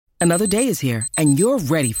Another day is here, and you're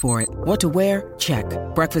ready for it. What to wear? Check.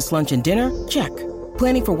 Breakfast, lunch, and dinner? Check.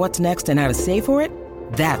 Planning for what's next and how to save for it?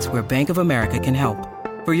 That's where Bank of America can help.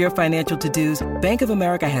 For your financial to-dos, Bank of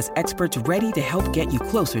America has experts ready to help get you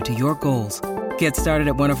closer to your goals. Get started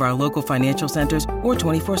at one of our local financial centers or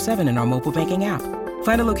 24/7 in our mobile banking app.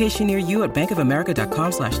 Find a location near you at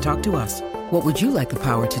bankofamerica.com/talktous. What would you like the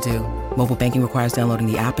power to do? Mobile banking requires downloading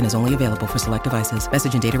the app and is only available for select devices.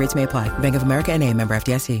 Message and data rates may apply. Bank of America N.A., member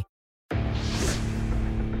FDIC.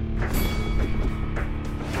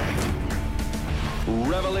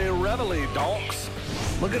 Reveille, donks.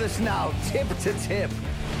 Look at us now, tip to tip.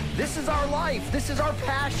 This is our life. This is our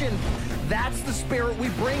passion. That's the spirit we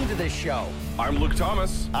bring to this show. I'm Luke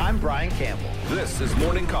Thomas. I'm Brian Campbell. This is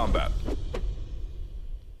Morning Combat.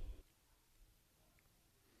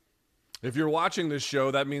 If you're watching this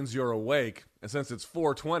show, that means you're awake. And since it's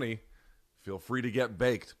 4:20, feel free to get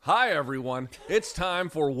baked. Hi, everyone. It's time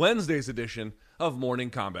for Wednesday's edition of Morning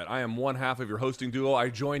Combat. I am one half of your hosting duo. I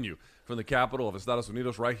join you from the capital of Estados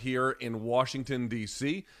Unidos right here in Washington,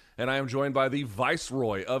 D.C., and I am joined by the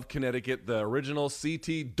Viceroy of Connecticut, the original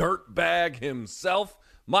CT dirtbag himself,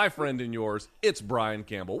 my friend and yours. It's Brian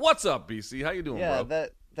Campbell. What's up, BC? How you doing, bro? Yeah,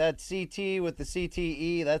 that CT with the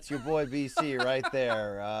CTE, that's your boy BC right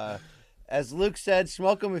there. As Luke said,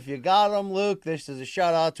 smoke them if you got them, Luke. This is a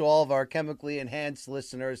shout-out to all of our chemically enhanced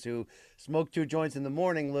listeners who smoke 2 joints in the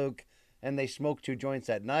morning, Luke, and they smoke 2 joints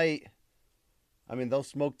at night. I mean, they'll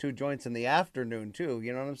smoke 2 joints in the afternoon, too.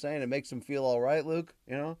 You know what I'm saying? It makes them feel all right, Luke,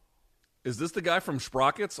 you know? Is this the guy from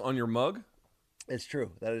Sprockets on your mug? It's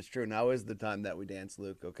true. That is true. Now is the time that we dance,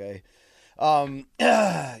 Luke, okay? I'm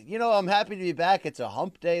happy to be back. It's a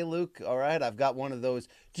hump day, Luke, all right? I've got one of those.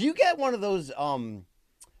 Do you get one of those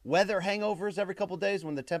weather hangovers every couple days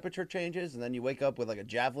when the temperature changes and then you wake up with like a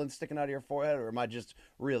javelin sticking out of your forehead, or am I just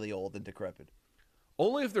really old and decrepit?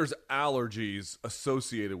 Only if there's allergies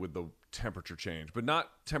associated with the temperature change, but not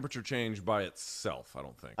temperature change by itself, I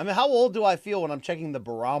don't think. I mean, how old do I feel when I'm checking the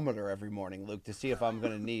barometer every morning, Luke, to see if I'm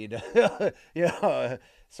going to need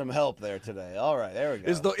some help there today? All right, there we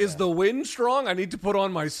go. Is the wind strong? I need to put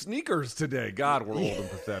on my sneakers today. God, we're old and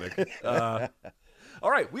pathetic. All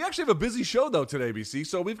right, we actually have a busy show, though, today, BC.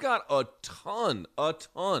 So we've got a ton of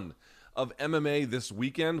MMA this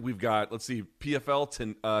weekend. We've got, let's see,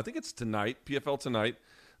 PFL, I think it's tonight, PFL tonight.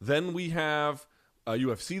 Then we have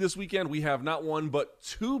UFC this weekend. We have not 1, but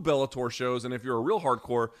 2 Bellator shows. And if you're a real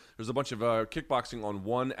hardcore, there's a bunch of kickboxing on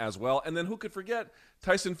 1 as well. And then who could forget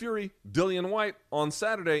Tyson Fury, Dillian Whyte on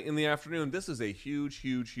Saturday in the afternoon. This is a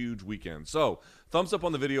huge weekend. So thumbs up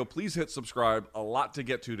on the video. Please hit subscribe. A lot to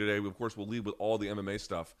get to today. Of course, we'll lead with all the MMA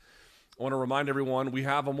stuff. I want to remind everyone, we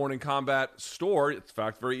have a Morning Combat store. It's, in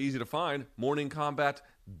fact, very easy to find,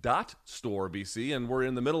 morningcombat.store, BC. And we're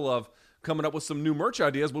in the middle of coming up with some new merch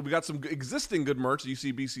ideas, but we got some existing good merch. You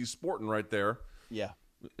see BC sporting right there. Yeah.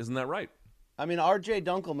 Isn't that right? I mean, RJ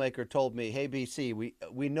Dunkelmaker told me, hey, BC,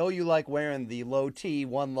 we know you like wearing the low T,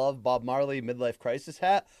 One Love, Bob Marley midlife crisis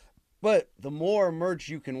hat, but the more merch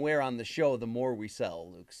you can wear on the show, the more we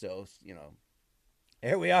sell, Luke. So,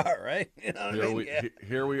 here we are, right? You know what I mean?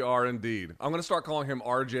 Here we are indeed. I'm going to start calling him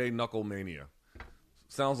RJ Knucklemania.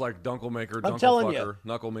 Sounds like Dunkelmaker, Dunkelfucker,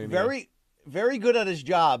 Knucklemania. Very good at his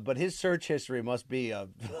job, but his search history must be a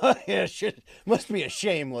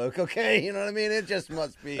shame, Luke. Okay, you know what I mean? It just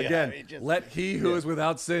must be. Again, let he who is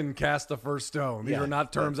without sin cast the first stone. These are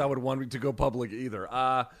not terms I would want to go public either.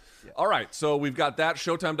 All right, so we've got that.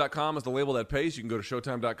 Showtime.com is the label that pays. You can go to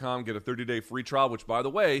Showtime.com, get a 30-day free trial, which, by the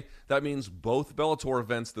way, that means both Bellator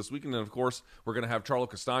events this weekend. And, of course, we're going to have Charlo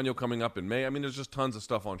Castaño coming up in May. I mean, there's just tons of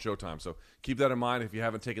stuff on Showtime. So keep that in mind if you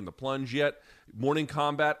haven't taken the plunge yet.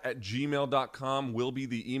 morningcombat@gmail.com will be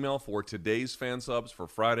the email for today's fan subs for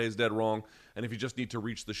Friday's Dead Wrong. And if you just need to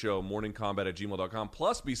reach the show, morningcombat@gmail.com.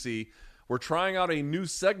 Plus, BC, we're trying out a new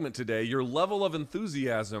segment today, your level of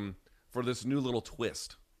enthusiasm for this new little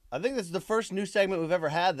twist. I think this is the first new segment we've ever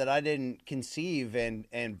had that I didn't conceive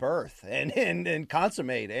and birth and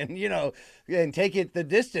consummate and and take it the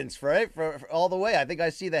distance, right, for all the way. I think I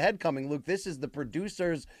see the head coming, Luke. This is the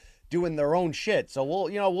producers doing their own shit, so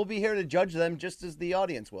we'll be here to judge them just as the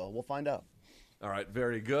audience will. We'll find out. All right,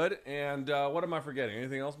 very good. And what am I forgetting?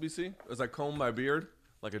 Anything else, BC? As I comb my beard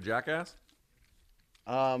like a jackass?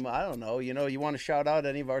 I don't know. You want to shout out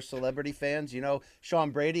any of our celebrity fans?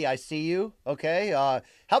 Sean Brady, I see you. Okay.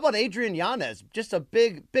 How about Adrian Yanez? Just a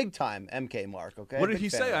big time MK mark. Okay. What did he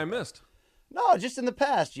say? I missed. No, just in the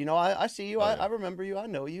past. I see you. I remember you. I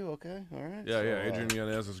know you. Okay. All right. Yeah, Adrian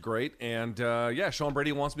Yanez is great. And, Sean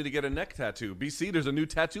Brady wants me to get a neck tattoo. BC, there's a new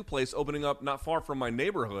tattoo place opening up not far from my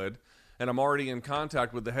neighborhood, and I'm already in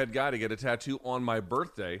contact with the head guy to get a tattoo on my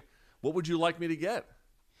birthday. What would you like me to get?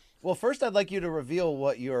 Well, first I'd like you to reveal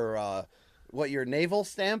what your naval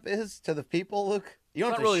stamp is to the people, Luke. You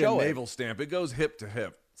don't It's have not to really show a it. naval stamp. It goes hip to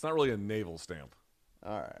hip. It's not really a naval stamp.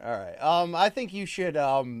 All right. I think you should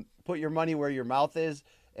put your money where your mouth is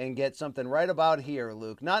and get something right about here,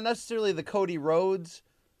 Luke. Not necessarily the Cody Rhodes,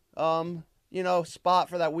 spot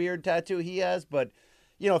for that weird tattoo he has, but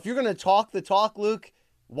if you're gonna talk the talk, Luke,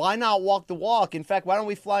 why not walk the walk? In fact, why don't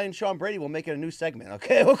we fly in Sean Brady? We'll make it a new segment,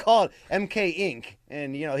 okay? We'll call it MK Inc.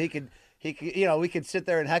 And he could, we could sit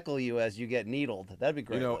there and heckle you as you get needled. That'd be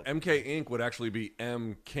great. Luke. MK Inc. would actually be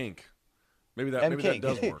M Kink. Maybe that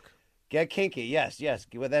does work. Get kinky, yes,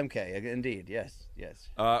 with MK, indeed, yes.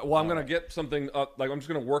 Well, I'm gonna get something up. Like I'm just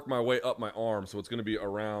gonna work my way up my arm, so it's gonna be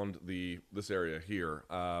around this area here.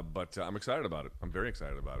 But I'm excited about it. I'm very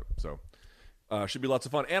excited about it. So should be lots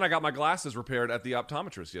of fun. And I got my glasses repaired at the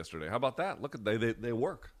optometrist yesterday. How about that? Look at they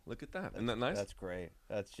work. Look at that. Isn't that nice? That's great.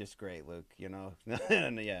 That's just great, Luke. Yeah,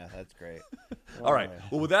 that's great. All right.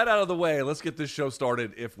 Well, with that out of the way, let's get this show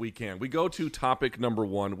started if we can. We go to topic number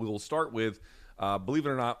 1. We will start with. Believe it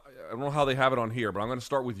or not, I don't know how they have it on here, but I'm going to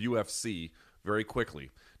start with UFC very quickly.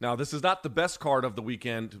 Now, this is not the best card of the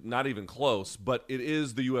weekend, not even close, but it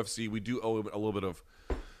is the UFC. We do owe a little bit of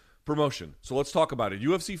promotion. So let's talk about it.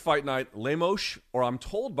 UFC Fight Night, Lemos, or I'm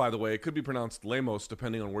told, by the way, it could be pronounced Lemos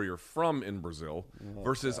depending on where you're from in Brazil,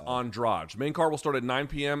 versus Andrade. Main card will start at 9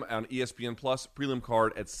 p.m. on ESPN+, prelim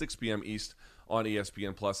card at 6 p.m. East on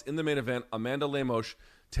ESPN+. In the main event, Amanda Lemos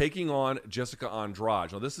taking on Jessica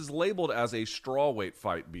Andrade. Now, this is labeled as a strawweight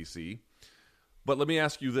fight, BC. But let me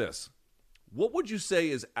ask you this. What would you say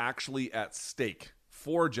is actually at stake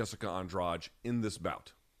for Jessica Andrade in this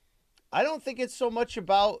bout? I don't think it's so much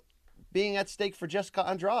about being at stake for Jessica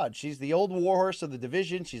Andrade. She's the old warhorse of the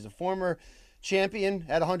division. She's a former champion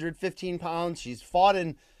at 115 pounds. She's fought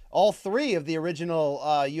in all 3 of the original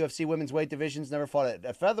UFC women's weight divisions. Never fought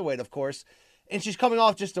at featherweight, of course. And she's coming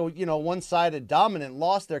off just a one-sided dominant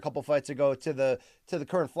loss there a couple fights ago to the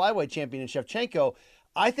current flyweight champion in Shevchenko.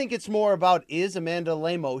 I think it's more about, is Amanda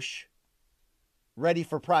Lemos ready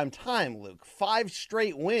for prime time, Luke? 5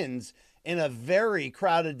 straight wins in a very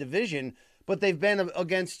crowded division, but they've been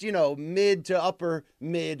against, mid to upper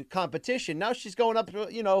mid competition. Now she's going up,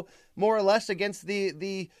 more or less against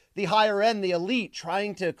the higher end, the elite,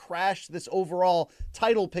 trying to crash this overall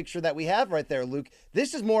title picture that we have right there, Luke.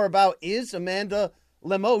 This is more about, is Amanda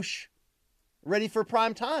Lemos ready for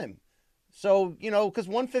prime time? So, because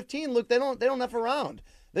 115, Luke, they don't F around.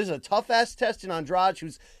 There's a tough-ass test in Andrade,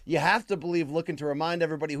 who's, you have to believe, looking to remind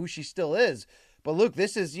everybody who she still is. But, Luke,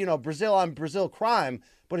 this is, Brazil on Brazil crime,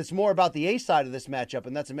 but it's more about the A side of this matchup,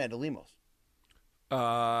 and that's Amanda Lemos.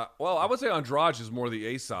 Well, I would say Andrade is more the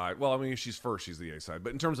A side. Well, I mean, she's the A side.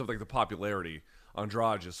 But in terms of, the popularity,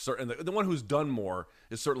 Andrade is certain. The one who's done more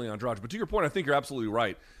is certainly Andrade. But to your point, I think you're absolutely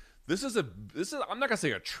right. This is I'm not going to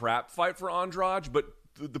say a trap fight for Andrade, but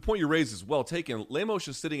the point you raised is well taken. Lemos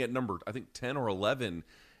is sitting at number, I think, 10 or 11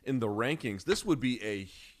 in the rankings. This would be a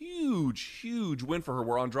huge win for her,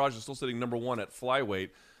 where Andrade is still sitting number 1 at flyweight.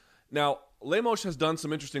 Now, Lemos has done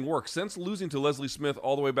some interesting work. Since losing to Leslie Smith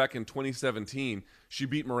all the way back in 2017, she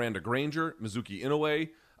beat Miranda Granger, Mizuki Inoue,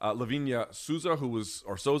 Lavinia Souza, who was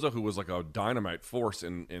like a dynamite force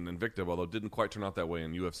in Invicta, although it didn't quite turn out that way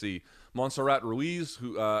in UFC. Montserrat Ruiz,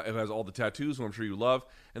 who has all the tattoos, who I'm sure you love.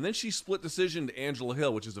 And then she split decision to Angela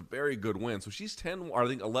Hill, which is a very good win. So she's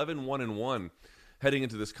 11-1-1 heading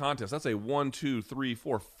into this contest. That's a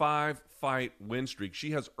 5-fight win streak.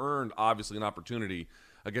 She has earned, obviously, an opportunity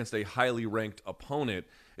against a highly ranked opponent.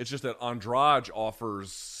 It's just that Andrade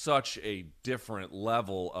offers such a different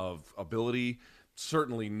level of ability.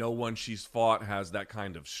 Certainly no one she's fought has that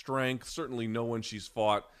kind of strength. Certainly no one she's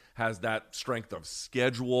fought has that strength of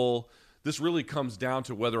schedule. This really comes down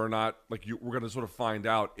to whether or not, we're going to sort of find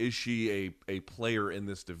out, is she a player in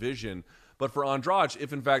this division? But for Andrade,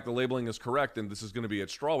 if in fact the labeling is correct and this is going to be at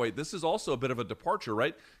strawweight, this is also a bit of a departure,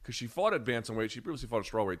 right? Because she fought at bantamweight. She previously fought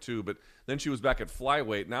at strawweight too, but then she was back at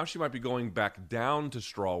flyweight. Now she might be going back down to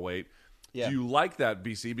strawweight. Yeah. Do you like that,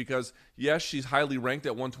 BC? Because, yes, she's highly ranked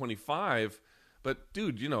at 125, but,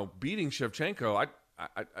 dude, beating Shevchenko,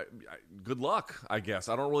 I good luck, I guess.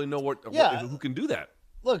 I don't really know who can do that.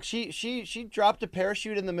 Look, she dropped a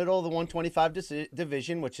parachute in the middle of the 125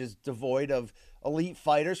 division, which is devoid of elite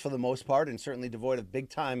fighters for the most part, and certainly devoid of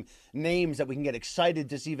big-time names that we can get excited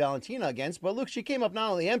to see Valentina against. But look, she came up not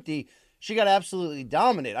only empty, she got absolutely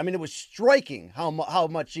dominated. I mean, it was striking how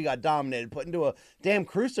much she got dominated, put into a damn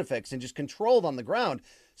crucifix and just controlled on the ground.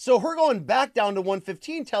 So her going back down to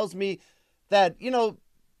 115 tells me that,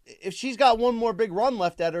 if she's got one more big run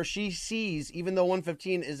left at her, she sees, even though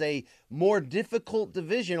 115 is a more difficult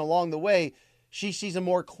division along the way, she sees a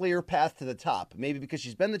more clear path to the top. Maybe because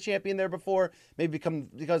she's been the champion there before, maybe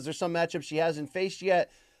because there's some matchups she hasn't faced yet.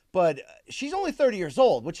 But she's only 30 years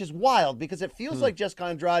old, which is wild because it feels like Jessica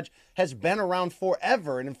Andrade has been around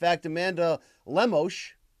forever. And in fact, Amanda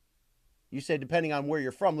Lemos, you say depending on where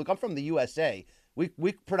you're from. Look, I'm from the USA.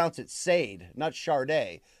 We pronounce it Sade, not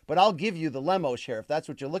Charday. But I'll give you the Lemos here if that's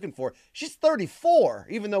what you're looking for. She's 34,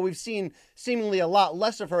 even though we've seen seemingly a lot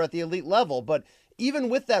less of her at the elite level. But even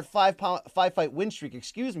with that five-fight win streak,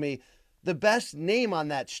 the best name on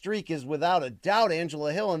that streak is without a doubt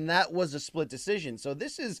Angela Hill, and that was a split decision. So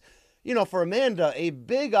this is, for Amanda, a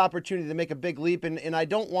big opportunity to make a big leap, and I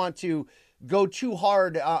don't want to go too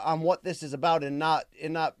hard on what this is about and not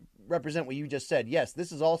represent what you just said. Yes,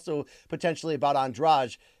 this is also potentially about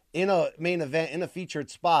Andrade in a main event, in a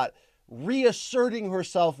featured spot, reasserting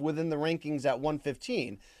herself within the rankings at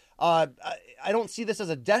 115. I don't see this as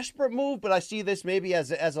a desperate move, but I see this maybe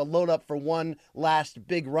as a load up for one last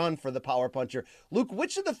big run for the power puncher. Luke,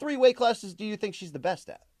 which of the 3 weight classes do you think she's the best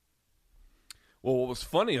at? Well, what was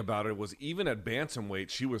funny about it was even at bantamweight,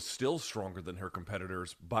 she was still stronger than her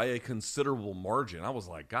competitors by a considerable margin. I was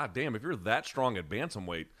like, God damn, if you're that strong at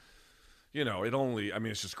bantamweight,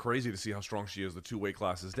 it's just crazy to see how strong she is the 2 weight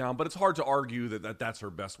classes down. But it's hard to argue that that's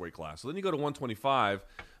her best weight class. So then you go to 125.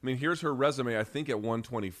 Here's her resume, I think, at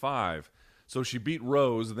 125. So she beat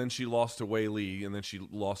Rose, and then she lost to Wei Li, and then she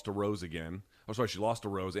lost to Rose again. Oh, sorry, she lost to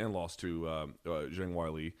Rose and lost to Zhang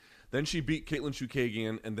Weili. Then she beat Caitlin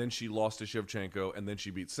Chookagian, and then she lost to Shevchenko, and then she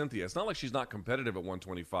beat Cynthia. It's not like she's not competitive at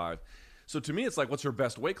 125. So to me, it's like, what's her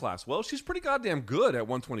best weight class? Well, she's pretty goddamn good at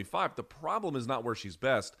 125. The problem is not where she's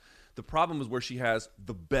best. The problem is where she has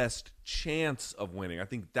the best chance of winning. I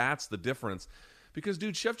think that's the difference. Because,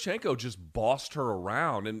 dude, Shevchenko just bossed her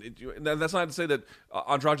around. And that's not to say that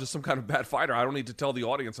Andrade is some kind of bad fighter. I don't need to tell the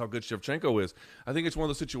audience how good Shevchenko is. I think it's one of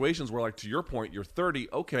those situations where, like, to your point, you're 30.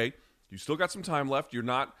 Okay, you still got some time left. You're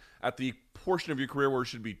not at the portion of your career where it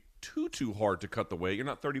should be too hard to cut the weight. You're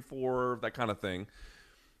not 34, that kind of thing.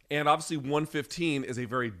 And obviously 115 is a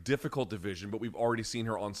very difficult division, but we've already seen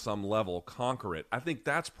her on some level conquer it. I think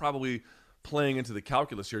that's probably playing into the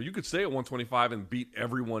calculus here. You could stay at 125 and beat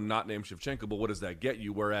everyone not named Shevchenko, but what does that get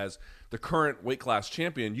you? Whereas the current weight class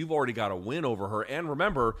champion, you've already got a win over her. And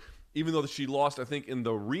remember, even though she lost, I think, in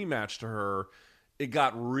the rematch to her, it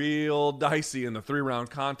got real dicey in the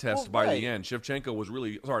 3-round contest by the end. Shevchenko was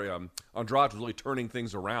Andrade was really turning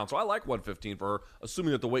things around. So I like 115 for her,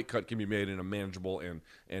 assuming that the weight cut can be made in a manageable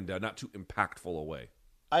and not too impactful a way.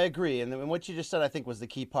 I agree. And what you just said, I think, was the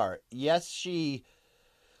key part. Yes, she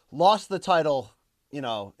lost the title, in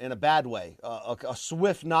a bad way, a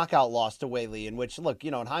swift knockout loss to Wei Li, in which, look,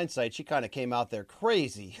 in hindsight, she kind of came out there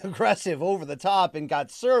crazy, aggressive, over the top, and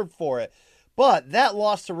got served for it. But that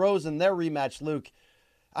loss to Rose in their rematch, Luke,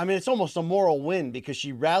 it's almost a moral win because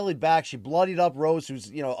she rallied back. She bloodied up Rose,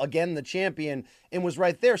 who's, again, the champion, and was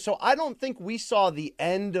right there. So I don't think we saw the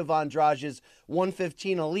end of Andrade's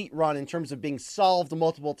 115 elite run in terms of being solved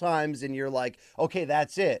multiple times, and you're like, okay,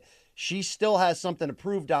 that's it. She still has something to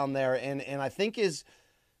prove down there, and I think is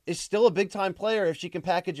still a big-time player if she can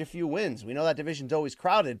package a few wins. We know that division's always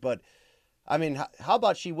crowded, but, how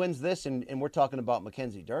about she wins this, and we're talking about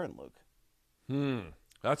Mackenzie Dern, Luke?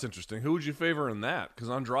 That's interesting. Who would you favor in that? Because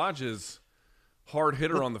Andrade is hard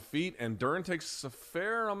hitter on the feet, and Dern takes a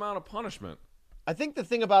fair amount of punishment. I think the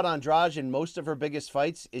thing about Andrade in most of her biggest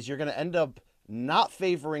fights is you're going to end up not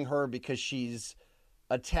favoring her because she's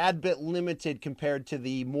a tad bit limited compared to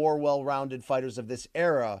the more well-rounded fighters of this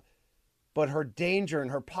era. But her danger and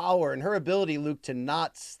her power and her ability, Luke, to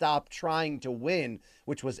not stop trying to win,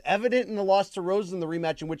 which was evident in the loss to Rose in the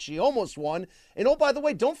rematch in which she almost won. And oh, by the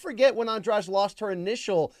way, don't forget when Andrade lost her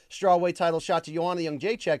initial strawweight title shot to Joanna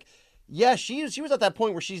Jędrzejczyk. Yeah, she was at that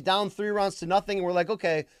point where she's down 3-0, and we're like,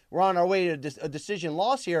 okay, we're on our way to a decision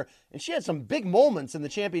loss here. And she had some big moments in the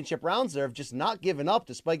championship rounds there of just not giving up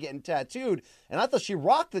despite getting tattooed. And I thought she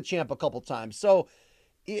rocked the champ a couple times. So,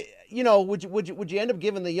 would you end up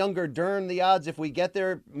giving the younger Dern the odds if we get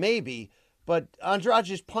there? Maybe. But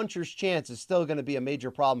Andrade's puncher's chance is still going to be a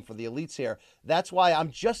major problem for the elites here. That's why I'm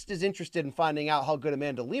just as interested in finding out how good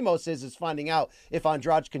Amanda Lemos is as finding out if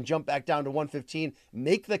Andrade can jump back down to 115,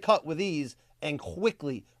 make the cut with ease, and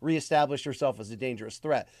quickly reestablish herself as a dangerous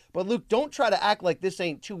threat. But Luke, don't try to act like this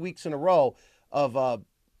ain't 2 weeks in a row of a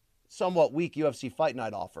somewhat weak UFC Fight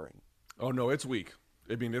Night offering. Oh, no, it's weak.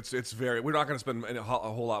 It's very. We're not going to spend a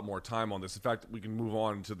whole lot more time on this. In fact, we can move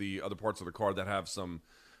on to the other parts of the card that have some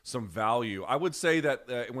value. I would say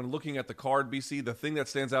that when looking at the card, BC, the thing that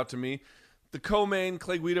stands out to me, The co-main,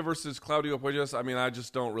 Clay Guida versus Claudio Puelles, I mean, I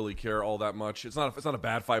just don't really care all that much. It's not a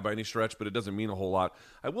bad fight by any stretch, but it doesn't mean a whole lot.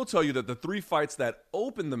 I will tell you that the 3 fights that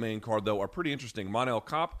open the main card, though, are pretty interesting. Manel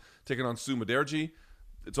Kape taking on Sue Mudaerji.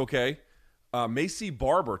 It's okay. Macy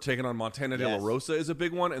Barber taking on Montana De La Rosa is a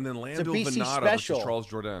big one. And then Lando Venata versus Charles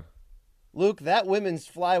Jourdain. Luke, that women's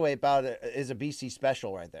flyweight bout is a BC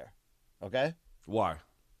special right there. Okay? Why?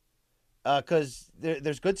 Because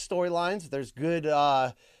there's good storylines. There's good.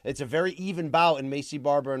 It's a very even bout in Macy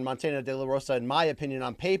Barber and Montana De La Rosa, in my opinion,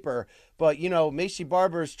 on paper. But Macy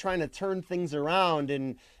Barber is trying to turn things around,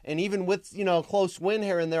 and even with a close win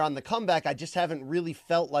here and there on the comeback, I just haven't really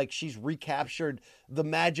felt like she's recaptured the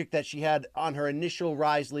magic that she had on her initial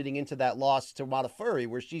rise leading into that loss to Modafferi,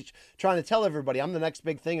 where she's trying to tell everybody, I'm the next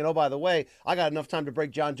big thing, and oh, by the way, I got enough time to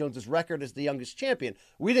break John Jones's record as the youngest champion.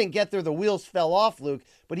 We didn't get there. The wheels fell off, Luke.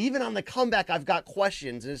 But even on the comeback, I've got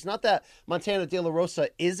questions. And it's not that Montana De La Rosa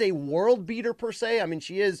is a world beater per se. I mean,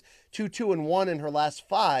 she is 2-2-1 in her last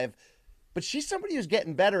 5. But she's somebody who's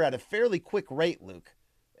getting better at a fairly quick rate, Luke.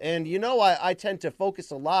 And I tend to focus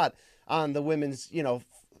a lot on the women's,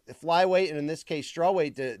 flyweight and in this case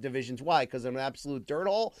strawweight divisions. Why? Because I'm an absolute dirt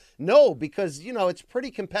hole? No, because it's pretty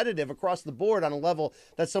competitive across the board on a level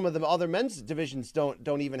that some of the other men's divisions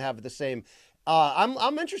don't even have the same.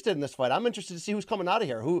 I'm interested in this fight. I'm interested to see who's coming out of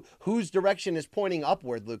here, whose direction is pointing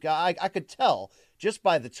upward, Luke. I could tell just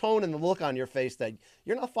by the tone and the look on your face that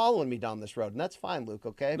you're not following me down this road, and that's fine, Luke.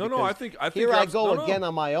 Okay? No, I think here I go again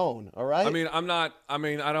on my own. All right. I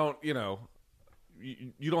mean, I don't.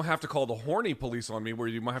 You don't have to call the horny police on me, where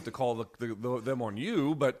you might have to call them on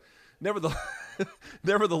you, but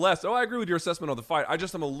nevertheless, I agree with your assessment of the fight. I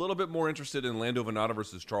just am a little bit more interested in Lando Venata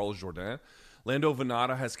versus Charles Jourdain. Lando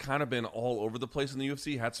Venata has kind of been all over the place in the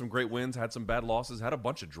UFC, had some great wins, had some bad losses, had a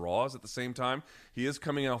bunch of draws at the same time. He is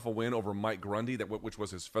coming off a win over Mike Grundy, which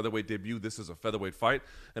was his featherweight debut. This is a featherweight fight.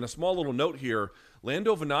 And a small little note here,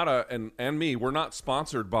 Lando Venata and me, we're not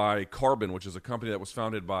sponsored by Carbon, which is a company that was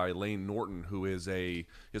founded by Lane Norton, who is a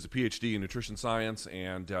PhD in nutrition science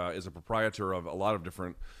and is a proprietor of a lot of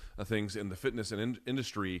different things in the fitness and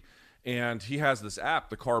industry. And he has this app,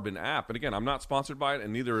 the Carbon app. And again, I'm not sponsored by it,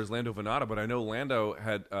 and neither is Lando Venata, but I know Lando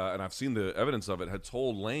had, and I've seen the evidence of it, had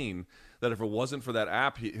told Lane that if it wasn't for that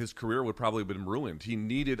app, his career would probably have been ruined. He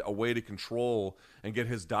needed a way to control and get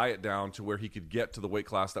his diet down to where he could get to the weight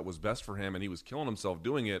class that was best for him, and he was killing himself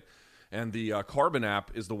doing it. And the Carbon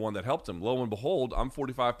app is the one that helped him. Lo and behold, I'm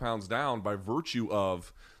 45 pounds down by virtue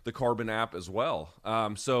of the Carbon app as well.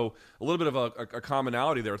 So a little bit of a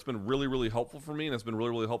commonality there. It's been really, really helpful for me, and it's been really,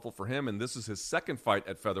 really helpful for him. And this is his second fight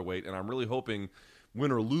at featherweight, and I'm really hoping,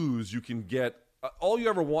 win or lose, you can get all you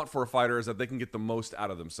ever want for a fighter is that they can get the most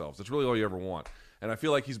out of themselves. That's really all you ever want. And I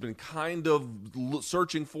feel like he's been kind of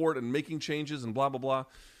searching for it and making changes and blah, blah, blah.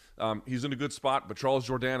 He's in a good spot, but Charles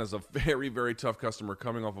Jourdain is a very, very tough customer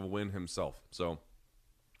coming off of a win himself. So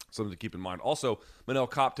something to keep in mind. Also,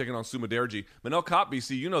 Manel Kape taking on Sue Mudaerji. Manel Kape,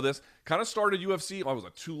 BC, you know this, kind of started UFC,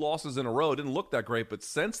 2 losses in a row. Didn't look that great, but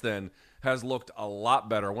since then has looked a lot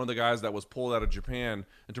better. One of the guys that was pulled out of Japan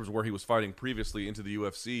in terms of where he was fighting previously into the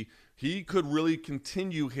UFC. He could really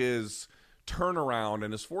continue his turnaround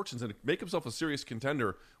and his fortunes and make himself a serious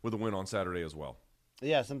contender with a win on Saturday as well.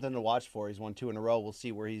 Yeah, something to watch for. He's won 2 in a row. We'll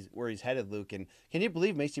see where he's headed, Luke. And can you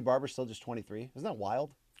believe Macy Barber's still just 23? Isn't that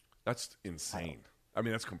wild? That's insane. I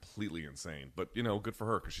mean, that's completely insane. But good for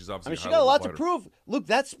her because she's obviously. I mean, she got a lot to prove. Luke,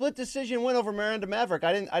 that split decision win over Miranda Maverick.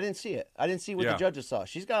 I didn't see it. I didn't see what the judges saw.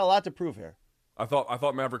 She's got a lot to prove here. I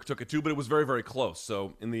thought Maverick took it too, but it was very, very close.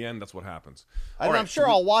 So in the end, that's what happens. And I'm sure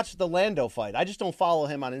I'll watch the Lando fight. I just don't follow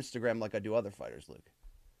him on Instagram like I do other fighters, Luke.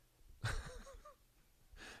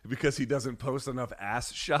 Because he doesn't post enough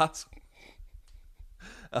ass shots.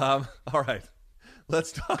 All right,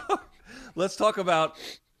 let's talk about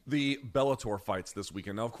the Bellator fights this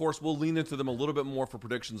weekend. Now, of course, we'll lean into them a little bit more for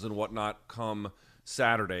predictions and whatnot come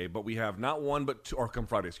Saturday, but we have not one but two, or come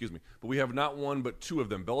Friday, excuse me. But we have not one but 2 of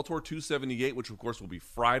them. Bellator 278, which of course will be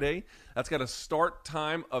Friday. That's got a start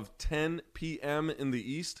time of 10 p.m. in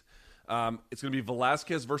the East. It's going to be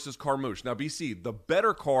Velasquez versus Carmouche. Now, BC, the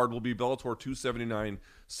better card will be Bellator 279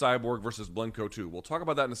 Cyborg versus Blenko 2. We'll talk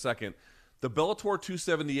about that in a second. The Bellator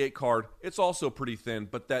 278 card, it's also pretty thin,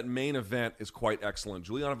 but that main event is quite excellent.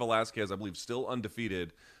 Juliana Velasquez, I believe, still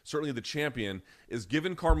undefeated, certainly the champion, is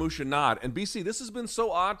giving Carmouche a nod. And BC, this has been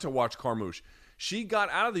so odd to watch Carmouche. She got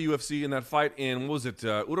out of the UFC in that fight in,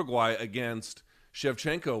 Uruguay against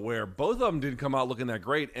Shevchenko, where both of them didn't come out looking that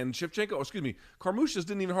great, and Carmouche just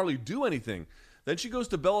didn't even hardly do anything. Then she goes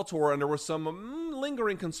to Bellator, and there were some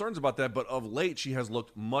lingering concerns about that, but of late she has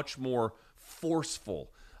looked much more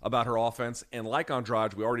forceful. about her offense. And like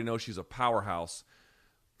Andrade, we already know she's a powerhouse.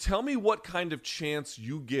 Tell me what kind of chance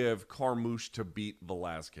you give Carmouche to beat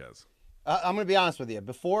Velasquez. I'm going to be honest with you.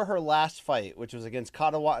 Before her last fight, which was against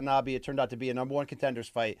Kata Watanabe, it turned out to be a number one contenders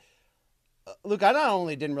fight. Look, I not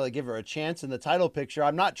only didn't really give her a chance in the title picture,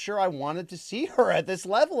 I'm not sure I wanted to see her at this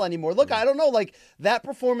level anymore. Look, I don't know, like that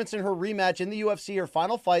performance in her rematch in the UFC, her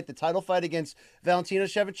final fight, the title fight against Valentina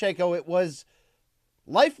Shevchenko, it was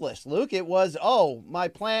lifeless, Luke. It was, oh, my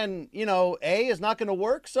plan, A is not going to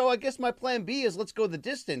work, so I guess my plan B is let's go the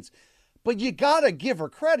distance. But you got to give her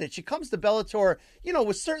credit. She comes to Bellator,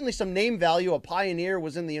 with certainly some name value. A pioneer,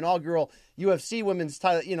 was in the inaugural UFC women's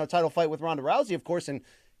title fight with Ronda Rousey, of course, and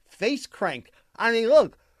face cranked. I mean,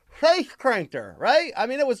 look, face cranked her, right? I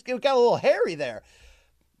mean, it got a little hairy there.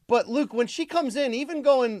 But Luke, when she comes in, even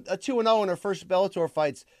going a 2-0 in her first Bellator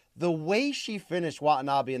fights, the way she finished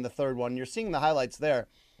Watanabe in the third one, you're seeing the highlights there.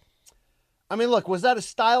 I mean, look, was that a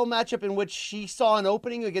style matchup in which she saw an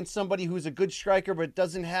opening against somebody who's a good striker but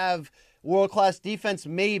doesn't have world-class defense?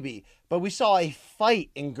 Maybe. But we saw a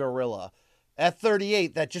fight in Guerrilla at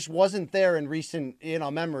 38 that just wasn't there in recent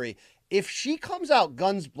memory. If she comes out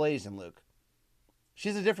guns blazing, Luke,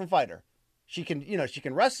 she's a different fighter. She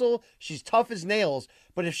can wrestle. She's tough as nails.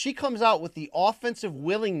 But if she comes out with the offensive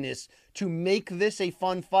willingness to make this a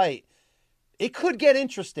fun fight, it could get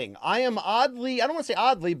interesting. I don't want to say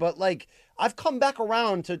oddly, but like I've come back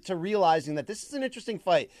around to realizing that this is an interesting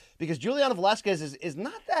fight because Juliana Velasquez is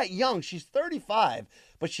not that young. She's 35,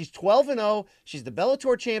 but she's 12-0. She's the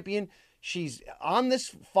Bellator champion. She's on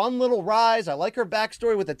this fun little rise. I like her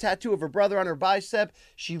backstory with the tattoo of her brother on her bicep.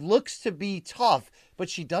 She looks to be tough, but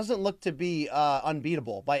she doesn't look to be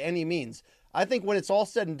unbeatable by any means. I think when it's all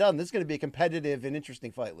said and done, this is going to be a competitive and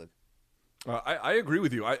interesting fight, Luke. I agree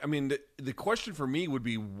with you. I mean, the question for me would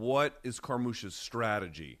be, what is Carmouche's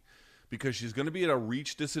strategy? Because she's going to be at a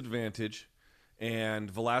reach disadvantage,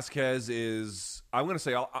 and Velasquez is, I'm going to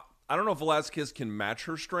say, I don't know if Velasquez can match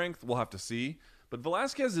her strength. We'll have to see. But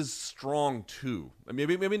Velasquez is strong, too.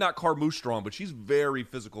 Maybe not Carmouche strong, but she's very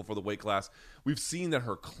physical for the weight class. We've seen that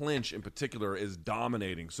her clinch, in particular, is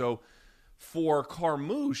dominating. So for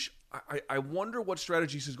Carmouche, I wonder what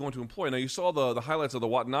strategy she's going to employ. Now, you saw the highlights of the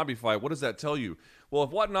Watanabe fight. What does that tell you? Well,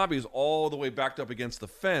 if Watanabe is all the way backed up against the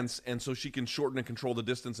fence, and so she can shorten and control the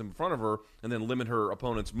distance in front of her and then limit her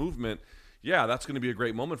opponent's movement, yeah, that's going to be a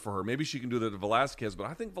great moment for her. Maybe she can do that to Velasquez, but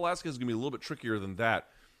I think Velasquez is going to be a little bit trickier than that.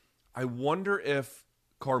 I wonder if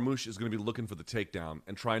Carmouche is going to be looking for the takedown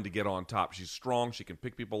and trying to get on top. She's strong. She can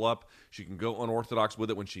pick people up. She can go unorthodox with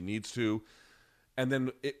it when she needs to. And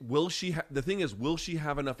then will she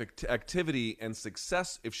have enough activity and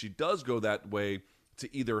success if she does go that way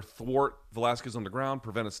to either thwart Velasquez on the ground,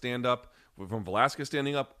 prevent a stand-up from Velasquez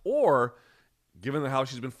standing up, or, given how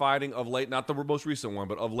she's been fighting of late, not the most recent one,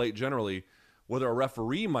 but of late generally, whether a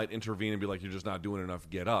referee might intervene and be like, you're just not doing enough,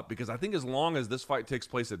 get up. Because I think as long as this fight takes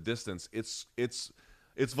place at distance, it's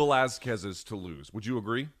Velasquez's to lose. Would you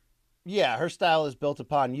agree? Yeah, her style is built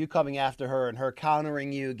upon you coming after her and her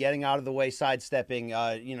countering you, getting out of the way, sidestepping.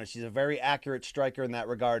 She's a very accurate striker in that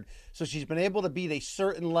regard. So she's been able to beat a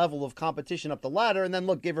certain level of competition up the ladder. And then,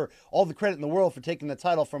 look, give her all the credit in the world for taking the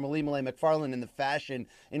title from Ilima-Lei Macfarlane in the fashion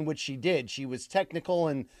in which she did. She was technical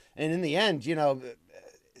and in the end,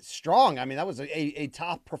 strong. I mean, that was a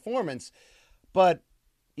top performance. But,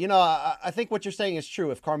 I think what you're saying is true.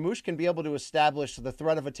 If Carmouche can be able to establish the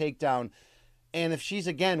threat of a takedown, and if she's,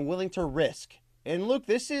 again, willing to risk. And Luke,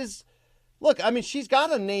 she's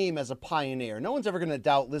got a name as a pioneer. No one's ever going to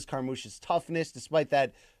doubt Liz Carmouche's toughness, despite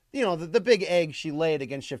that, the big egg she laid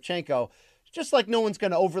against Shevchenko. Just like no one's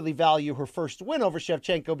going to overly value her first win over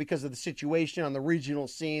Shevchenko because of the situation on the regional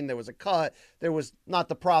scene. There was a cut. There was not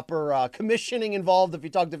the proper commissioning involved if you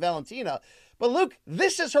talk to Valentina. But Luke,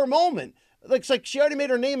 this is her moment. It's like she already made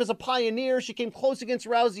her name as a pioneer. She came close against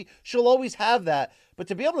Rousey. She'll always have that. But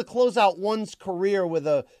to be able to close out one's career with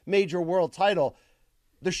a major world title,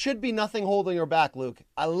 there should be nothing holding her back, Luke.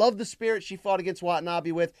 I love the spirit she fought against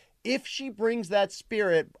Watanabe with. If she brings that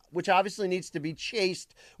spirit, which obviously needs to be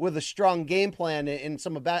chased with a strong game plan and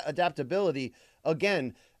some adaptability,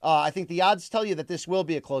 again, I think the odds tell you that this will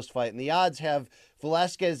be a close fight. And the odds have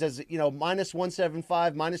Velasquez as, minus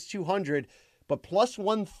 175, minus 200. But plus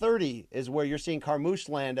 130 is where you're seeing Carmouche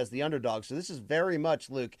land as the underdog. So this is very much,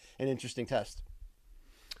 Luke, an interesting test.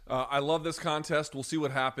 I love this contest. We'll see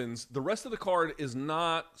what happens. The rest of the card is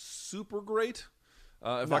not super great.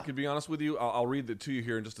 If I could be honest with you, I'll read it to you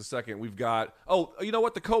here in just a second. We've got, you know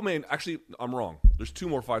what? The co-main, actually, I'm wrong. There's two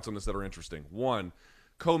more fights on this that are interesting. One,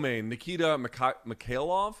 co-main, Nikita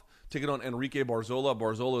Mikhailov taking on Enrique Barzola.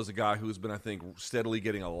 Barzola is a guy who's been, I think, steadily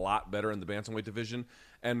getting a lot better in the bantamweight division.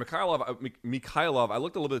 And Mikhailov, I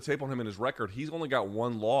looked a little bit of tape on him and his record. He's only got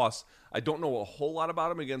one loss. I don't know a whole lot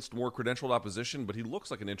about him against more credentialed opposition, but he looks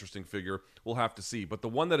like an interesting figure. We'll have to see. But the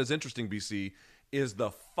one that is interesting, BC, is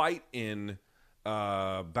the fight-in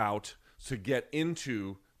bout to get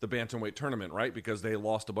into the bantamweight tournament, right? Because they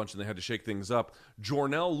lost a bunch and they had to shake things up.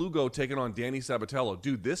 Jornel Lugo taking on Danny Sabatello.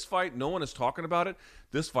 Dude, this fight, no one is talking about it.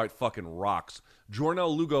 This fight fucking rocks.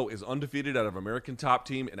 Jornel Lugo is undefeated out of American Top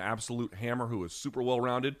Team, an absolute hammer who is super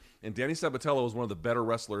well-rounded. And Danny Sabatello is one of the better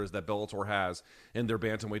wrestlers that Bellator has in their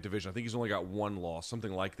bantamweight division. I think he's only got one loss,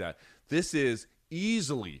 something like that. This is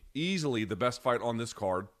easily the best fight on this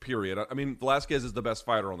card, period. I mean, Velasquez is the best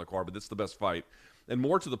fighter on the card, but it's the best fight. And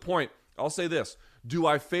more to the point, I'll say this. Do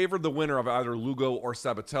I favor the winner of either Lugo or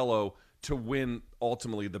Sabatello to win,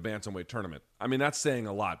 ultimately, the bantamweight tournament? I mean, that's saying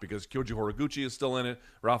a lot because Kyoji Horiguchi is still in it.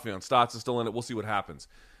 Rafael Stotts is still in it. We'll see what happens.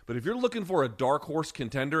 But if you're looking for a dark horse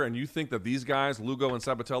contender and you think that these guys, Lugo and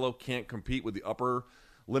Sabatello, can't compete with the upper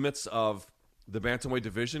limits of the bantamweight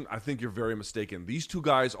division, I think you're very mistaken. These two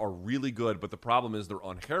guys are really good, but the problem is they're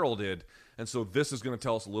unheralded, and so this is going to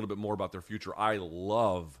tell us a little bit more about their future. I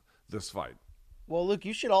love this fight. Well, Luke,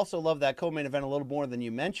 you should also love that co-main event a little more than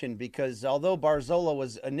you mentioned, because although Barzola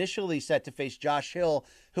was initially set to face Josh Hill,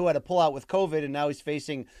 who had to pull out with COVID, and now he's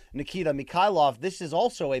facing Nikita Mikhailov, this is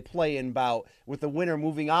also a play-in bout with the winner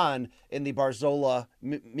moving on in the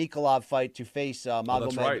Barzola-Mikhailov fight to face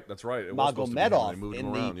Magomedov. That's right.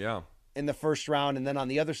 In the first round, and then on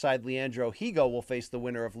the other side, Leandro Higo will face the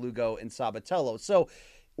winner of Lugo and Sabatello. So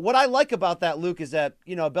what I like about that, Luke, is that,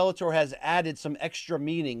 Bellator has added some extra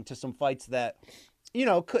meaning to some fights that,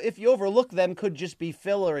 if you overlook them, could just be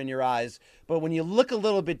filler in your eyes. But when you look a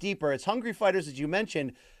little bit deeper, it's hungry fighters, as you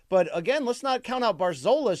mentioned. But again, let's not count out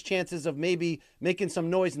Barzola's chances of maybe making some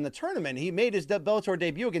noise in the tournament. He made his Bellator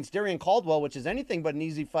debut against Darian Caldwell, which is anything but an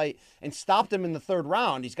easy fight, and stopped him in the third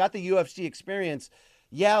round. He's got the UFC experience.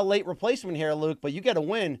 Yeah, late replacement here, Luke, but you get a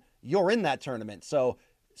win, you're in that tournament. So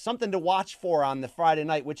something to watch for on the Friday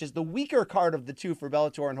night, which is the weaker card of the two for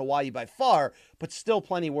Bellator in Hawaii by far, but still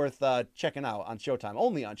plenty worth checking out on Showtime.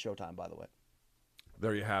 Only on Showtime, by the way.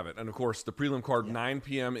 There you have it. And, of course, the prelim card, 9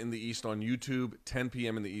 p.m. in the East on YouTube, 10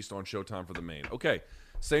 p.m. in the East on Showtime for the main. Okay,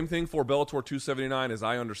 same thing for Bellator 279 as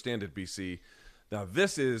I understand it, BC. Now,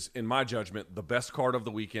 this is, in my judgment, the best card of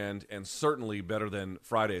the weekend and certainly better than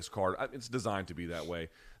Friday's card. It's designed to be that way.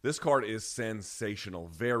 This card is sensational.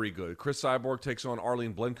 Very good. Chris Cyborg takes on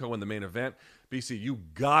Arlene Blencowe in the main event. BC, you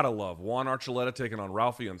gotta love Juan Archuleta taking on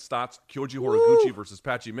Rafael Stotts, Kyoji Horiguchi versus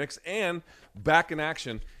Patchy Mix, and back in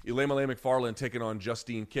action, Ilema-Lei McFarland taking on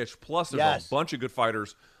Justine Kitch. Plus, there's a bunch of good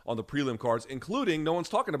fighters on the prelim cards, including, no one's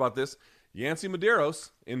talking about this, Yancy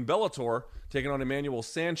Medeiros in Bellator taking on Emmanuel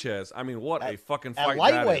Sanchez. I mean, what a fucking fight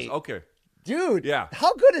that is. Okay. Dude, yeah.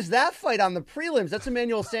 How good is that fight on the prelims? That's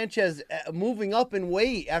Emmanuel Sanchez moving up in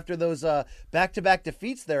weight after those back-to-back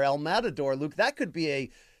defeats there, El Matador. Luke, that could be a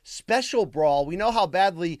special brawl. We know how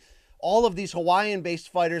badly all of these Hawaiian-based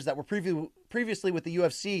fighters that were previously with the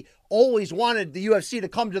UFC always wanted the UFC to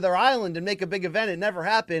come to their island and make a big event. It never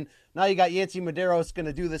happened. Now you got Yancy Medeiros going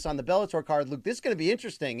to do this on the Bellator card. Luke, this is going to be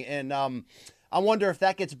interesting, and I wonder if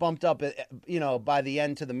that gets bumped up, by the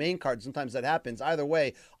end to the main card. Sometimes that happens. Either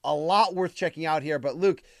way, a lot worth checking out here. But,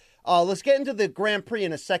 Luke, let's get into the Grand Prix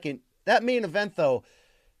in a second. That main event, though,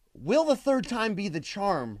 will the third time be the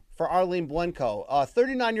charm for Arlene Blencowe?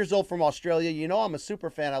 39 years old from Australia. You know I'm a super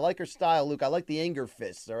fan. I like her style, Luke. I like the anger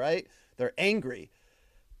fists, all right? They're angry.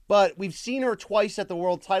 But we've seen her twice at the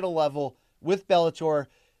world title level with Bellator,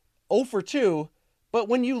 0 for 2. But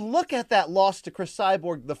when you look at that loss to Chris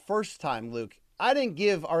Cyborg the first time, Luke, I didn't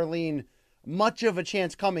give Arlene much of a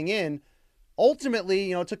chance coming in.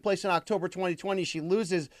 Ultimately, it took place in October 2020. She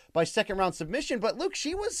loses by second-round submission. But, Luke,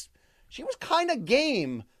 she was kind of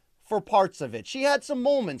game for parts of it. She had some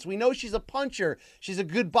moments. We know she's a puncher. She's a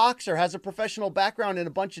good boxer, has a professional background in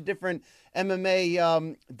a bunch of different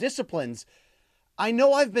MMA disciplines. I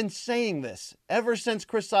know I've been saying this ever since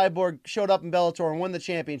Chris Cyborg showed up in Bellator and won the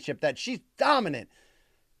championship, that she's dominant.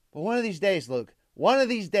 But one of these days, Luke,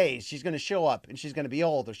 she's going to show up and she's going to be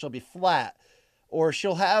old, or she'll be flat, or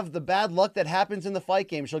she'll have the bad luck that happens in the fight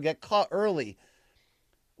game. She'll get caught early.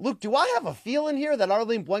 Luke, do I have a feeling here that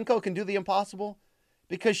Arlene Blencowe can do the impossible?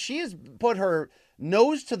 Because she has put her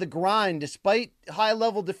nose to the grind despite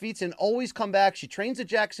high-level defeats and always come back. She trains at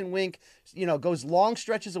Jackson Wink, goes long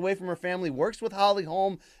stretches away from her family, works with Holly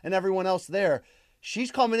Holm and everyone else there.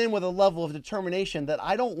 She's coming in with a level of determination that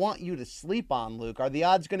I don't want you to sleep on, Luke. Are the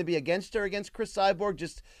odds going to be against her, against Chris Cyborg,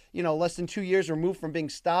 just, less than 2 years removed from being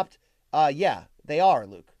stopped? Yeah, They are,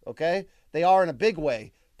 Luke, okay? They are in a big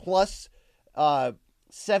way. Plus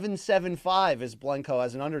 775 is Blenko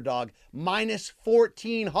as an underdog. Minus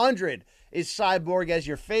 1,400 is Cyborg as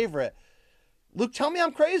your favorite. Luke, tell me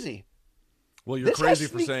I'm crazy. Well, you're crazy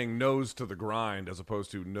for saying nose to the grind as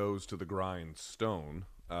opposed to nose to the grindstone.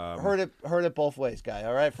 Heard it both ways, guy.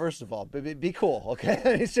 All right. First of all, be cool, okay?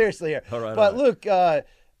 I mean, seriously here. All right. But Luke, I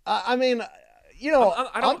mean, you know,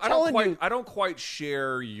 I don't quite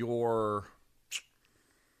share your.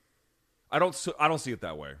 I don't see it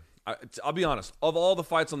that way. I'll be honest. Of all the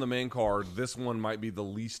fights on the main card, this one might be the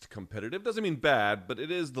least competitive. Doesn't mean bad, but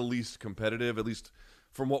it is the least competitive, at least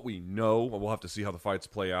from what we know. We'll have to see how the fights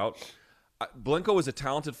play out. Blenko is a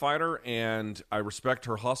talented fighter, and I respect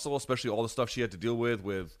her hustle, especially all the stuff she had to deal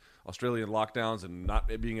with Australian lockdowns and not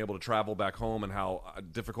being able to travel back home and how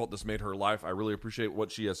difficult this made her life. I really appreciate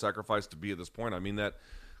what she has sacrificed to be at this point. I mean that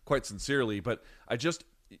quite sincerely, but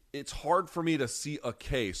it's hard for me to see a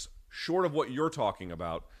case, short of what you're talking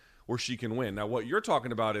about, where she can win. Now, what you're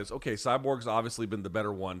talking about is, okay, Cyborg's obviously been the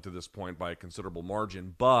better one to this point by a considerable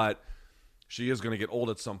margin, but she is going to get old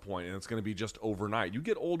at some point, and it's going to be just overnight. You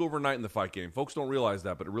get old overnight in the fight game. Folks don't realize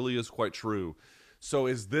that, but it really is quite true. So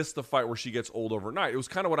is this the fight where she gets old overnight? It was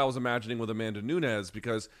kind of what I was imagining with Amanda Nunes,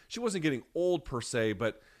 because she wasn't getting old per se,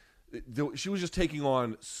 but she was just taking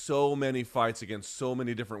on so many fights against so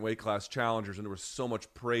many different weight class challengers, and there was so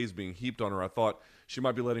much praise being heaped on her. I thought she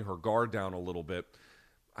might be letting her guard down a little bit.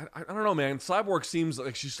 I don't know, man. Cyborg seems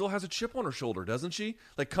like she still has a chip on her shoulder, doesn't she?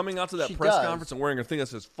 Like coming out to that press conference and wearing a thing that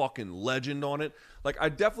says fucking legend on it. Like I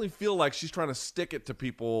definitely feel like she's trying to stick it to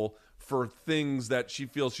people for things that she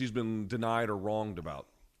feels she's been denied or wronged about.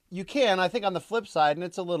 You can. I think on the flip side, and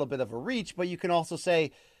it's a little bit of a reach, but you can also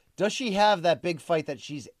say, does she have that big fight that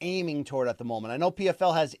she's aiming toward at the moment? I know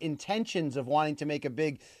PFL has intentions of wanting to make a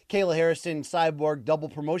big Kayla Harrison Cyborg double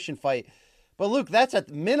promotion fight. But Luke, that's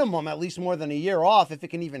at minimum at least more than a year off, if it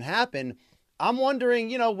can even happen. I'm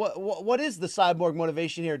wondering, you know, what is the Cyborg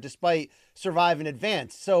motivation here despite survive in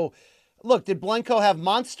advance? So, look, did Blenko have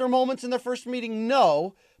monster moments in their first meeting?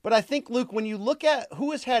 No. But I think, Luke, when you look at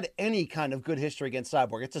who has had any kind of good history against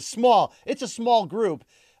Cyborg, it's a small group.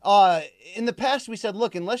 In the past, we said,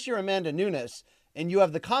 look, unless you're Amanda Nunes and you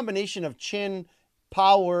have the combination of chin,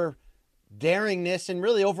 power, daringness, and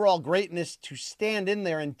really overall greatness to stand in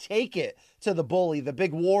there and take it to the bully, the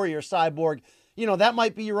big warrior Cyborg, you know, that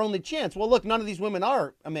might be your only chance. Well, look, none of these women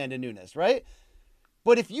are Amanda Nunes, right?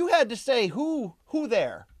 But if you had to say who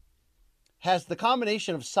there has the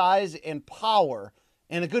combination of size and power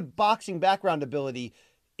and a good boxing background ability,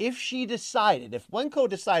 if Blenko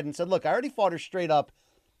decided and said, look, I already fought her straight up,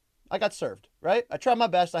 I got served, right? I tried my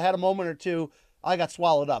best, I had a moment or two, I got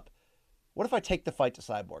swallowed up. What if I take the fight to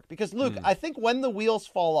Cyborg? Because, Luke, I think when the wheels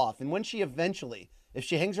fall off and when she eventually, if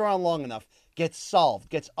she hangs around long enough, gets solved,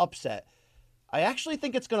 gets upset, I actually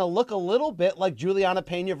think it's going to look a little bit like Juliana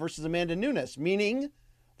Pena versus Amanda Nunes, meaning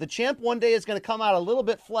the champ one day is going to come out a little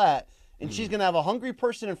bit flat and she's going to have a hungry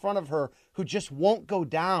person in front of her who just won't go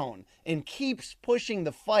down and keeps pushing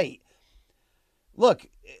the fight. Look,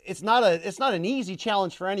 it's not an easy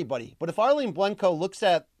challenge for anybody, but if Arlene Blenko looks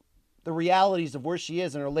at the realities of where she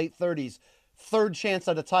is in her late 30s, third chance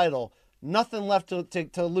at a title, nothing left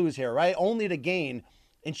to lose here, right? Only to gain.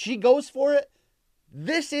 And she goes for it.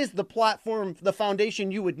 This is the platform, the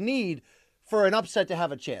foundation you would need for an upset to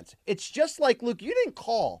have a chance. It's just like, Luke, you didn't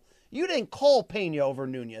call Pena over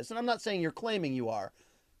Nunes. And I'm not saying you're claiming you are,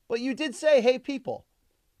 but you did say, hey, people,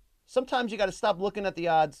 sometimes you got to stop looking at the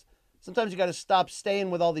odds. Sometimes you got to stop staying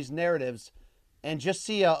with all these narratives and just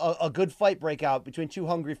see a good fight break out between two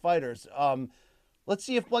hungry fighters. Let's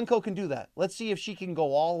see if Blenko can do that. Let's see if she can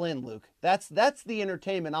go all in, Luke. That's the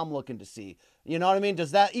entertainment I'm looking to see. You know what I mean? Does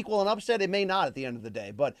that equal an upset? It may not at the end of the day.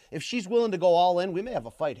 But if she's willing to go all in, we may have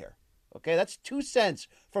a fight here. Okay, that's 2 cents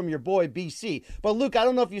from your boy BC. But, Luke, I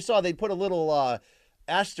don't know if you saw they put a little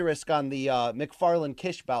asterisk on the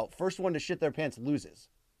McFarland-Kish bout. First one to shit their pants loses.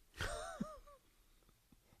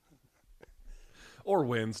 Or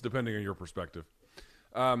wins, depending on your perspective.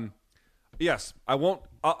 Yes, I won't.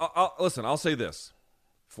 Listen, I'll say this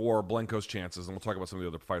for Blenko's chances, and we'll talk about some of the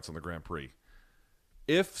other fights on the Grand Prix.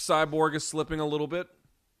 If Cyborg is slipping a little bit,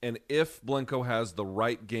 and if Blenko has the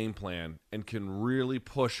right game plan and can really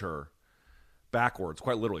push her backwards,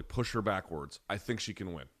 quite literally push her backwards, I think she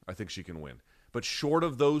can win. But short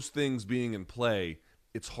of those things being in play,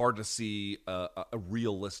 it's hard to see a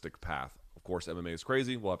realistic path. Of course, MMA is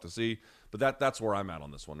crazy. We'll have to see. But that's where I'm at on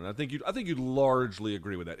this one. And I think you'd largely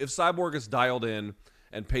agree with that. If Cyborg is dialed in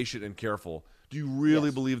and patient and careful, do you really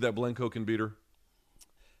believe that Blenko can beat her?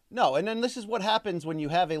 No, and then this is what happens when you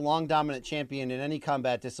have a long dominant champion in any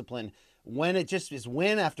combat discipline. when it just is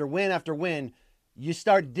win after win after win, you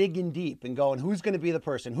start digging deep and going, who's going to be the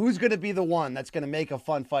person? Who's going to be the one that's going to make a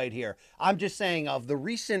fun fight here? I'm just saying, of the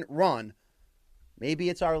recent run, maybe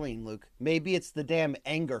it's Arlene, Luke. Maybe it's the damn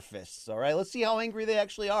anger fists, all right? Let's see how angry they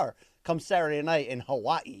actually are come Saturday night in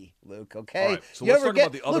Hawaii, Luke, okay? All right, so let's talk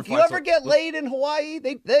about the other Luke, you fights. ever get laid in Hawaii?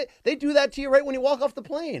 They do that to you right when you walk off the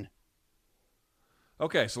plane.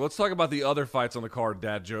 Okay, so let's talk about the other fights on the card,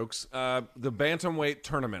 dad jokes. The bantamweight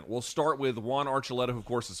tournament. We'll start with Juan Archuleta, who, of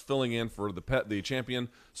course, is filling in for the champion,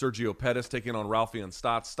 Sergio Pettis, taking on Ralphian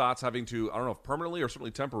Stotts. Stotts having to, I don't know if permanently or certainly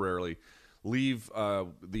temporarily, leave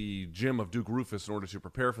the gym of Duke Roufus in order to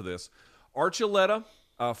prepare for this. Archuleta,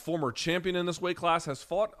 former champion in this weight class, has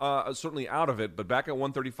fought certainly out of it, but back at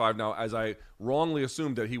 135 now, as I wrongly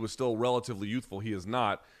assumed that he was still relatively youthful, he is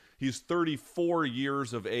not. He's 34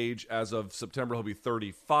 years of age. As of September, he'll be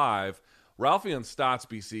 35. Ralphian Stotts,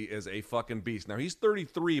 BC, is a fucking beast. Now, he's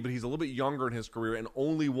 33, but he's a little bit younger in his career and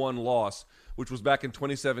only one loss, which was back in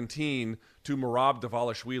 2017 to Merab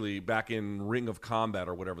Dvalishvili back in Ring of Combat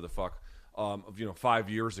or whatever the fuck, 5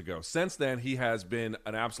 years ago. Since then, he has been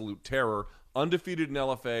an absolute terror, undefeated in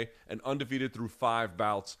LFA and undefeated through 5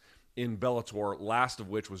 bouts in Bellator, last of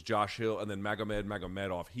which was Josh Hill and then Magomed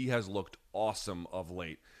Magomedov. He has looked awesome of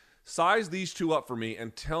late. Size these two up for me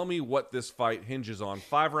and tell me what this fight hinges on.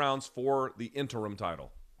 5 rounds for the interim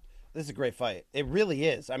title. This is a great fight. It really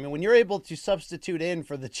is. I mean, when you're able to substitute in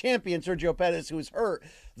for the champion, Sergio Pettis, who's hurt,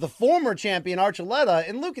 the former champion, Archuleta,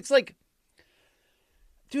 and Luke, it's like,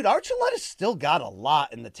 dude, Archuleta's still got a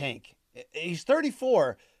lot in the tank. He's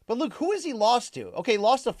 34, but Luke, who has he lost to? Okay, he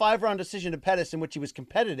lost a 5-round decision to Pettis in which he was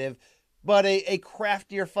competitive, but a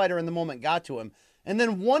craftier fighter in the moment got to him. And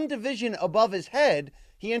then one division above his head,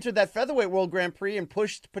 he entered that Featherweight World Grand Prix and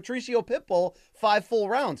pushed Patricio Pitbull 5 full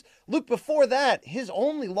rounds. Luke, before that, his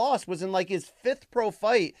only loss was in like his 5th pro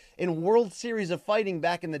fight in World Series of Fighting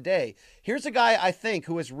back in the day. Here's a guy, I think,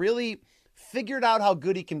 who has really figured out how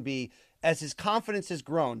good he can be as his confidence has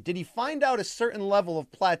grown. Did he find out a certain level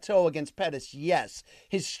of plateau against Pettis? Yes.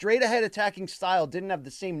 His straight-ahead attacking style didn't have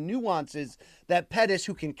the same nuances that Pettis,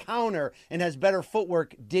 who can counter and has better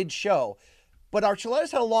footwork, did show. But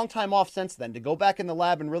Archuleta's had a long time off since then to go back in the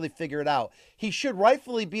lab and really figure it out. He should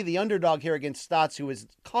rightfully be the underdog here against Stotts, who is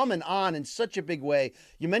coming on in such a big way.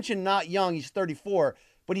 You mentioned not young, he's 34,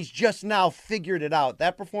 but he's just now figured it out.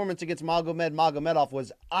 That performance against Magomed Magomedov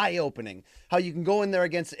was eye-opening. How you can go in there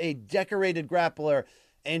against a decorated grappler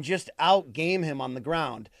and just outgame him on the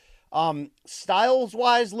ground.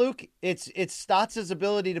 Styles-wise, Luke, it's Stotts'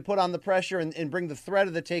 ability to put on the pressure and bring the threat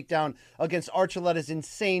of the takedown against Archuleta's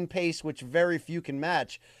insane pace, which very few can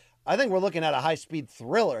match. I think we're looking at a high-speed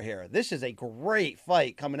thriller here. This is a great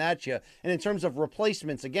fight coming at you. And in terms of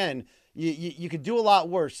replacements, again, you could do a lot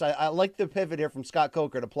worse. I like the pivot here from Scott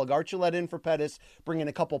Coker to plug Archuleta in for Pettis, bring in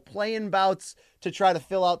a couple play-in bouts to try to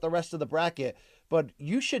fill out the rest of the bracket. But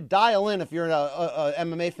you should dial in if you're a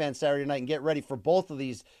MMA fan Saturday night and get ready for both of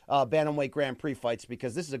these Bantamweight Grand Prix fights,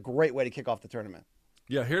 because this is a great way to kick off the tournament.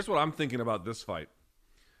 Yeah, here's what I'm thinking about this fight.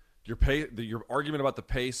 Your argument about the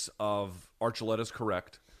pace of Archuleta is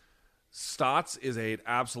correct. Stotts is an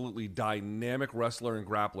absolutely dynamic wrestler and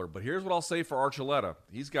grappler, but here's what I'll say for Archuleta.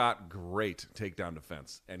 He's got great takedown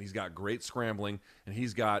defense, and he's got great scrambling, and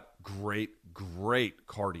he's got great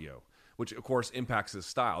cardio, which, of course, impacts his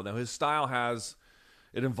style. Now, his style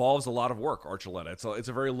it involves a lot of work, Archuleta. It's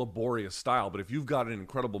a very laborious style, but if you've got an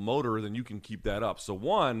incredible motor, then you can keep that up. So,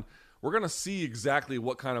 one, we're going to see exactly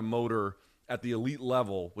what kind of motor at the elite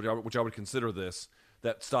level, which I would consider this,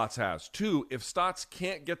 that Stotts has. 2, if Stotts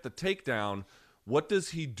can't get the takedown, what does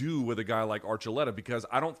he do with a guy like Archuleta? Because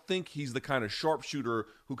I don't think he's the kind of sharpshooter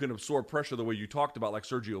who can absorb pressure the way you talked about, like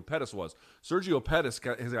Sergio Pettis was. Sergio Pettis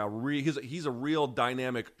he's a real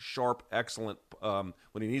dynamic, sharp, excellent, when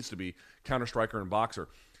he needs to be, counter striker and boxer.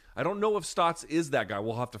 I don't know if Stotts is that guy.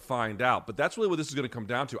 We'll have to find out. But that's really what this is going to come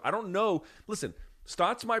down to. I don't know. Listen,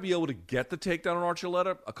 Stotts might be able to get the takedown on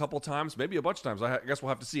Archuleta a couple times, maybe a bunch of times. I guess we'll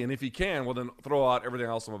have to see. And if he can, well, then throw out everything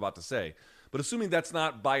else I'm about to say. But assuming that's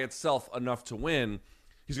not by itself enough to win,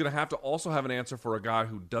 he's going to have to also have an answer for a guy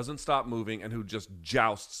who doesn't stop moving and who just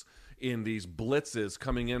jousts in these blitzes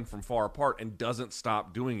coming in from far apart and doesn't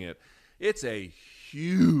stop doing it. It's a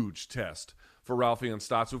huge test for Ralphian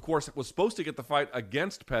Stotts, who, of course, was supposed to get the fight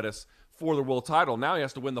against Pettis for the world title. Now he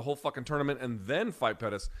has to win the whole fucking tournament and then fight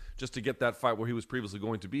Pettis just to get that fight where he was previously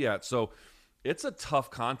going to be at. So it's a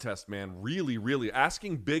tough contest, man. Really, really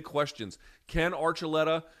asking big questions. Can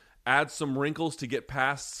Archuleta add some wrinkles to get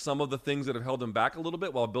past some of the things that have held him back a little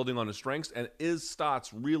bit while building on his strengths? And is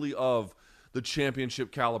Stotts really of the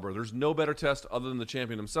championship caliber? There's no better test other than the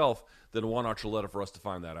champion himself than Juan Archuleta for us to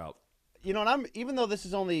find that out. and even though we're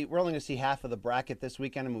only going to see half of the bracket this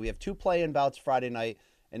weekend. I mean, we have 2 play-in bouts Friday night,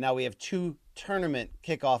 and now we have 2 tournament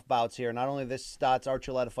kickoff bouts here. Not only this Stotts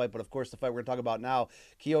Archuleta fight, but of course the fight we're going to talk about now,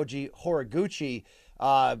 Kyoji Horiguchi,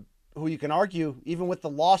 who you can argue, even with the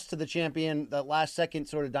loss to the champion, that last second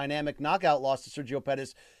sort of dynamic knockout loss to Sergio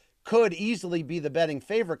Pettis, could easily be the betting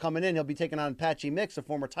favorite coming in. He'll be taking on Patchy Mix, a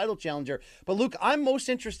former title challenger. But Luke, I'm most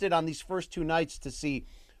interested on these first 2 nights to see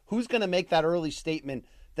who's going to make that early statement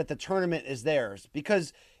that the tournament is theirs,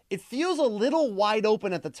 because it feels a little wide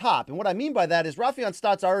open at the top. And what I mean by that is Raufeon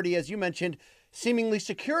Stotts already, as you mentioned, seemingly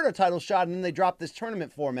secured a title shot, and then they dropped this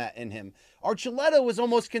tournament format in him. Archuleta was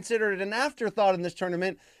almost considered an afterthought in this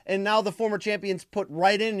tournament, and now the former champion's put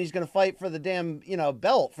right in, and he's going to fight for the damn,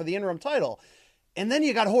 belt, for the interim title. And then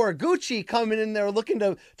you got Horiguchi coming in there looking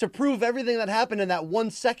to prove everything that happened in that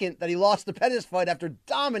 1 second that he lost the Pettis fight after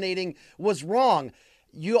dominating was wrong.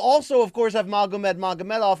 You also, of course, have Magomed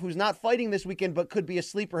Magomedov, who's not fighting this weekend but could be a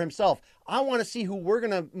sleeper himself. I want to see who we're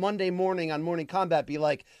going to Monday morning on Morning Combat be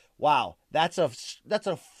like, wow, that's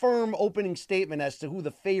a firm opening statement as to who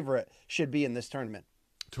the favorite should be in this tournament.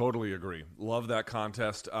 Totally agree. Love that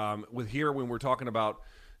contest. When we're talking about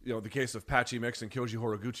the case of Patchy Mix and Kyoji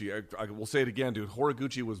Horiguchi, I will say it again, dude.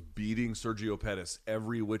 Horiguchi was beating Sergio Pettis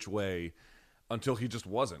every which way until he just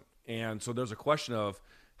wasn't. And so there's a question of,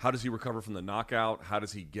 how does he recover from the knockout? How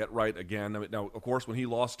does he get right again? Now, of course, when he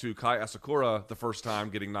lost to Kai Asakura the first time,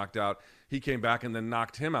 getting knocked out, he came back and then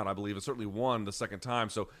knocked him out, I believe, and certainly won the second time.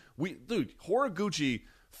 So, Horiguchi,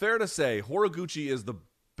 fair to say, Horiguchi is the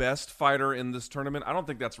best fighter in this tournament. I don't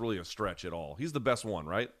think that's really a stretch at all. He's the best one,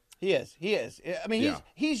 right? He is. I mean,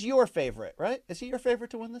 he's your favorite, right? Is he your favorite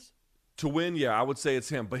to win this? To win, yeah, I would say it's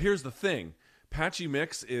him. But here's the thing. Patchy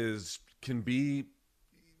Mix can be...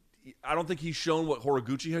 I don't think he's shown what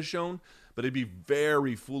Horiguchi has shown, but it'd be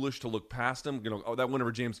very foolish to look past him. That win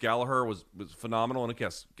over James Gallagher was phenomenal, and I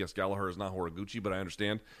guess Gallagher is not Horiguchi, but I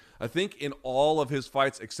understand. I think in all of his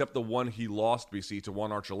fights, except the one he lost, BC, to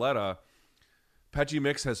Juan Archuleta, Patchy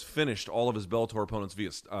Mix has finished all of his Bellator opponents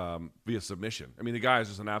via submission. I mean, the guy is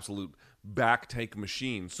just an absolute back take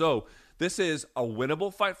machine. So this is a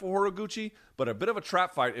winnable fight for Horiguchi, but a bit of a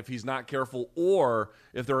trap fight if he's not careful, or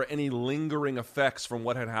if there are any lingering effects from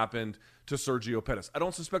what had happened to Sergio Pettis. I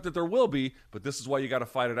don't suspect that there will be, but this is why you got to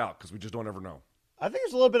fight it out, because we just don't ever know. I think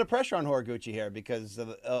there's a little bit of pressure on Horiguchi here because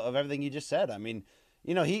of everything you just said. I mean,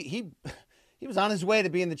 he was on his way to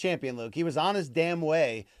being the champion, Luke. He was on his damn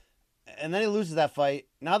way. And then he loses that fight.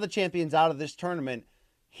 Now the champion's out of this tournament.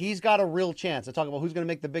 He's got a real chance. I talk about who's going to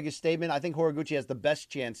make the biggest statement. I think Horiguchi has the best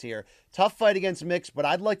chance here. Tough fight against Mix, but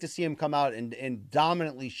I'd like to see him come out and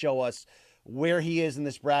dominantly show us where he is in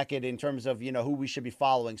this bracket in terms of, who we should be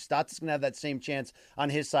following. Stotts is going to have that same chance on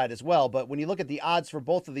his side as well. But when you look at the odds for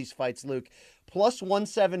both of these fights, Luke, plus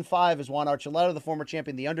 175 is Juan Archuleta, the former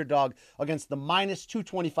champion, the underdog, against the minus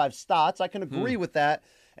 225 Stotts. I can agree with that.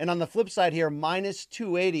 And on the flip side here, minus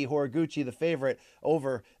 280 Horiguchi, the favorite,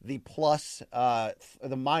 over the plus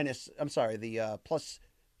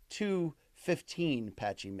 215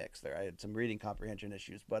 Patchy Mix there. I had some reading comprehension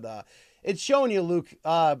issues, but it's showing you, Luke.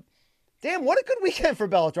 Damn, what a good weekend for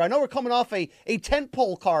Bellator. I know we're coming off a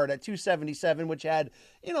tentpole card at 277, which had,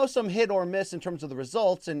 some hit or miss in terms of the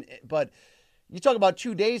results. But you talk about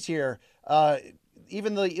 2 days here,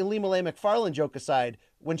 even the Ilima-Lei McFarland joke aside,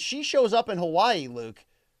 when she shows up in Hawaii, Luke,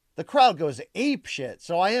 the crowd goes ape shit.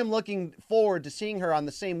 So I am looking forward to seeing her on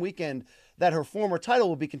the same weekend that her former title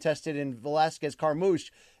will be contested in Velasquez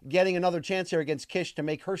Carmouche, getting another chance here against Kish to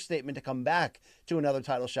make her statement to come back to another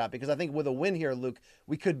title shot. Because I think with a win here, Luke,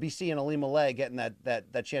 we could be seeing Ilima-Lei getting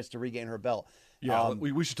that chance to regain her belt. Yeah,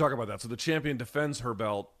 we should talk about that. So the champion defends her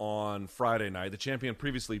belt on Friday night. The champion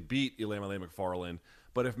previously beat Ilima-Lei McFarland.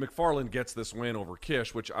 But if McFarland gets this win over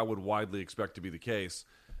Kish, which I would widely expect to be the case,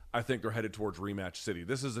 I think they're headed towards rematch city.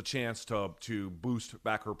 This is a chance to boost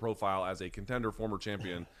back her profile as a contender, former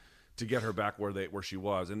champion, to get her back where she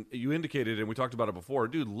was. And you indicated, and we talked about it before,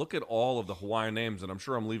 dude, look at all of the Hawaiian names, and I'm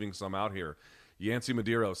sure I'm leaving some out here. Yancy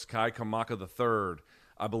Medeiros, Kai Kamaka III,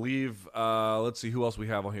 I believe, let's see who else we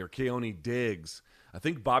have on here. Keone Diggs. I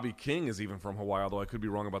think Bobby King is even from Hawaii, although I could be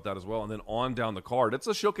wrong about that as well. And then on down the card. It's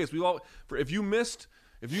a showcase. If you missed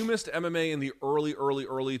MMA in the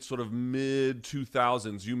early sort of mid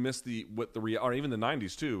 2000s, you missed or even the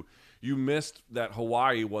 90s too. You missed that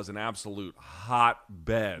Hawaii was an absolute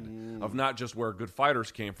hotbed of not just where good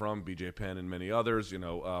fighters came from, BJ Penn and many others,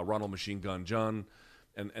 Ronald Machine Gun Jun,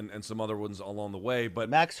 and some other ones along the way. But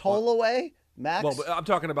Max Holloway, Well, but I'm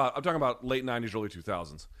talking about late 90s, early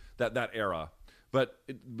 2000s, that era. But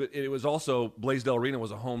it was also, Blaisdell Arena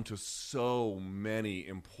was a home to so many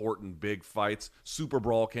important big fights. Super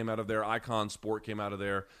Brawl came out of there. Icon Sport came out of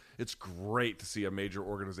there. It's great to see a major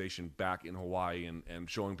organization back in Hawaii and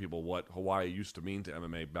showing people what Hawaii used to mean to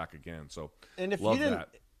MMA back again. So, and if love you didn't, that.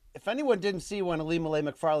 If anyone didn't see when Ilima-Lei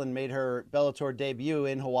McFarland made her Bellator debut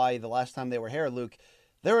in Hawaii the last time they were here, Luke,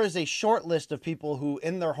 there is a short list of people who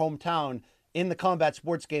in their hometown in the combat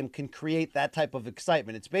sports game can create that type of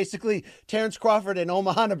excitement. It's basically Terrence Crawford in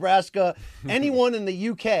Omaha, Nebraska, anyone in the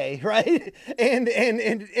UK, right? And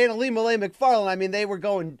Ilima-Lei McFarland, I mean, they were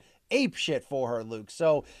going ape shit for her, Luke.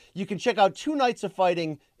 So you can check out 2 nights of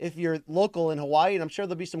fighting if you're local in Hawaii, and I'm sure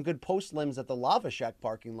there'll be some good post limbs at the Lava Shack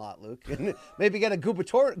parking lot, Luke. And maybe get a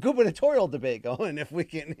gubernatorial debate going if we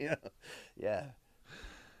can, yeah.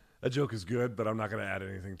 That joke is good, but I'm not going to add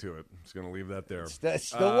anything to it. I'm just going to leave that there.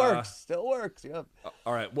 Still works. Yep.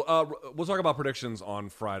 All right. We'll talk about predictions on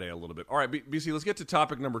Friday a little bit. All right, BC, let's get to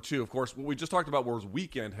topic number 2. Of course, what we just talked about was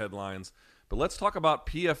weekend headlines, but let's talk about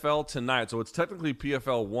PFL tonight. So it's technically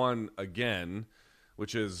PFL 1 again,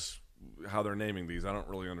 which is how they're naming these. I don't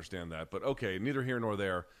really understand that, but okay, neither here nor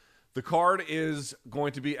there. The card is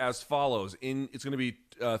going to be as follows. It's going to be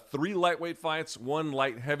 3 lightweight fights, 1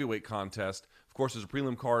 light heavyweight contest. Of course, there's a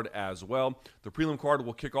prelim card as well. The prelim card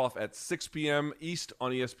will kick off at 6 p.m. East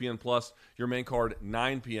on ESPN+. Your main card,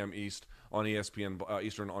 9 p.m. East on Eastern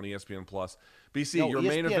on ESPN+. BC, your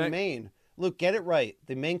main event. Main. Luke, get it right.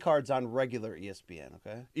 The main card's on regular ESPN,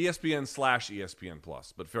 okay?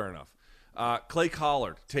 ESPN/ESPN+, but fair enough. Clay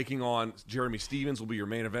Collard taking on Jeremy Stevens will be your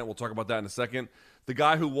main event. We'll talk about that in a second. The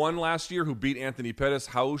guy who won last year, who beat Anthony Pettis,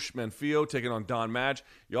 Raush Manfio, taking on Don Madge.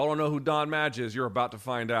 Y'all don't know who Don Madge is. You're about to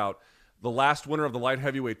find out. The last winner of the light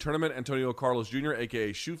heavyweight tournament, Antonio Carlos Jr.,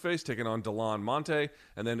 a.k.a. Shoeface, taking on Delon Monte.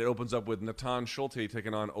 And then it opens up with Natan Schulte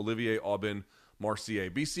taking on Olivier Aubin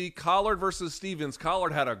Marcier. BC, Collard versus Stevens.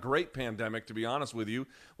 Collard had a great pandemic, to be honest with you.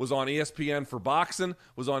 Was on ESPN for boxing,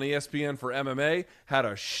 was on ESPN for MMA, had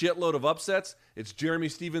a shitload of upsets. It's Jeremy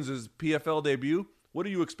Stevens' PFL debut. What are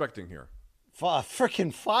you expecting here?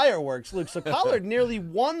 Freaking fireworks, Luke. So Collard nearly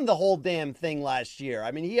won the whole damn thing last year.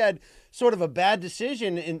 I mean, he had sort of a bad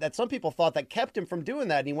decision that some people thought that kept him from doing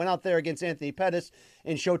that. And he went out there against Anthony Pettis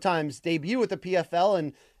in Showtime's debut at the PFL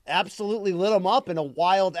and absolutely lit him up in a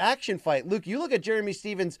wild action fight. Luke, you look at Jeremy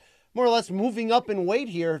Stevens more or less moving up in weight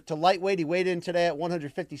here to lightweight. He weighed in today at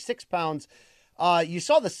 156 pounds. You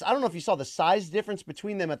saw this. I don't know if you saw the size difference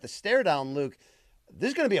between them at the stare down, Luke. This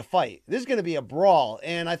is going to be a fight. This is going to be a brawl.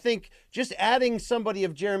 And I think just adding somebody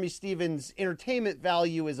of Jeremy Stevens' entertainment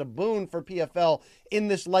value is a boon for PFL in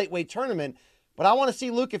this lightweight tournament. But I want to see,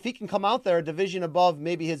 Luke, if he can come out there a division above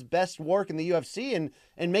maybe his best work in the UFC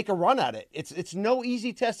and make a run at it. It's no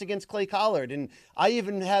easy test against Clay Collard. And I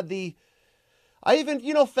even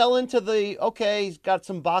fell into okay, he's got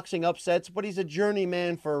some boxing upsets, but he's a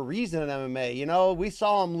journeyman for a reason in MMA. We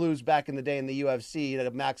saw him lose back in the day in the UFC to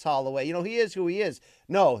Max Holloway. He is who he is.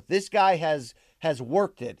 No, this guy has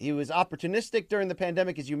worked it. He was opportunistic during the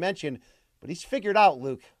pandemic, as you mentioned, but he's figured out,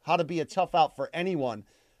 Luke, how to be a tough out for anyone.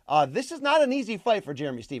 This is not an easy fight for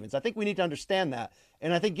Jeremy Stevens. I think we need to understand that.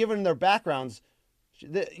 And I think given their backgrounds,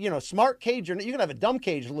 smart cage, or you can have a dumb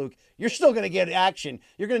cage, Luke. You're still going to get action.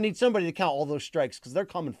 You're going to need somebody to count all those strikes because they're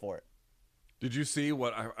coming for it. Did you see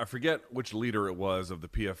what I forget which leader it was of the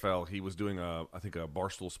PFL? He was doing a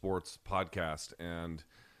Barstool Sports podcast, and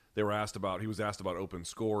he was asked about open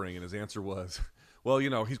scoring, and his answer was, well,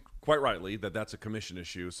 he's quite rightly that's a commission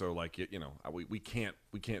issue, so we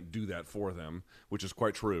can't do that for them, which is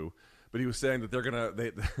quite true. But he was saying that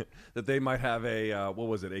that they might have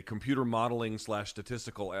a computer modeling /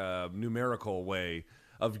 statistical numerical way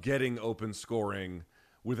of getting open scoring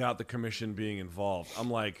without the commission being involved.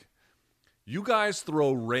 I'm like, you guys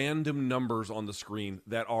throw random numbers on the screen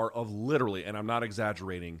that are of literally, and I'm not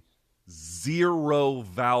exaggerating, zero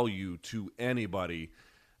value to anybody,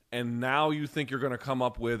 and now you think you're going to come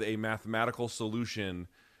up with a mathematical solution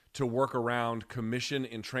to work around commission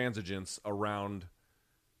intransigence around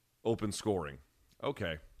open scoring.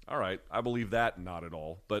 Okay. All right. I believe that not at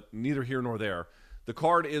all, but neither here nor there. The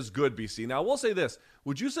card is good, BC. Now, I will say this.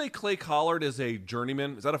 Would you say Clay Collard is a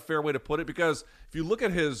journeyman? Is that a fair way to put it? Because if you look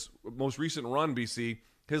at his most recent run, BC,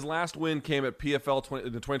 his last win came at PFL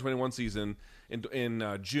in the 2021 season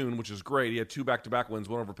in June, which is great. He had 2 back-to-back wins,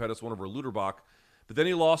 one over Pettis, one over Luderbach. But then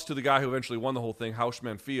he lost to the guy who eventually won the whole thing, Raush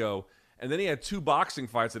Manfio. And then he had 2 boxing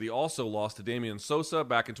fights that he also lost to Damian Sosa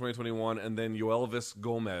back in 2021, and then Yoelvis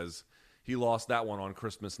Gomez. He lost that one on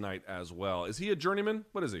Christmas night as well. Is he a journeyman?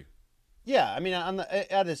 What is he? Yeah, I mean,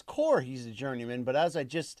 at his core, he's a journeyman. But as I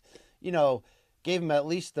just, gave him at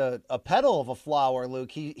least a petal of a flower,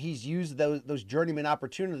 Luke. He's used those journeyman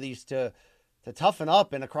opportunities to toughen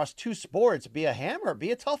up and across 2 sports, be a hammer,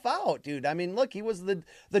 be a tough out, dude. I mean, look, he was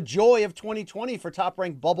the joy of 2020 for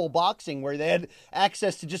top-ranked bubble boxing, where they had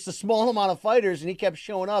access to just a small amount of fighters, and he kept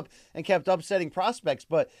showing up and kept upsetting prospects.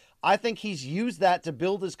 But I think he's used that to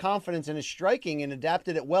build his confidence in his striking and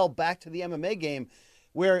adapted it well back to the MMA game,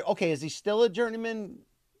 where, okay, is he still a journeyman?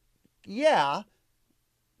 Yeah.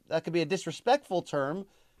 That could be a disrespectful term,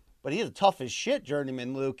 but he's a tough as shit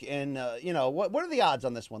journeyman, Luke. And, what are the odds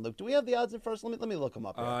on this one, Luke? Do we have the odds in first? Let me look them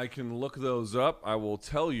up here. I can look those up. I will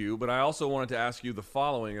tell you, but I also wanted to ask you the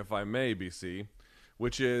following, if I may, BC,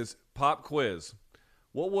 which is pop quiz.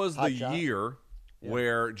 What was the year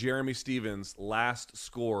where Jeremy Stephens last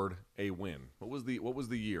scored a win? What was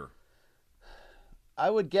the year? I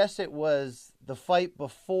would guess it was the fight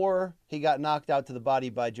before he got knocked out to the body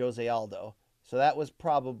by Jose Aldo. So that was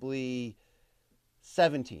probably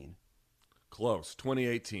 17. Close.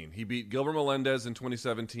 2018. He beat Gilbert Melendez in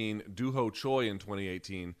 2017, Doo-Ho Choi in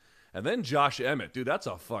 2018, and then Josh Emmett. Dude, that's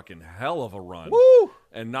a fucking hell of a run. Woo!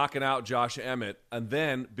 And knocking out Josh Emmett. And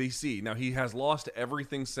then BC. Now, he has lost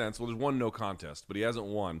everything since. Well, there's one no contest, but he hasn't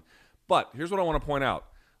won. But here's what I want to point out.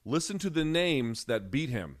 Listen to the names that beat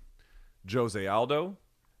him. Jose Aldo,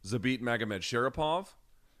 Zabit Magomed Sharipov,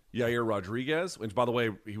 Yair Rodriguez, which, by the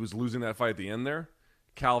way, he was losing that fight at the end there,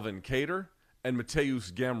 Calvin Kattar, and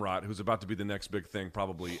Mateusz Gamrot, who's about to be the next big thing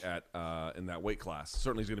probably in that weight class.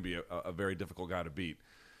 Certainly he's going to be a very difficult guy to beat.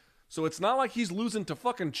 So it's not like he's losing to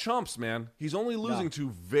fucking chumps, man. He's only losing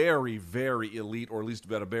to very, very elite, or at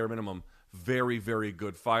least at a bare minimum, very, very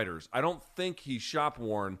good fighters. I don't think he's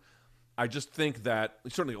shop-worn. I just think that,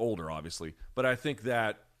 he's certainly older, obviously, but I think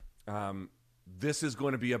that this is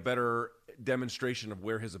going to be a better demonstration of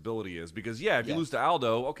where his ability is. Because, if you lose to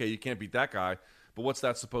Aldo, okay, you can't beat that guy. But what's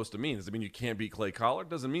that supposed to mean? Does it mean you can't beat Clay Collard?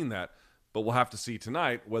 Doesn't mean that. But we'll have to see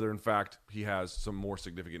tonight whether, in fact, he has some more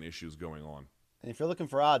significant issues going on. And if you're looking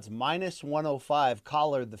for odds, minus 105,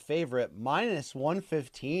 Collard the favorite, minus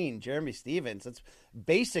 115, Jeremy Stephens. That's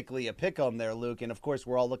basically a pick-em there, Luke. And, of course,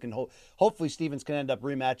 we're all looking, hopefully Stephens can end up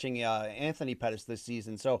rematching Anthony Pettis this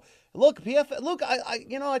season. So, look,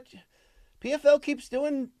 PFL keeps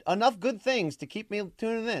doing enough good things to keep me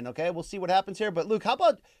tuning in, okay? We'll see what happens here. But, Luke, how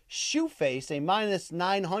about Shoeface, a minus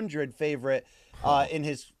 900 favorite in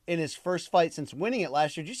his first fight since winning it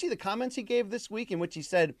last year? Did you see the comments he gave this week in which he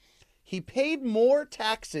said he paid more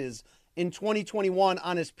taxes in 2021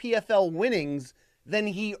 on his PFL winnings than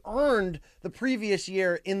he earned the previous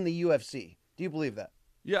year in the UFC? Do you believe that?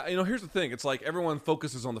 Yeah, here's the thing. It's like everyone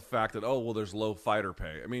focuses on the fact that, there's low fighter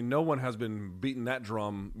pay. I mean, no one has been beating that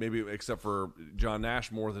drum, maybe except for John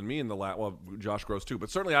Nash more than me in the Josh Gross too. But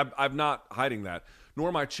certainly I'm not hiding that, nor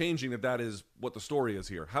am I changing that is what the story is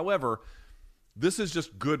here. However, this is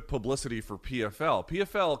just good publicity for PFL.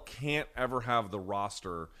 PFL can't ever have the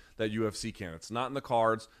roster that UFC can. It's not in the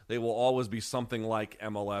cards. They will always be something like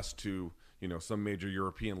MLS to, some major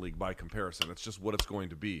European league by comparison. It's just what it's going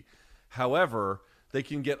to be. However, they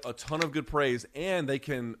can get a ton of good praise, and they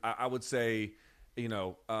can, I would say,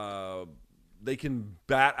 they can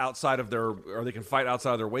bat outside of they can fight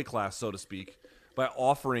outside of their weight class, so to speak, by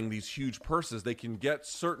offering these huge purses. They can get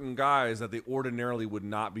certain guys that they ordinarily would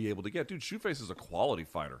not be able to get. Dude, Shoeface is a quality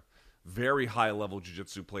fighter, very high-level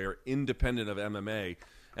jiu-jitsu player, independent of MMA.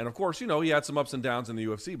 And, of course, he had some ups and downs in the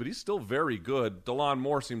UFC, but he's still very good. Delon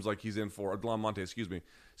Monte, seems like he's in for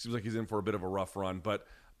a bit of a rough run, but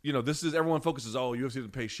this is, everyone focuses, UFC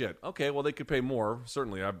doesn't pay shit. Okay, well, they could pay more,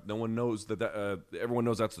 certainly. No one knows everyone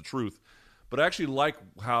knows that's the truth. But I actually like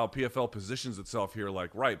how PFL positions itself here,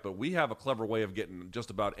 but we have a clever way of getting just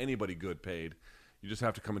about anybody good paid. You just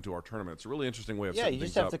have to come into our tournament. It's a really interesting way of setting things up. Yeah, you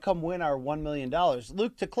just have to come win our $1 million.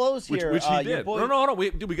 Luke, to close here. Which he did. No.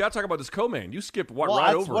 We got to talk about this co-main. You skipped right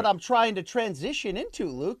over it. That's what I'm trying to transition into,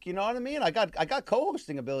 Luke. You know what I mean? I got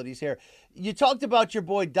co-hosting abilities here. You talked about your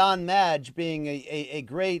boy Don Madge being a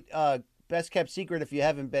great best-kept secret if you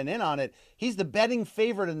haven't been in on it. He's the betting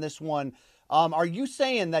favorite in this one. Are you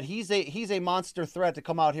saying that he's a monster threat to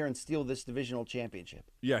come out here and steal this divisional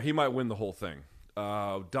championship? Yeah, he might win the whole thing.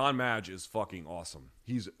 Don Madge is fucking awesome.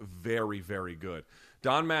 He's very, very good.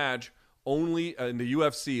 Don Madge only in the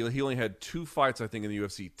UFC, he only had 2 fights, I think, in the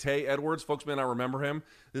UFC. Tay Edwards, folks may not remember him.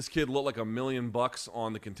 This kid looked like $1 million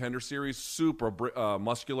on the Contender Series, super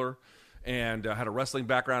muscular, and had a wrestling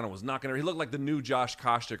background and was knocking her. He looked like the new Josh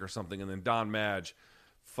Koscheck or something, and then Don Madge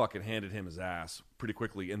fucking handed him his ass pretty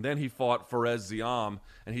quickly. And then he fought Fares Ziam,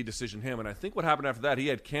 and he decisioned him. And I think what happened after that, he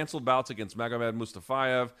had canceled bouts against Magomed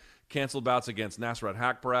Mustafayev, canceled bouts against Nasrat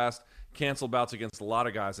Haqparast, canceled bouts against a lot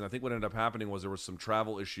of guys. And I think what ended up happening was there was some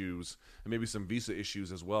travel issues and maybe some visa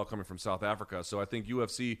issues as well coming from South Africa. So I think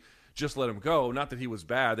UFC just let him go. Not that he was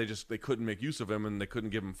bad. They couldn't make use of him and they couldn't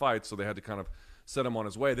give him fights. So they had to kind of set him on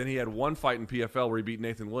his way. Then he had one fight in PFL where he beat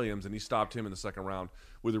Nathan Williams, and he stopped him in the second round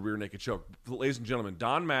with a rear naked choke. Ladies and gentlemen,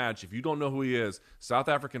 Don Madge, if you don't know who he is, South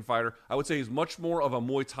African fighter. I would say he's much more of a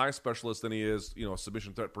Muay Thai specialist than he is, a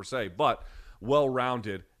submission threat per se, but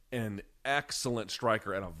well-rounded, an excellent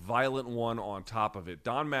striker, and a violent one on top of it.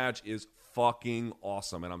 Don Madge is fucking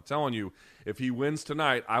awesome, and I'm telling you, if he wins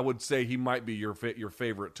tonight, I would say he might be your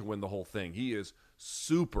favorite to win the whole thing. He is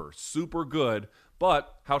super, super good,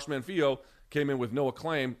 but House Manfio came in with no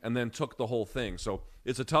acclaim and then took the whole thing. So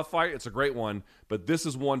it's a tough fight. It's a great one, but this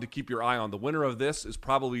is one to keep your eye on. The winner of this is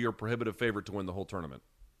probably your prohibitive favorite to win the whole tournament.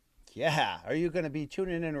 Yeah. Are you going to be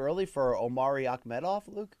tuning in early for Omari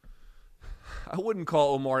Akhmedov, Luke? I wouldn't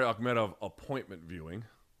call Omari Akhmedov appointment viewing,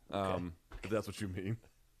 if that's what you mean.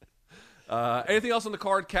 Anything else on the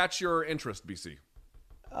card catch your interest, BC? There's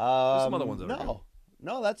some other ones that are good.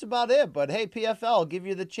 No, that's about it. But hey, PFL, I'll give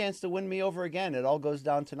you the chance to win me over again. It all goes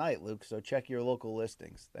down tonight, Luke, so check your local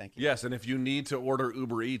listings. Thank you. Yes, and if you need to order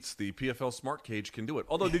Uber Eats, the PFL Smart Cage can do it.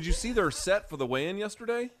 Although, did you see their set for the weigh-in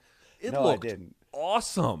yesterday? No, I didn't.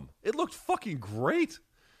 Awesome. It looked fucking great.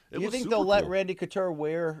 Do you think they'll let Randy Couture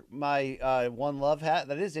wear my One Love hat?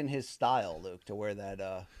 That is in his style, Luke, to wear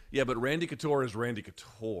that. Yeah, but Randy Couture is Randy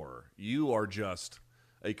Couture. You are just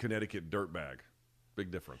a Connecticut dirtbag. Big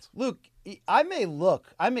difference. Luke, I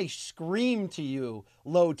may scream to you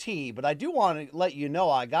low T, but I do want to let you know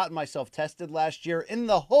I got myself tested last year in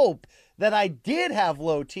the hope that I did have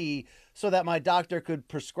low T so that my doctor could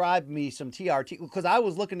prescribe me some TRT, because I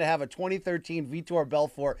was looking to have a 2013 Vitor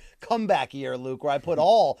Belfort comeback year, Luke, where I put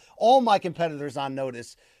all my competitors on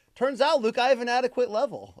notice. Turns out, Luke, I have an adequate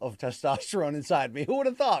level of testosterone inside me. Who would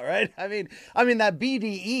have thought, right? I mean that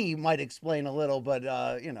BDE might explain a little, but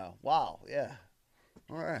wow, yeah.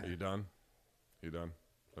 All right. Are you done?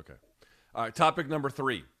 Okay. All right, topic number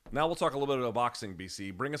 3. Now we'll talk a little bit about boxing,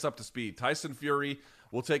 BC. Bring us up to speed. Tyson Fury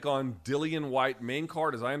will take on Dillian Whyte. Main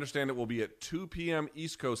card, as I understand it, will be at 2 p.m.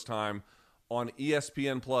 East Coast time on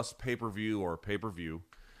ESPN Plus pay-per-view.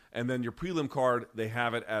 And then your prelim card, they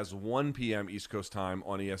have it as 1 p.m. East Coast time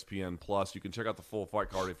on ESPN Plus. You can check out the full fight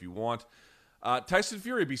card if you want. Tyson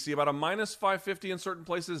Fury, BC, about a minus 550 in certain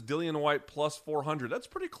places. Dillian Whyte plus 400. That's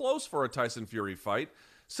pretty close for a Tyson Fury fight.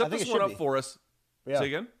 Set this one up for us. Yeah. Say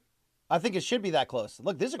again? I think it should be that close.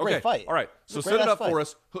 Look, this is a great fight. All right. So set it up for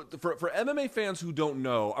us. For MMA fans who don't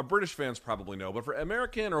know, British fans probably know, but for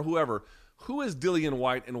American or whoever, who is Dillian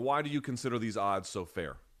Whyte and why do you consider these odds so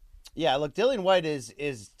fair? Yeah, look, Dillian Whyte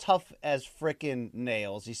is tough as frickin'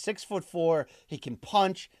 nails. He's 6'4". He can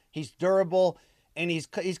punch. He's durable. And he's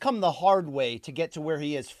come the hard way to get to where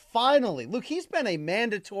he is. Finally, look, he's been a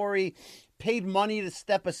mandatory, paid money to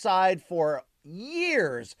step aside for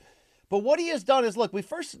years. But what he has done is, look, we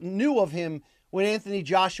first knew of him when Anthony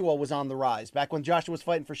Joshua was on the rise, back when Joshua was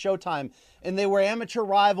fighting for Showtime, and they were amateur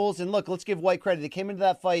rivals. And look, let's give Whyte credit. He came into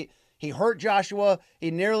that fight. He hurt Joshua.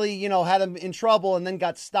 He nearly, had him in trouble and then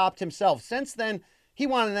got stopped himself. Since then, he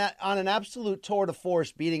went on an absolute tour de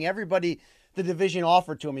force, beating everybody the division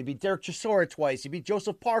offered to him. He beat Derek Chisora twice. He beat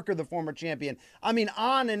Joseph Parker, the former champion. I mean,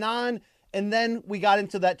 on and on. And then we got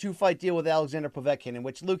into that 2-fight deal with Alexander Povetkin, in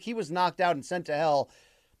which, Luke, he was knocked out and sent to hell.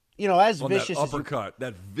 As vicious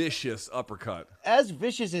that vicious uppercut. As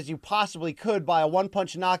vicious as you possibly could by a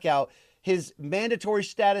one-punch knockout. His mandatory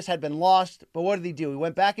status had been lost, but what did he do? He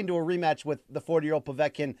went back into a rematch with the 40-year-old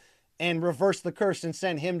Povetkin and reversed the curse and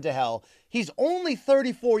sent him to hell. He's only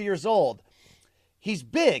 34 years old. He's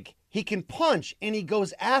big. He can punch, and he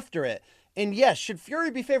goes after it. And yes, should Fury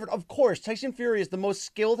be favored? Of course. Tyson Fury is the most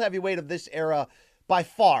skilled heavyweight of this era by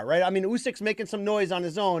far, right? I mean, Usyk's making some noise on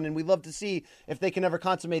his own, and we'd love to see if they can ever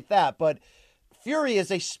consummate that. But Fury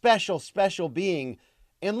is a special, special being.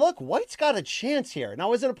 And look, Whyte's got a chance here.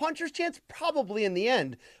 Now, is it a puncher's chance? Probably in the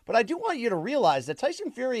end. But I do want you to realize that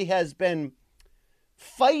Tyson Fury has been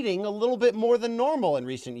fighting a little bit more than normal in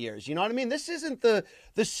recent years. You know what I mean? This isn't the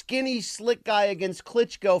skinny, slick guy against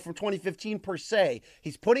Klitschko from 2015 per se.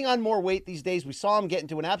 He's putting on more weight these days. We saw him get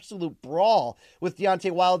into an absolute brawl with Deontay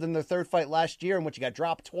Wilder in their third fight last year, in which he got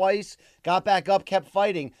dropped twice, got back up, kept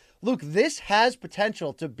fighting. Luke, this has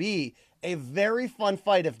potential to be a very fun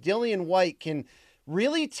fight if Dillian Whyte can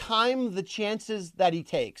really time the chances that he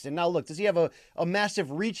takes. And now look, does he have a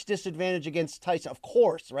massive reach disadvantage against Tyson? Of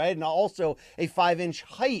course, right? And also a 5-inch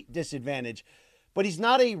height disadvantage. But he's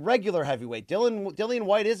not a regular heavyweight. Dillian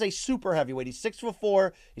Whyte is a super heavyweight. He's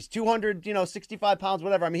 6'4". He's 265 pounds,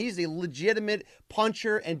 whatever. I mean, he's a legitimate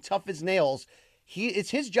puncher and tough as nails.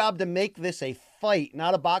 It's his job to make this a fight,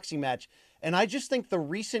 not a boxing match. And I just think the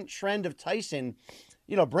recent trend of Tyson,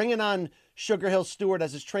 bringing on Sugar Hill Stewart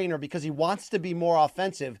as his trainer because he wants to be more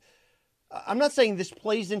offensive. I'm not saying this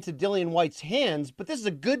plays into Dillian Whyte's hands, but this is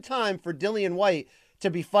a good time for Dillian Whyte to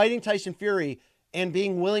be fighting Tyson Fury and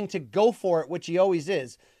being willing to go for it, which he always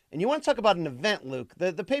is. And you want to talk about an event, Luke.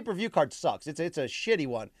 The pay-per-view card sucks. It's a shitty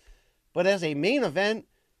one. But as a main event,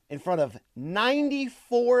 in front of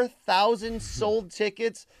 94,000 sold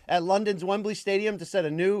tickets at London's Wembley Stadium to set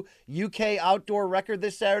a new UK outdoor record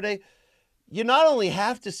this Saturday, you not only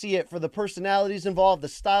have to see it for the personalities involved, the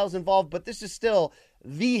styles involved, but this is still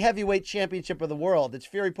the heavyweight championship of the world. It's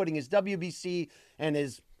Fury putting his WBC and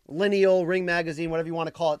his lineal Ring Magazine, whatever you want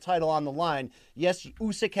to call it, title on the line. Yes,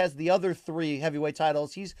 Usyk has the other 3 heavyweight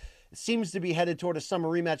titles. He seems to be headed toward a summer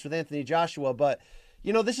rematch with Anthony Joshua, but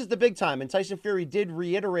this is the big time. And Tyson Fury did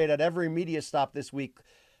reiterate at every media stop this week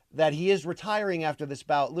that he is retiring after this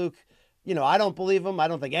bout. Luke, I don't believe him. I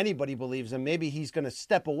don't think anybody believes him. Maybe he's going to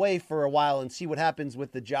step away for a while and see what happens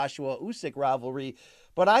with the Joshua-Usyk rivalry.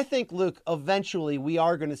 But I think, Luke, eventually we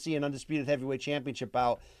are going to see an undisputed heavyweight championship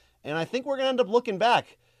bout. And I think we're going to end up looking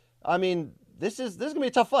back. I mean, this is going to be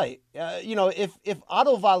a tough fight. If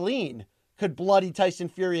Otto Wallin could bloody Tyson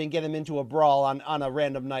Fury and get him into a brawl on a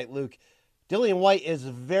random night, Luke, Dillian Whyte is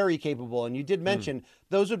very capable. And you did mention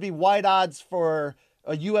those would be wide odds for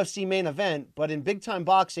a UFC main event, but in big-time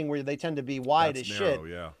boxing where they tend to be wide as shit.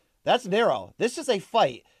 Yeah. That's narrow. This is a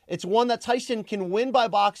fight. It's one that Tyson can win by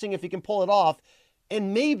boxing if he can pull it off,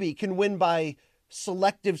 and maybe can win by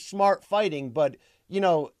selective, smart fighting. But,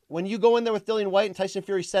 when you go in there with Dillian Whyte, and Tyson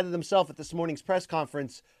Fury said it himself at this morning's press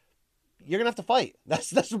conference, you're going to have to fight. That's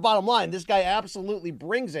the bottom line. This guy absolutely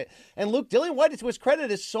brings it. And Luke, Dillian Whyte, to his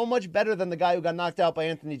credit, is so much better than the guy who got knocked out by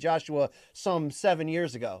Anthony Joshua some 7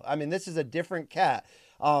 years ago. I mean, this is a different cat.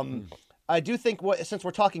 I do think, since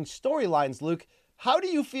we're talking storylines, Luke, how do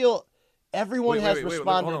you feel everyone has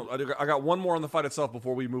responded? Hold on. I got one more on the fight itself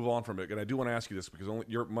before we move on from it. And I do want to ask you this because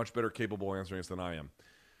you're much better capable of answering this than I am.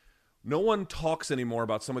 No one talks anymore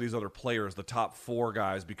about some of these other players, the top 4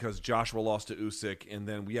 guys, because Joshua lost to Usyk, and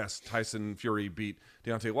then, yes, Tyson Fury beat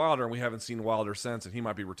Deontay Wilder, and we haven't seen Wilder since, and he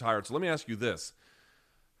might be retired. So let me ask you this.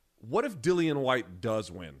 What if Dillian Whyte does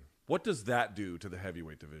win? What does that do to the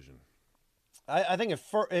heavyweight division? I think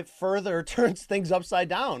it further turns things upside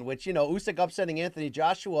down, which, Usyk upsetting Anthony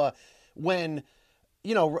Joshua when,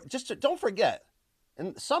 just don't forget,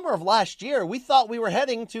 in the summer of last year, we thought we were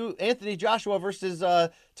heading to Anthony Joshua versus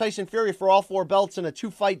Tyson Fury for all 4 belts in a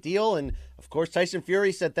 2-fight deal. And, of course, Tyson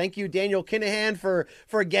Fury said, thank you, Daniel Kinahan,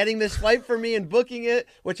 for getting this fight for me and booking it,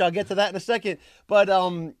 which I'll get to that in a second. But,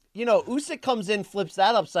 Usyk comes in, flips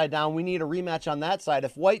that upside down. We need a rematch on that side.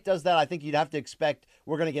 If Whyte does that, I think you'd have to expect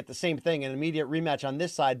we're going to get the same thing, an immediate rematch on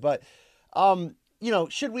this side. But,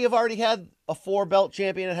 should we have already had a 4-belt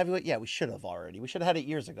champion at heavyweight? Yeah, we should have already. We should have had it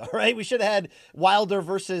years ago, right? We should have had Wilder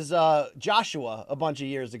versus Joshua a bunch of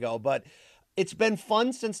years ago. But it's been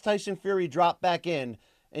fun since Tyson Fury dropped back in.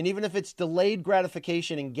 And even if it's delayed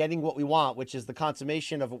gratification in getting what we want, which is the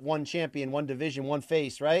consummation of one champion, one division, one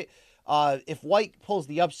face, right? If Whyte pulls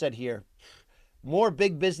the upset here, more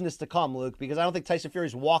big business to come, Luke, because I don't think Tyson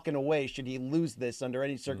Fury's walking away should he lose this under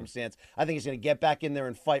any circumstance. I think he's going to get back in there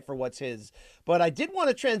and fight for what's his. But I did want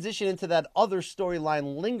to transition into that other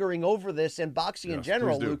storyline lingering over this and boxing in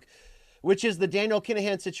general, Luke, which is the Daniel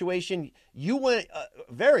Kinahan situation. You went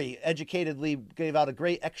very educatedly, gave out a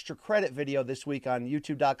great extra credit video this week on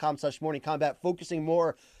youtube.com/morningcombat, focusing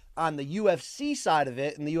more on the UFC side of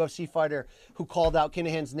it, and the UFC fighter who called out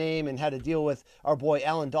Kinahan's name and had to deal with our boy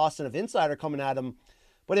Alan Dawson of Insider coming at him.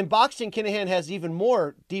 But in boxing, Kinahan has even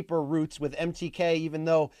more deeper roots with MTK, even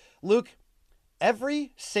though, Luke,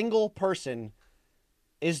 every single person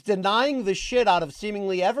is denying the shit out of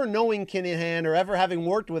seemingly ever knowing Kinahan or ever having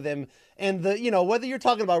worked with him. And whether you're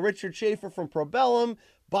talking about Richard Schaefer from Probellum,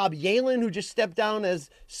 Bob Yalen, who just stepped down as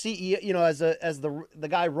CEO, as the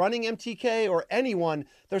guy running MTK, or anyone,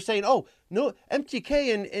 they're saying, oh, no,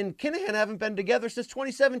 MTK and Kinahan haven't been together since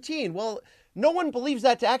 2017. Well, no one believes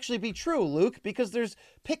that to actually be true, Luke, because there's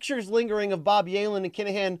pictures lingering of Bob Yalen and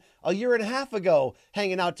Kinahan a year and a half ago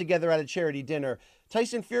hanging out together at a charity dinner.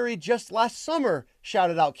 Tyson Fury just last summer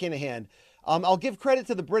shouted out Kinahan. I'll give credit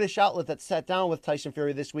to the British outlet that sat down with Tyson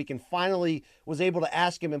Fury this week and finally was able to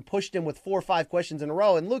ask him and pushed him with 4 or 5 questions in a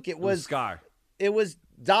row. And Luke, it was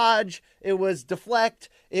dodge, it was deflect,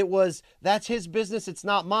 it was, that's his business, it's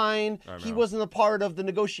not mine. He wasn't a part of the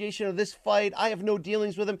negotiation of this fight. I have no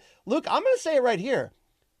dealings with him. Luke, I'm going to say it right here.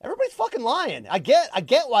 everybody's fucking lying. I get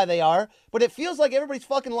why they are, but it feels like everybody's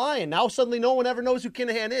fucking lying. Now suddenly no one ever knows who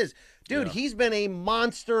Kinahan is. Dude, he's been a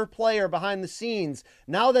monster player behind the scenes.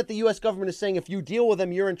 Now that the U.S. government is saying if you deal with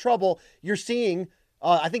him, you're in trouble, you're seeing...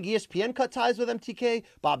 I think ESPN cut ties with MTK.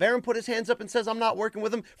 Bob Arum put his hands up and says, I'm not working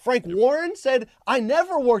with him. Frank Warren said, I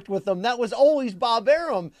never worked with him. That was always Bob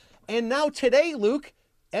Arum. And now today, Luke,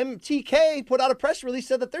 MTK put out a press release,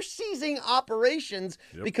 said that they're ceasing operations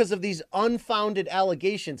because of these unfounded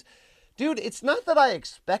allegations. Dude, it's not that I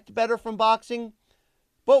expect better from boxing,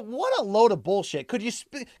 but what a load of bullshit. Could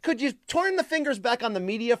you turn the fingers back on the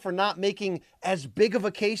media for not making as big of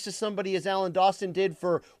a case as somebody as Alan Dawson did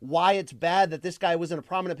for why it's bad that this guy was in a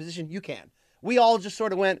prominent position? You can. We all just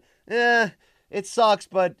sort of went, it sucks,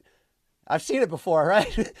 but I've seen it before,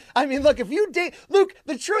 right? I mean, look, Luke,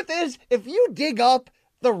 the truth is, if you dig up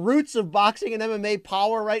the roots of boxing and MMA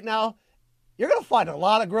power right now, you're going to find a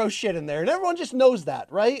lot of gross shit in there. And everyone just knows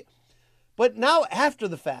that, right? But now, after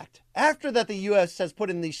the fact, after that the U.S. has put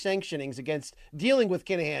in these sanctionings against dealing with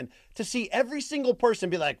Kinahan, to see every single person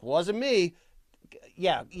be like, wasn't me.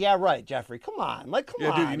 Yeah, right, Jeffrey. Come on. Come on.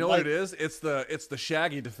 Yeah, dude, you know what it is? It's the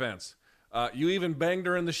Shaggy defense. You even banged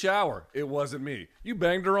her in the shower. It wasn't me. You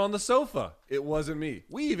banged her on the sofa. It wasn't me.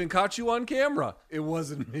 We even caught you on camera. It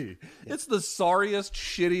wasn't me. It's the sorriest,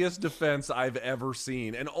 shittiest defense I've ever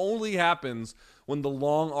seen, and only happens when the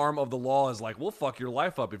long arm of the law is like, we'll fuck your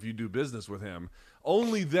life up if you do business with him.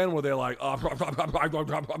 Only then were they like, I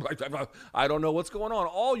don't know what's going on.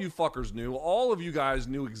 All you fuckers knew. All of you guys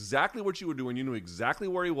knew exactly what you were doing. You knew exactly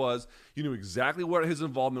where he was. You knew exactly what his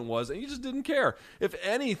involvement was, and you just didn't care. If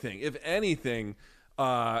anything,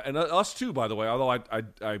 and us too, by the way, although I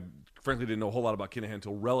frankly didn't know a whole lot about Kinahan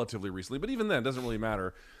until relatively recently, but even then, it doesn't really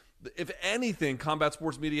matter. If anything, combat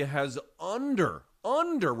sports media has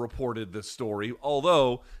underreported this story,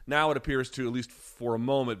 although now it appears to, at least for a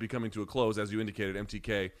moment, be coming to a close, as you indicated,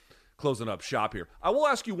 MTK closing up shop here. I will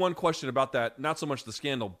ask you one question about that, not so much the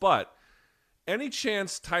scandal, but any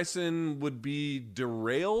chance Tyson would be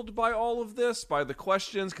derailed by all of this, by the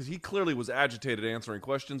questions? Because he clearly was agitated answering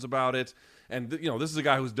questions about it. And, this is a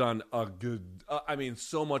guy who's done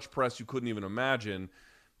so much press you couldn't even imagine.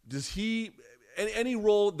 Does he... Any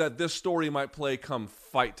role that this story might play come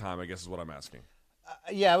fight time, I guess is what I'm asking.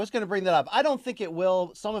 Yeah, I was going to bring that up. I don't think it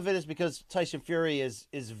will. Some of it is because Tyson Fury is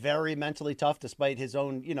very mentally tough, despite his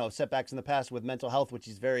own, setbacks in the past with mental health, which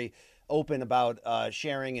he's very open about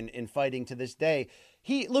sharing and fighting to this day.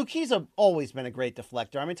 He's always been a great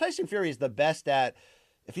deflector. I mean, Tyson Fury is the best at,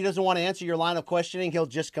 if he doesn't want to answer your line of questioning, he'll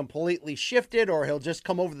just completely shift it, or he'll just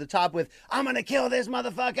come over the top with, I'm going to kill this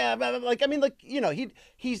motherfucker.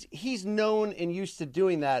 He's known and used to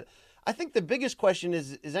doing that. I think the biggest question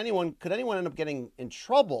is could anyone end up getting in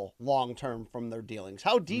trouble long-term from their dealings?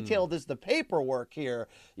 How detailed is the paperwork here?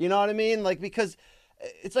 You know what I mean? Because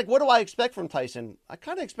it's like, what do I expect from Tyson? I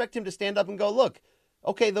kind of expect him to stand up and go, look,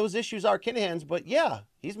 okay, those issues are Kinahan's, but yeah,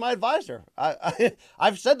 he's my advisor.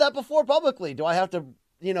 I've said that before publicly. Do I have to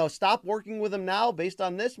stop working with him now based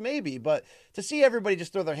on this? Maybe, but to see everybody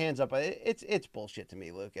just throw their hands up, it's bullshit to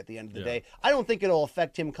me, Luke, at the end of the day. I don't think it'll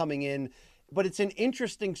affect him coming in, but it's an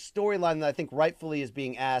interesting storyline that I think rightfully is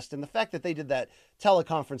being asked. And the fact that they did that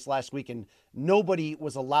teleconference last week and nobody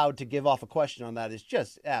was allowed to give off a question on that is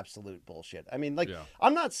just absolute bullshit. I mean,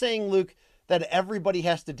 I'm not saying, Luke, that everybody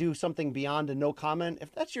has to do something beyond a no comment.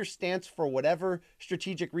 If that's your stance for whatever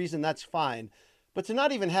strategic reason, that's fine. But to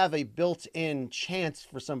not even have a built-in chance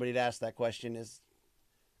for somebody to ask that question is,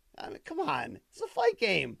 come on. It's a fight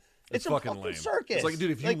game. It's a fucking lame circus. It's like,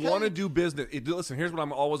 dude, if you want to do business, listen, here's what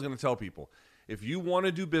I'm always going to tell people. If you want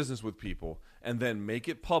to do business with people and then make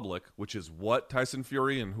it public, which is what Tyson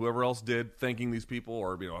Fury and whoever else did, thanking these people,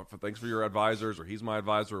 or, thanks for your advisors, or he's my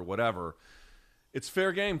advisor, or whatever, it's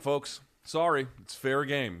fair game, folks. Sorry, it's fair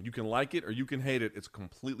game. You can like it or you can hate it. It's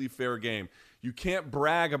completely fair game. You can't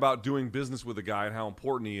brag about doing business with a guy and how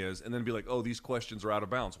important he is and then be like, oh, these questions are out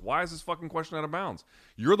of bounds. Why is this fucking question out of bounds?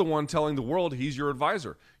 You're the one telling the world he's your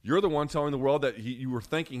advisor. You're the one telling the world that you were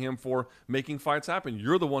thanking him for making fights happen.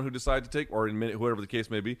 You're the one who decided to take, or in whatever the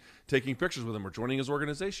case may be, taking pictures with him or joining his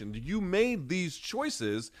organization. You made these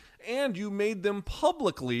choices and you made them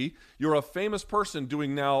publicly. You're a famous person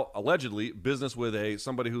doing now, allegedly, business with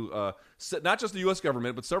somebody who, not just the U.S.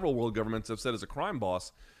 government, but several world governments have said is a crime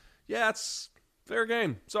boss. Yeah, it's fair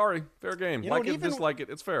game. Sorry, fair game. Like it, dislike it.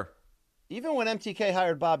 It's fair. Even when MTK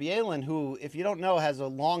hired Bob Yalen, who, if you don't know, has a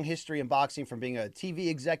long history in boxing, from being a TV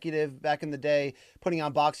executive back in the day, putting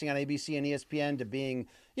on boxing on ABC and ESPN, to being,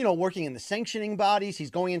 working in the sanctioning bodies.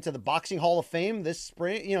 He's going into the Boxing Hall of Fame this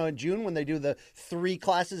spring, in June, when they do the 3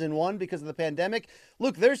 classes in one because of the pandemic.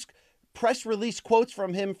 Look, there's press release quotes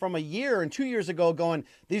from him from a year and 2 years ago going,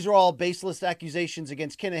 these are all baseless accusations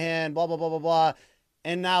against Kinahan, blah, blah, blah, blah, blah.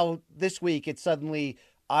 And now this week it's suddenly,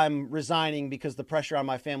 I'm resigning because the pressure on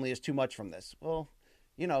my family is too much from this. Well,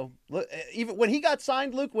 you know, even when he got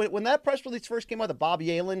signed, Luke, when that press release first came out, that Bob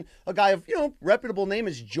Yalen, a guy of, reputable name,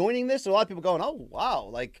 is joining this, a lot of people going, oh, wow,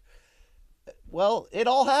 like, well, it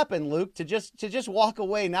all happened, Luke, to just walk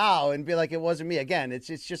away now and be like, it wasn't me. Again, it's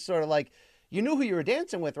just sort of like, you knew who you were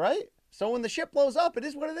dancing with, right? So when the ship blows up, it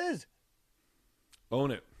is what it is.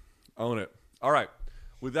 Own it. Own it. All right.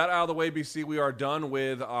 With that out of the way, BC, we are done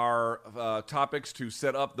with our topics to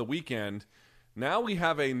set up the weekend. Now we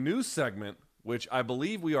have a new segment, which I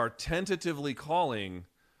believe we are tentatively calling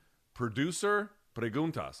Producer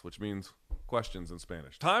Preguntas, which means questions in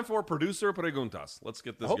Spanish. Time for Producer Preguntas. Let's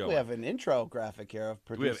get this going. I hope we have an intro graphic here of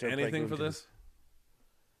Producer Do we have anything Preguntas. for this?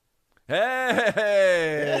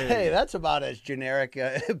 Hey, that's about as generic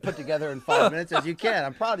put together in 5 minutes as you can.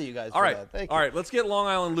 I'm proud of you guys. All right, that. Thank all you. right. Let's get Long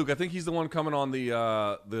Island Luke. I think he's the one coming on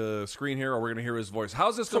the screen here, or we're gonna hear his voice.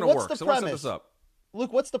 How's this gonna work? So let's set this up.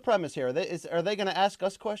 Luke, what's the premise here? Are they gonna ask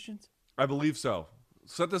us questions? I believe so.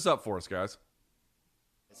 Set this up for us, guys.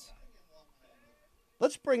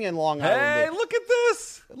 Let's bring in Long Island. Hey, Luke. look at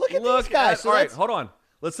this. Look at these guys. All right, hold on.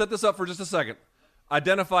 Let's set this up for just a second.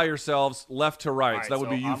 Identify yourselves left to right. Right, so that would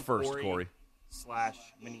be you I'm first, Corey. /Manish.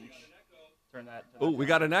 Turn that. Oh, we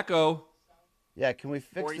got an echo. Yeah, can we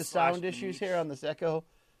fix Corey the sound /Manish. issues here on this echo?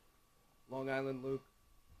 Long Island Luke.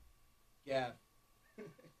 Yeah.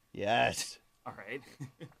 Yes. All right.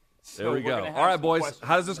 There we we're go. gonna have All right, some boys. questions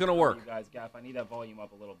How is this gonna work? You guys, Gaff, I need that volume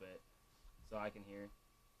up a little bit so I can hear.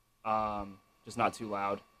 Just not too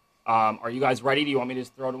loud. Are you guys ready? Do you want me to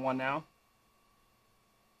just throw to one now?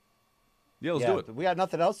 Yeah, let's do it. We got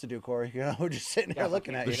nothing else to do, Corey. We're just sitting here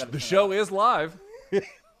looking at you. The show is live.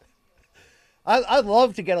 I'd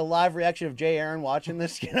love to get a live reaction of Jay Aaron watching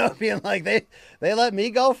this, being like, they let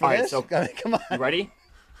me go for All right, this. so I mean, come on. You ready?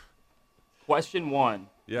 Question 1.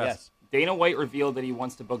 Yes. Dana White revealed that he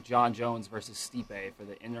wants to book John Jones versus Stipe for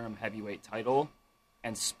the interim heavyweight title,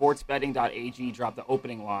 and sportsbetting.ag dropped the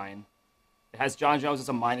opening line. It has John Jones as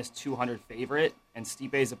a -200 favorite, and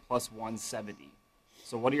Stipe is a +170.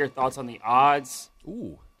 So what are your thoughts on the odds?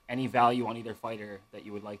 Ooh. Any value on either fighter that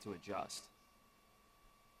you would like to adjust?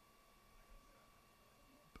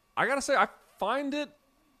 I gotta say, I find it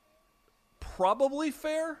probably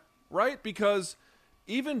fair, right? Because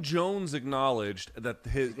even Jones acknowledged that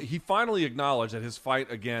he finally acknowledged that his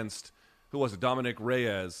fight against, who was it, Dominic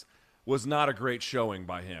Reyes, was not a great showing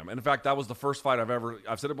by him. And in fact, that was the first fight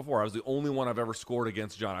I've said it before, I was the only one I've ever scored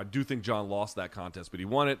against John. I do think John lost that contest, but he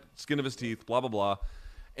won it, skin of his teeth, blah, blah, blah.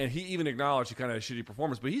 And he even acknowledged he kind of had a shitty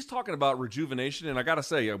performance. But he's talking about rejuvenation, and I got to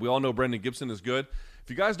say, we all know Brendan Gibson is good. If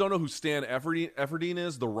you guys don't know who Stan Efferdine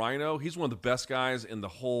is, the Rhino, he's one of the best guys in the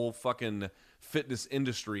whole fucking fitness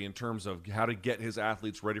industry in terms of how to get his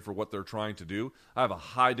athletes ready for what they're trying to do. I have a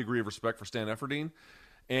high degree of respect for Stan Efferdine.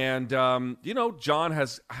 And, John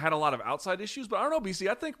has had a lot of outside issues, but I don't know, BC,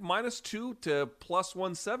 I think -2 to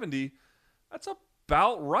 +170, that's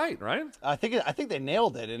about right? I think they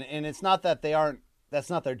nailed it, and it's not that they aren't. That's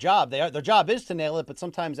not their job. Their job is to nail it, but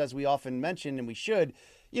sometimes, as we often mention, and we should,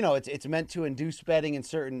 it's meant to induce betting in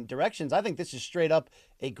certain directions. I think this is straight up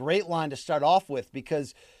a great line to start off with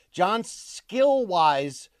because John,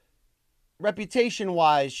 skill-wise,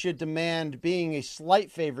 reputation-wise, should demand being a slight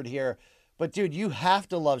favorite here. But, dude, you have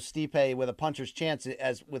to love Stipe with a puncher's chance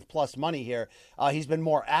as with plus money here. He's been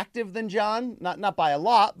more active than John, not by a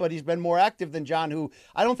lot, but he's been more active than John, who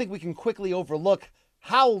I don't think we can quickly overlook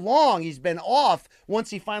how long he's been off once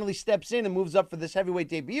he finally steps in and moves up for this heavyweight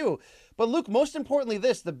debut. But Luke, most importantly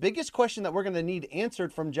the biggest question that we're going to need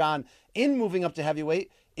answered from John in moving up to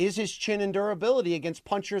heavyweight is his chin and durability against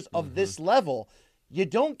punchers of this level. You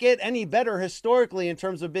don't get any better historically in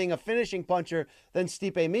terms of being a finishing puncher than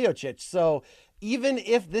Stipe Miocic. So even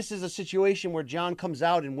if this is a situation where John comes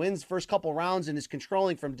out and wins first couple rounds and is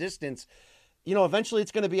controlling from distance, eventually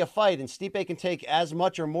it's going to be a fight, and Stipe can take as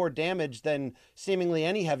much or more damage than seemingly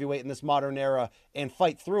any heavyweight in this modern era and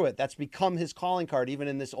fight through it. That's become his calling card, even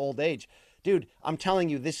in this old age. Dude, I'm telling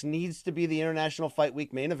you, this needs to be the International Fight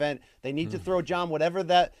Week main event. They need to throw John whatever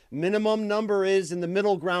that minimum number is in the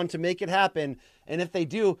middle ground to make it happen. And if they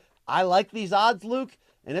do, I like these odds, Luke.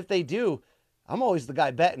 And if they do, I'm always the guy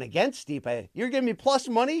betting against Stipe. You're giving me plus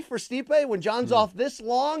money for Stipe when John's off this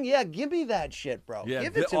long? Yeah, give me that shit, bro. Yeah,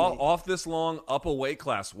 give it to me. Off this long, up a weight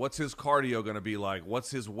class. What's his cardio going to be like? What's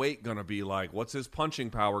his weight going to be like? What's his punching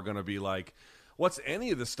power going to be like? what's any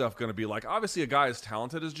of this stuff going to be like? Obviously, a guy as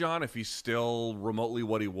talented as John, if he's still remotely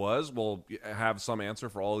what he was, will have some answer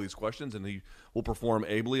for all of these questions, and he will perform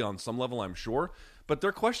ably on some level, I'm sure. But there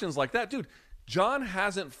are questions like that. Dude, John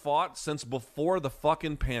hasn't fought since before the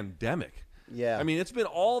fucking pandemic. Yeah. I mean, it's been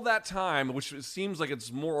all that time, which seems like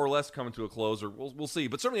it's more or less coming to a close, or we'll see.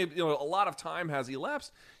 But certainly, a lot of time has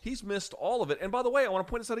elapsed. He's missed all of it. And by the way, I want to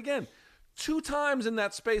point this out again. 2 times in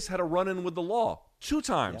that space had a run-in with the law. 2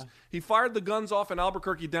 times. Yeah. He fired the guns off in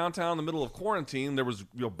Albuquerque downtown in the middle of quarantine. There was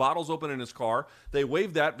bottles open in his car. They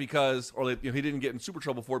waived that because, or he didn't get in super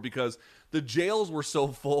trouble for it because the jails were so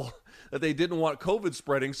full that they didn't want COVID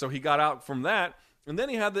spreading, so he got out from that. And then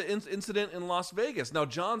he had the incident in Las Vegas. Now,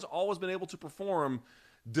 John's always been able to perform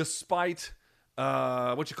despite,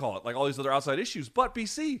 like all these other outside issues. But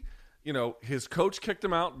BC, his coach kicked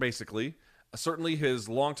him out, basically. Certainly his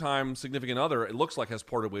longtime significant other, it looks like, has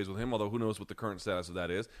parted ways with him, although who knows what the current status of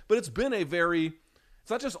that is. But it's been it's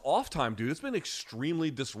not just off time, dude. It's been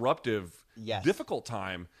extremely disruptive, difficult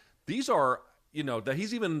time. These are, that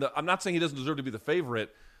he's even, I'm not saying he doesn't deserve to be the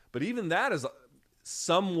favorite, but even that is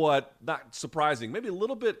somewhat not surprising, maybe a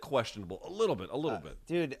little bit questionable, a little bit.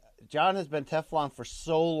 Dude, John has been Teflon for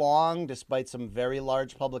so long, despite some very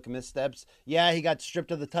large public missteps. Yeah, he got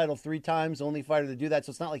stripped of the title 3 times, only fighter to do that,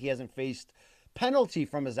 so it's not like he hasn't faced penalty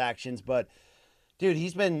from his actions, but dude,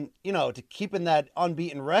 he's been, to keeping that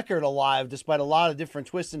unbeaten record alive despite a lot of different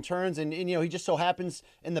twists and turns, and he just so happens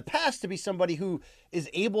in the past to be somebody who is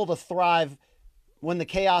able to thrive when the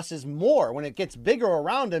chaos is more, when it gets bigger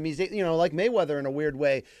around him. He's, like Mayweather in a weird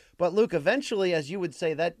way. But Luke, eventually, as you would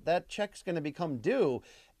say, that check's going to become due.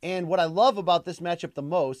 And what I love about this matchup the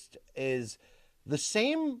most is the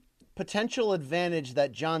same potential advantage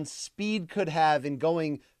that John's speed could have in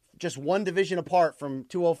going just one division apart from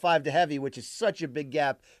 205 to heavy, which is such a big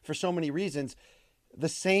gap for so many reasons. The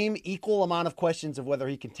same equal amount of questions of whether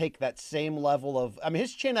he can take that same level of,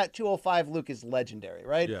 his chin at 205, Luke, is legendary,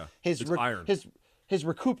 right? Yeah, it's iron. His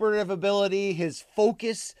recuperative ability, his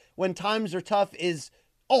focus when times are tough is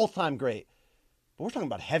all-time great. But we're talking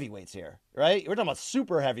about heavyweights here, right? We're talking about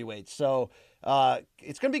super heavyweights. So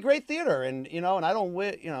it's going to be great theater. And, and I don't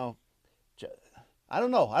know. I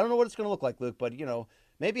don't know what it's going to look like, Luke. But,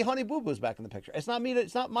 maybe Honey Boo Boo's back in the picture. It's not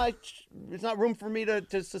room for me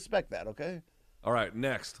to suspect that, okay? All right,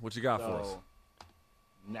 next. What you got for us?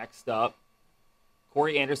 Next up,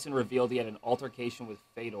 Corey Anderson revealed he had an altercation with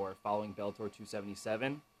Fedor following Bellator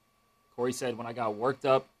 277. Corey said, "When I got worked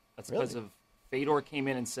up, that's because of Fedor came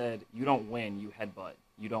in and said, 'You don't win, you headbutt.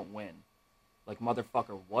 You don't win.' Like,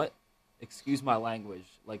 motherfucker, what? Excuse my language.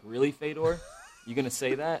 Like, really, Fedor? You going to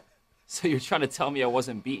say that? So you're trying to tell me I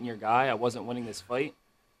wasn't beating your guy? I wasn't winning this fight?"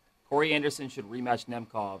 Corey Anderson should rematch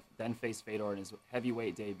Nemkov, then face Fedor in his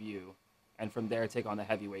heavyweight debut, and from there take on the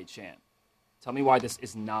heavyweight champ. Tell me why this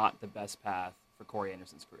is not the best path for Corey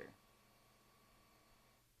Anderson's career.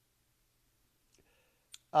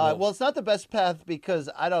 Well, it's not the best path because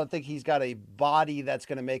I don't think he's got a body that's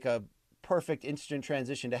going to make a perfect instant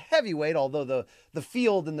transition to heavyweight, although the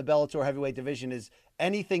field in the Bellator heavyweight division is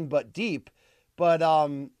anything but deep. But,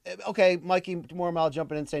 okay, Mikey Mormal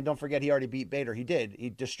jumping in saying, don't forget he already beat Bader. He did. He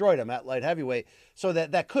destroyed him at light heavyweight. So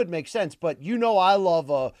that could make sense. But I love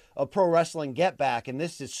a pro wrestling get back, and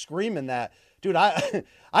this is screaming that. Dude, I'd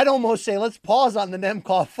almost say let's pause on the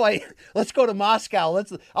Nemkov fight. Let's go to Moscow.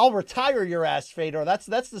 I'll retire your ass, Fedor.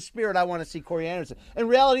 That's the spirit I want to see Corey Anderson. In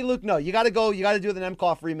reality, Luke, no, you got to go. You got to do the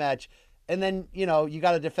Nemkov rematch, and then you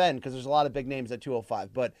got to defend because there's a lot of big names at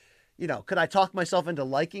 205. But could I talk myself into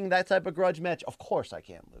liking that type of grudge match? Of course I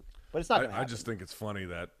can, Luke. But it's not going to happen. I just think it's funny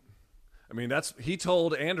that, he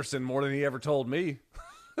told Anderson more than he ever told me.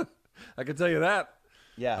 I can tell you that.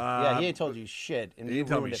 Yeah, he ain't told you shit. And he didn't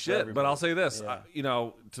tell me shit, but I'll say this.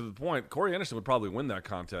 To the point, Corey Anderson would probably win that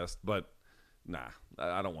contest, but nah,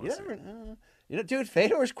 I don't want to see it. Dude,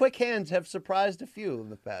 Fedor's quick hands have surprised a few in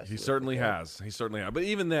the past. He certainly has. But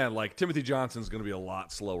even then, Timothy Johnson's going to be a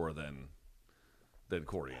lot slower than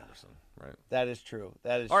Corey Anderson, right? That is true.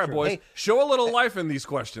 All right, boys. Hey, show a little life in these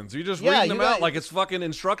questions. You're just reading them out like it's fucking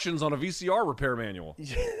instructions on a VCR repair manual.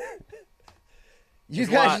 You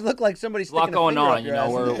guys look like somebody's sticking a lot going on.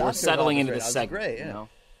 We're settling into this segment. Great, yeah.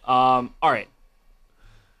 All right.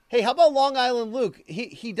 Hey, how about Long Island Luke?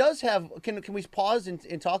 He does have. Can we pause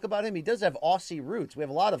and talk about him? He does have Aussie roots. We have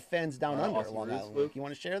a lot of fans down under Long Island Luke. You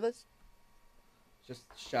want to share this? Just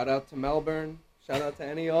shout out to Melbourne. Shout out to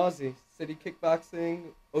any Aussie. City Kickboxing,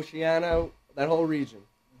 Oceania, that whole region.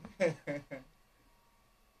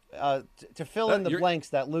 To fill in the blanks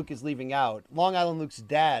that Luke is leaving out, Long Island Luke's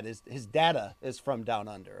his data is from down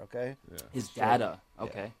under, okay? Yeah. His data,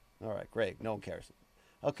 okay. Yeah. All right, great. No one cares.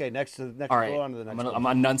 Okay, next. All right, go on to the next I'm one. going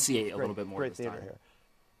to enunciate a little bit more Great this theater time. here.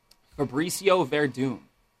 Fabricio Verdun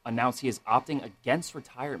announced he is opting against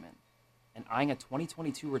retirement and eyeing a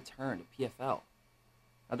 2022 return to PFL.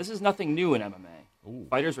 Now, this is nothing new in MMA. Ooh.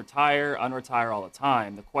 Fighters retire, unretire all the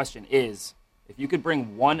time. The question is, if you could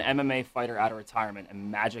bring one MMA fighter out of retirement and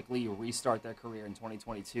magically restart their career in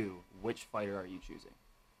 2022, which fighter are you choosing?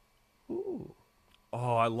 Ooh.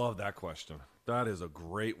 Oh, I love that question. That is a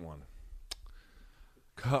great one.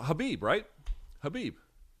 Habib, right? Habib.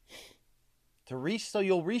 So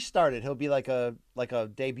you'll restart it. He'll be like a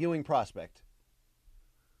debuting prospect.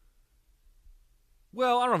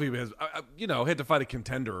 Well, I don't know if he has, had to fight a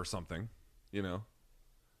contender or something, What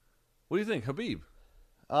do you think, Habib?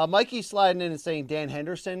 Mikey's sliding in and saying Dan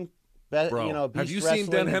Henderson. Bro, Beast have you wrestling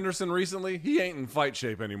seen Dan Henderson recently? He ain't in fight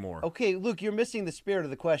shape anymore. Okay, Luke, you're missing the spirit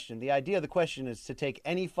of the question. The idea of the question is to take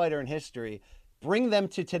any fighter in history, bring them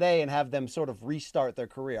to today, and have them sort of restart their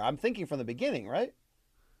career. I'm thinking from the beginning, right?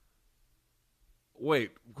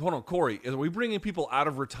 Wait, hold on, Corey. Are we bringing people out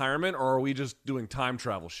of retirement, or are we just doing time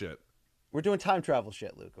travel shit? We're doing time travel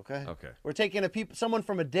shit, Luke, okay? Okay. We're taking someone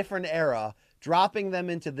from a different era, dropping them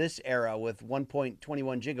into this era with 1.21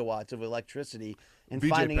 gigawatts of electricity, and BJ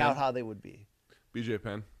finding Penn. out how they would be. BJ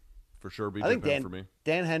Penn. For sure, BJ I think Penn for me.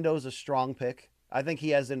 Dan Hendo's a strong pick. I think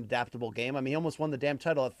he has an adaptable game. I mean, he almost won the damn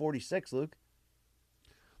title at 46, Luke.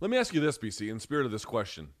 Let me ask you this, BC, in spirit of this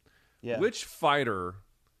question. Yeah. Which fighter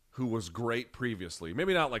who was great previously,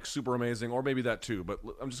 maybe not like super amazing, or maybe that too, but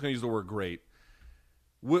I'm just going to use the word great,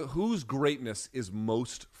 whose greatness is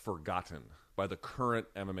most forgotten by the current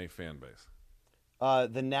MMA fan base?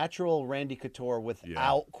 The natural Randy Couture,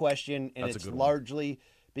 without question, and That's a it's good one. largely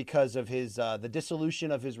because of his the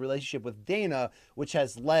dissolution of his relationship with Dana, which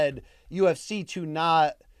has led UFC to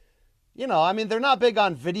not, they're not big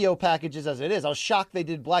on video packages as it is. I was shocked they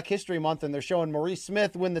did Black History Month and they're showing Maurice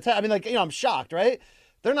Smith win the title. I'm shocked, right?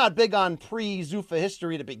 They're not big on pre-Zuffa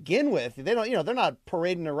history to begin with. They don't, they're not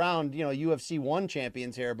parading around, UFC 1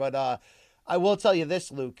 champions here. But I will tell you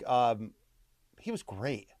this, Luke, he was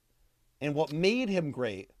great. And what made him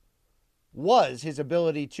great was his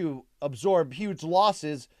ability to absorb huge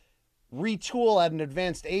losses, retool at an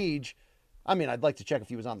advanced age. I mean, I'd like to check if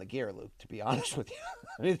he was on the gear, Luke, to be honest with you.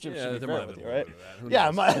 I mean, should be fair with you, right? Yeah,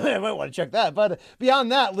 I might want to check that. But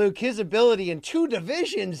beyond that, Luke, his ability in 2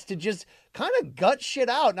 divisions to just kind of gut shit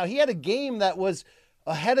out. Now, he had a game that was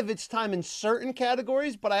ahead of its time in certain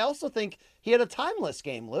categories, but I also think he had a timeless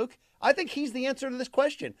game, Luke. I think he's the answer to this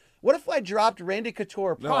question. What if I dropped Randy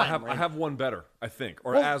Couture Prime? No, I have one better, I think,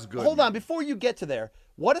 or Well, as good. Hold on, before you get to there,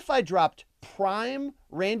 what if I dropped Prime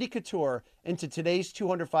Randy Couture into today's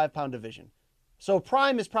 205-pound division? So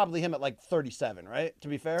Prime is probably him at like 37, right? To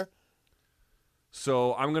be fair.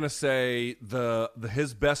 So I'm gonna say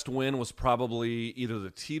his best win was probably either the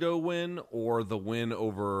Tito win or the win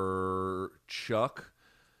over Chuck,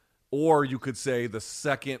 or you could say the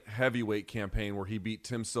second heavyweight campaign where he beat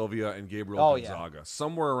Tim Sylvia and Gabriel Gonzaga,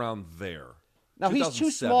 somewhere around there. Now he's too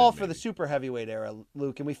small for maybe. the super heavyweight era,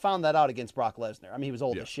 Luke, and we found that out against Brock Lesnar. I mean, he was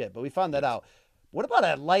old as shit, but we found that out. What about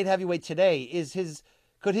a light heavyweight today?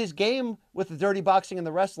 Could his game with the dirty boxing and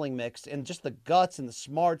the wrestling mix and just the guts and the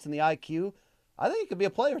smarts and the IQ, I think he could be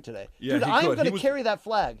a player today. Yeah, dude, I'm going to carry that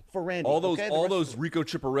flag for Randy. All those Rico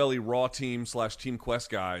Ciparelli Raw Team / Team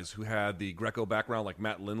Quest guys who had the Greco background, like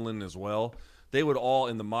Matt Lindland as well, they would all,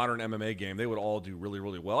 in the modern MMA game, they would all do really,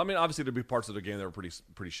 really well. I mean, obviously there'd be parts of the game that were pretty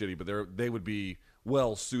shitty, but they would be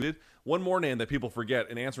well suited. One more name that people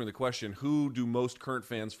forget in answering the question, who do most current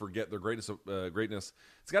fans forget their greatness?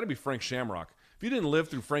 It's got to be Frank Shamrock. If you didn't live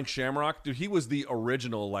through Frank Shamrock, dude, he was the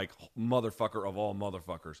original, motherfucker of all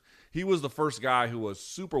motherfuckers. He was the first guy who was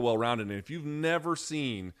super well-rounded, and if you've never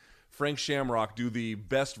seen Frank Shamrock do the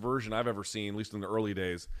best version I've ever seen, at least in the early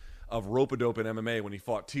days, of rope-a-dope in MMA when he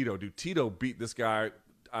fought Tito, dude, Tito beat this guy,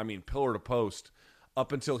 pillar to post,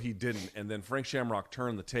 up until he didn't, and then Frank Shamrock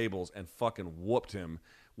turned the tables and fucking whooped him.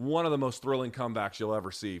 One of the most thrilling comebacks you'll ever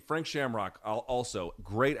see. Frank Shamrock, also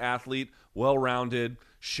great athlete, well-rounded,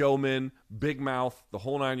 showman, big mouth, the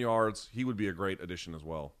whole 9 yards. He would be a great addition as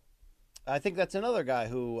well. I think that's another guy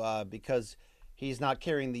who, because he's not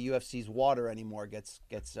carrying the UFC's water anymore, gets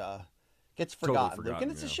forgotten, totally Luke. And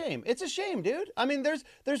it's a shame. It's a shame, dude. I mean,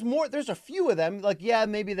 there's more. There's a few of them.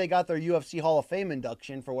 Maybe they got their UFC Hall of Fame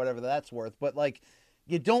induction for whatever that's worth, but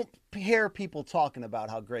you don't hear people talking about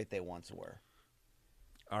how great they once were.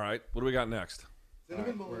 All right, what do we got next?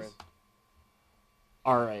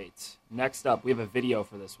 All right, next up, we have a video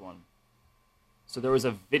for this one. So there was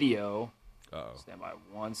a video. Stand by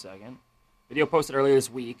 1 second. Video posted earlier this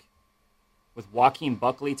week with Joaquin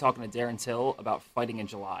Buckley talking to Darren Till about fighting in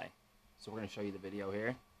July. So we're going to show you the video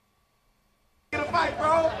here. Get a fight,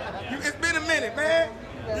 bro. It's been a minute, man.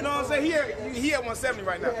 You know what I'm saying? He at 170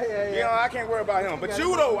 right now. You know, I can't worry about him. But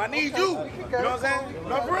you, though, I need you. You know what I'm saying?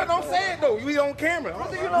 No, for real, don't say it, though. You be on camera.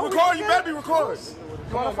 You record, you better be recorded.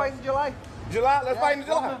 You want to fight in July? July? Let's fight in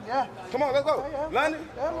July. Yeah. Come on, let's go. London?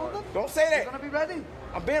 Don't say that. You're going to be ready?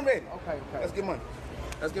 I'm been ready. Okay. Let's get money.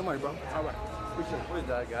 Let's get money, bro. All right. Appreciate it. Who is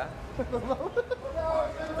that guy?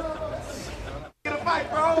 Get a fight,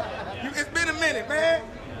 bro. It's been a minute, man.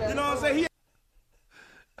 You know what I'm saying?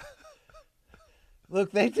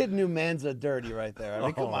 Look, they did Numanza dirty right there. I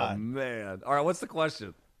mean, come on. Oh, man. All right, what's the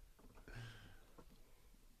question?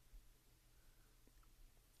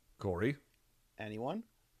 Corey? Anyone?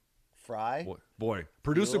 Fry? Boy.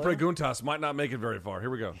 Producer Bueller? Preguntas might not make it very far. Here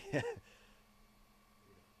we go.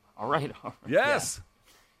 All right. Yes.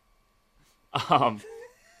 Yeah.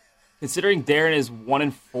 Considering Darren is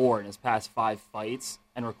 1-4 in his past 5 fights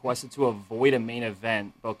and requested to avoid a main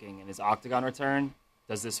event booking in his Octagon return,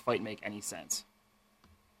 does this fight make any sense?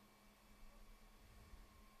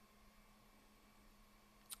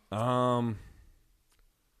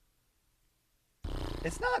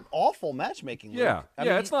 It's not awful matchmaking, Luke. Yeah. I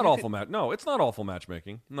mean, it's not awful No, it's not awful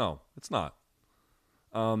matchmaking. No, it's not.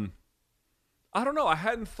 I don't know. I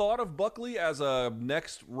hadn't thought of Buckley as a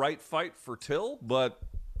next right fight for Till, but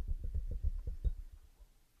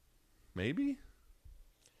maybe.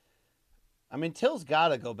 I mean, Till's got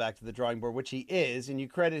to go back to the drawing board, which he is, and you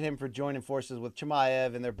credit him for joining forces with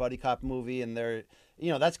Chimaev and their buddy cop movie, and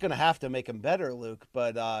that's going to have to make him better, Luke.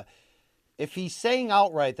 But if he's saying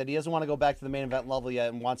outright that he doesn't want to go back to the main event level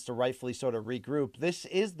yet and wants to rightfully sort of regroup, this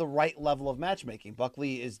is the right level of matchmaking.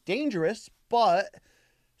 Buckley is dangerous, but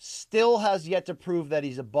still has yet to prove that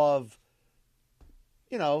he's above,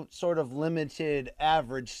 sort of limited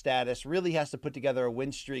average status. Really has to put together a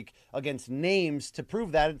win streak against names to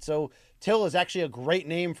prove that. And so Till is actually a great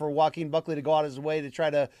name for Joaquin Buckley to go out of his way to try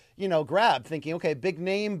to, grab, thinking, okay, big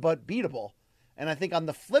name, but beatable. And I think on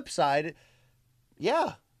the flip side,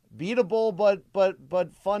 yeah, beatable,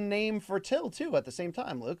 but fun name for Till too at the same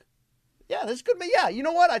time, Luke. Yeah, this could be, yeah, you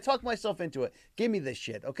know what? I talked myself into it. Give me this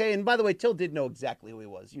shit, okay? And by the way, Till did know exactly who he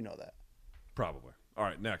was. You know that. Probably. All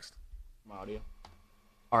right, next. Audio.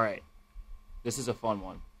 All right. This is a fun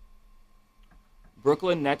one.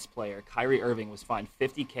 Brooklyn Nets player Kyrie Irving was fined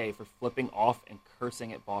 $50K for flipping off and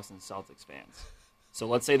cursing at Boston Celtics fans. So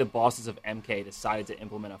let's say the bosses of MK decided to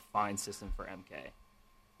implement a fine system for MK.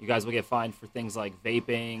 You guys will get fined for things like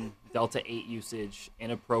vaping, Delta 8 usage,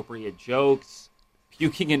 inappropriate jokes,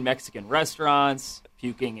 puking in Mexican restaurants,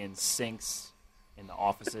 puking in sinks in the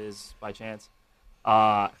offices by chance.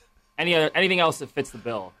 Anything else that fits the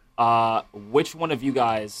bill. Which one of you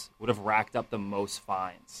guys would have racked up the most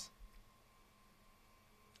fines?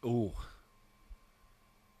 Ooh.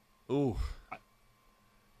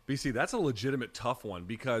 BC, that's a legitimate tough one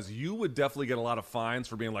because you would definitely get a lot of fines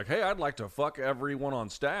for being like, hey, I'd like to fuck everyone on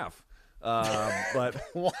staff. But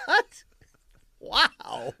what?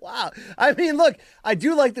 Wow. I mean, look, I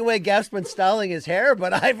do like the way Gasp's been styling his hair,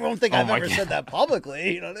 but I don't think I've ever said that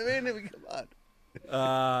publicly. You know what I mean? Come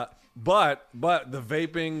on. But the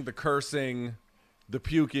vaping, the cursing, the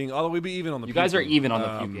puking, although we'd be even on the You puking. guys are even on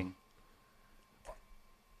the puking.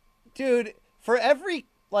 Dude, for every,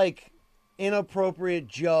 inappropriate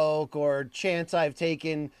joke or chance I've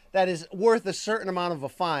taken that is worth a certain amount of a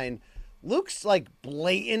fine, Luke's,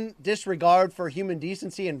 blatant disregard for human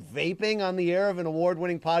decency and vaping on the air of an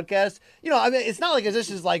award-winning podcast. It's not like this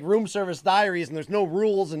is room service diaries and there's no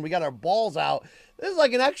rules and we got our balls out. This is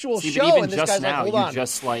an actual show, and this guy's now, hold on.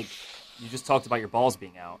 You just talked about your balls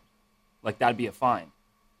being out. That'd be a fine.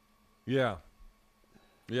 Yeah.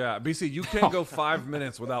 Yeah, BC, you can't go 5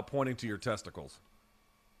 minutes without pointing to your testicles.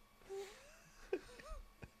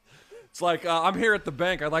 It's I'm here at the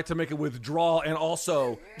bank. I'd like to make a withdrawal and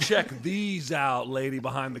also check these out, lady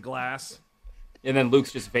behind the glass. And then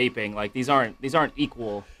Luke's just vaping. These aren't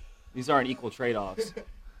equal. These aren't equal trade-offs.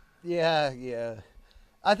 Yeah.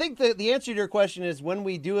 I think the answer to your question is when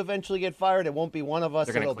we do eventually get fired, it won't be one of us,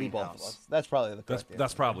 it'll be both of us. That's probably the correct answer.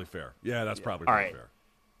 That's probably fair. Yeah, that's probably All fair.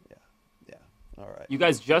 Yeah. All right. You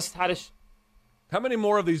guys just had a... How many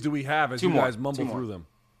more of these do we have as you guys mumble through them?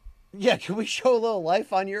 Yeah, can we show a little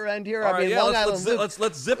life on your end here? All right, Long let's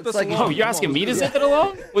zip this along. Oh, you're asking me to zip it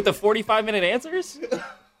along? With the 45-minute answers?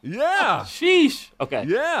 Yeah. Sheesh. Okay.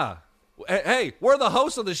 Yeah. Hey, we're the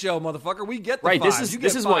hosts of the show, motherfucker. We get the right. five.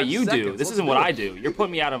 This is what you do. This isn't what I do. You're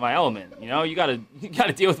putting me out of my element. You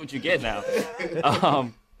gotta deal with what you get now.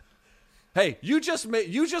 Hey, you just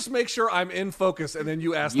make sure I'm in focus, and then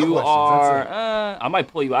you ask the questions. You are. I might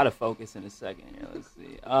pull you out of focus in a second. Here, let's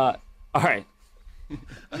see. All right.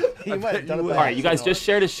 You might have done it. All right, you guys just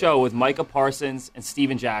shared a show with Micah Parsons and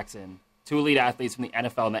Steven Jackson, two elite athletes from the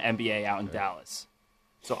NFL and the NBA out in Dallas.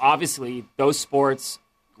 So obviously, those sports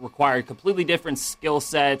require completely different skill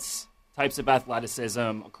sets, types of athleticism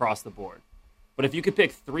across the board. But if you could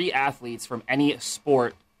pick 3 athletes from any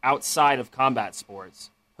sport outside of combat sports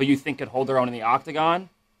who you think could hold their own in the octagon,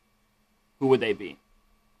 who would they be?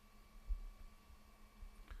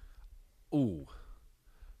 Ooh.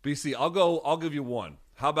 BC, I'll give you one.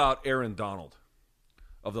 How about Aaron Donald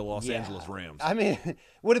of the Los Angeles Rams? I mean,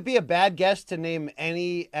 would it be a bad guess to name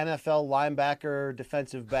any NFL linebacker,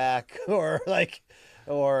 defensive back, or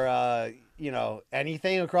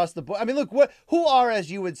anything across the board? I mean, look, who are, as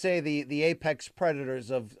you would say, the apex predators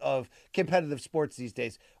of competitive sports these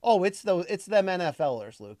days? Oh, it's them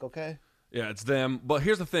NFLers, Luke, okay? Yeah, it's them. But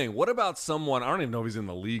here's the thing. What about someone, I don't even know if he's in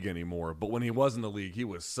the league anymore, but when he was in the league, he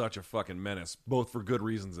was such a fucking menace, both for good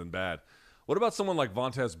reasons and bad. What about someone like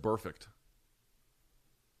Vontaze Burfict?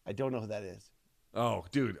 I don't know who that is. Oh,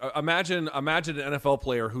 dude. Imagine an NFL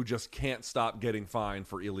player who just can't stop getting fined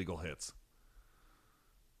for illegal hits.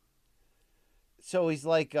 So he's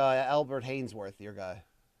like Albert Hainsworth, your guy.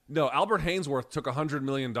 No, Albert Hainsworth took $100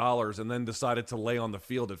 million and then decided to lay on the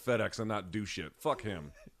field at FedEx and not do shit. Fuck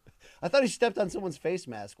him. I thought he stepped on someone's face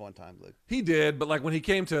mask one time, Luke. He did, but like when he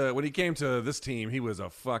came to this team, he was a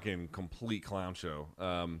fucking complete clown show.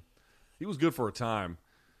 He was good for a time.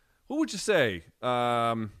 What would you say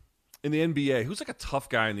in the NBA? Who's like a tough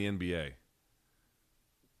guy in the NBA?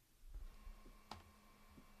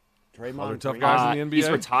 Draymond. Other tough Green. guys in the NBA. He's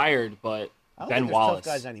retired, but I don't Ben think there's Wallace.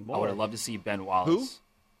 tough guys anymore. I would have loved to see Ben Wallace.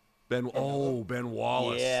 Ben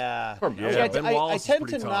Wallace. Yeah. Yeah, See, Ben I Wallace is tend to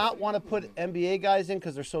pretty tough. not want to put NBA guys in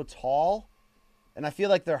because they're so tall, and I feel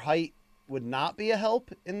like their height would not be a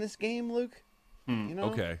help in this game, Luke. You know?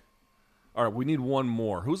 Okay. All right, we need one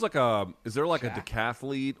more. Who's like is there like a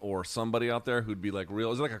decathlete or somebody out there who'd be like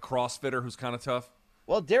real? Is it like a CrossFitter who's kind of tough?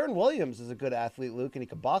 Well, Darren Williams is a good athlete, Luke, and he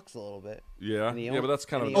can box a little bit. Yeah. Yeah, but that's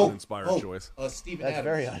kind of an uninspired choice. Steven That's Adams.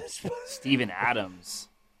 very uninspired. Steven Adams.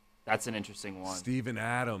 That's an interesting one. Steven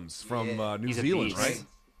Adams from New He's a Zealand, beast.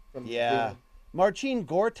 right? Yeah. Marcin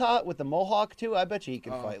Gortat with the Mohawk, too. I bet you he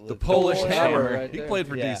can fight, Luke. The Polish Polish Hammer. Hammer right He there. played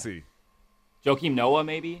for Yeah. DC. Joakim Noah,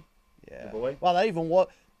 maybe? Yeah. The boy? Wow,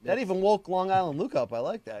 that even woke Long Island Luke up. I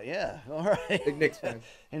like that. Yeah. All right. Big Knicks fan.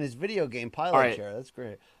 In his video game pilot All right. chair. That's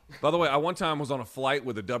great. By the way, I one time was on a flight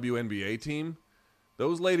with a WNBA team.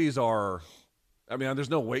 Those ladies are, I mean, there's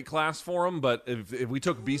no weight class for them, but if we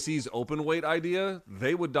took BC's open weight idea,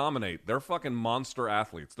 they would dominate. They're fucking monster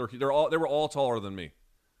athletes. They were all taller than me.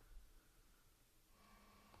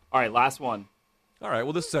 All right, last one. All right,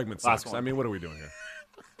 well, this segment Last sucks. one. I mean, what are we doing here?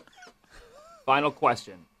 Final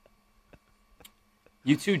question.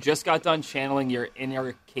 You two just got done channeling your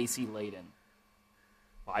inner Casey Layden.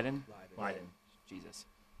 Biden? Jesus.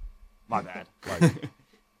 My bad.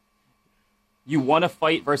 You won a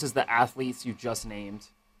fight versus the athletes you just named.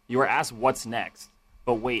 You were asked what's next.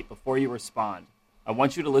 But wait, before you respond, I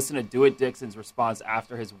want you to listen to Do It Dixon's response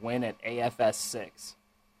after his win at AFS 6.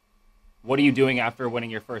 What are you doing after winning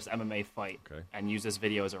your first MMA fight? Okay. And use this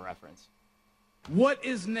video as a reference. What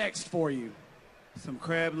is next for you? Some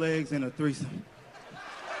crab legs and a threesome.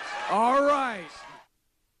 All right.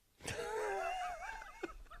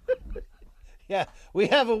 Yeah, we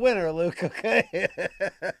have a winner, Luke, okay?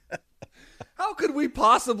 How could we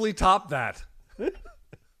possibly top that?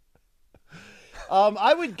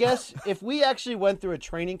 I would guess if we actually went through a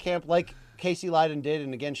training camp like Casey Leydon did,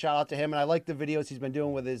 and again, shout out to him, and I like the videos he's been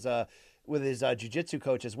doing with his jiu-jitsu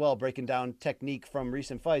coach as well, breaking down technique from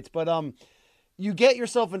recent fights. But you get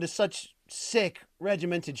yourself into such sick,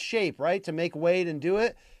 regimented shape, right, to make weight and do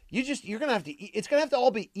it. You're gonna have to eat. It's gonna have to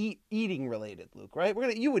all be eating related, Luke. Right?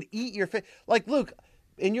 You would eat your fit. Like Luke,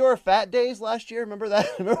 in your fat days last year, remember that?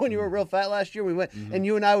 Remember when you were real fat last year? We went and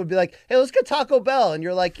you and I would be like, "Hey, let's get Taco Bell," and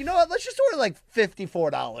you're like, "You know what? Let's just order like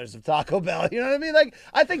 $54 of Taco Bell." You know what I mean? Like,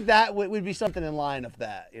 I think that would be something in line of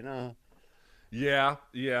that. You know? Yeah.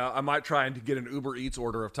 I might try and get an Uber Eats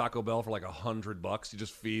order of Taco Bell for like $100. You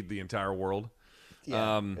just feed the entire world.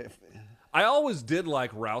 Yeah. I always did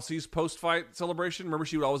like Rousey's post-fight celebration. Remember,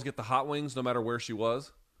 she would always get the hot wings no matter where she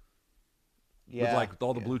was? Yeah. With like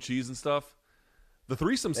all the blue cheese and stuff. The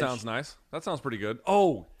threesome sounds nice. That sounds pretty good.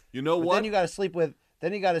 Oh, you know what? Then you got to sleep with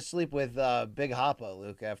Big Hoppa,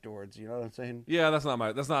 Luke, afterwards. You know what I'm saying? Yeah, that's not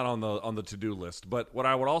on the to-do list. But what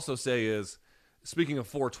I would also say is, speaking of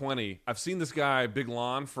 420, I've seen this guy Big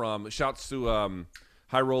Lon from shouts to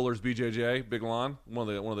High Rollers BJJ, Big Lon, one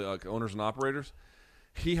of the owners and operators.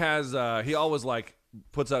 He has he always like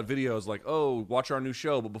puts out videos like, "Oh, watch our new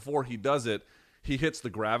show," but before he does it, he hits the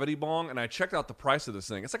gravity bong, and I checked out the price of this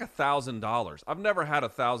thing. It's like $1,000. I've never had a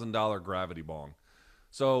 $1,000 gravity bong,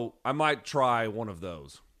 so I might try one of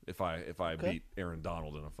those if I beat Aaron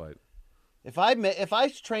Donald in a fight. If I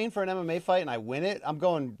train for an MMA fight and I win it, I'm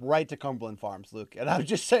going right to Cumberland Farms, Luke. And I'm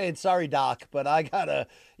just saying, sorry, Doc, but I gotta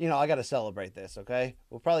celebrate this. Okay,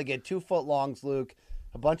 we'll probably get 2 foot longs, Luke.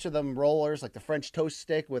 A bunch of them rollers, like the French toast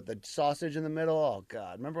stick with the sausage in the middle. Oh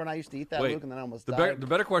God, remember when I used to eat that, Luke, and then I almost died? The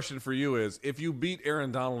better question for you is: if you beat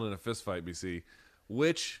Aaron Donald in a fist fight, BC,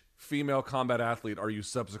 which female combat athlete are you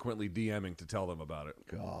subsequently DMing to tell them about it?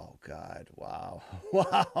 Oh God, wow,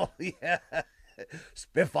 wow, yeah.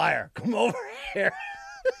 Spitfire, come over here.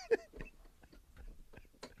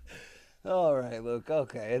 All right, Luke.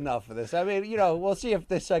 Okay, enough of this. I mean, we'll see if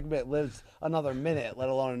this segment lives another minute, let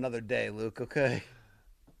alone another day, Luke. Okay.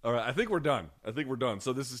 All right, I think we're done.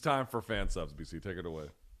 So this is time for fan subs, BC. Take it away.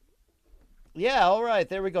 Yeah, all right.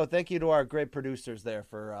 There we go. Thank you to our great producers there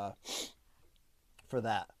for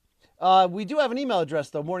that. We do have an email address,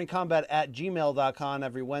 though, morningcombat@gmail.com.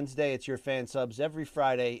 Every Wednesday, it's your fan subs. Every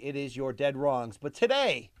Friday, it is your dead wrongs. But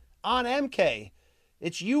today, on MK,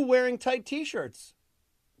 it's you wearing tight T-shirts.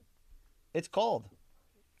 It's called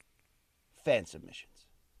Fan Submissions.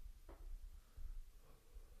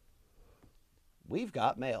 We've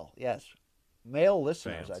got mail. Yes. Male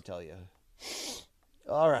listeners, Fans. I tell you.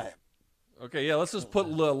 All right. Okay, yeah, let's just put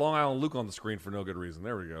Long Island Luke on the screen for no good reason.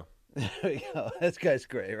 There we go. There we go. This guy's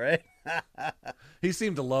great, right? He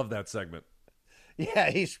seemed to love that segment.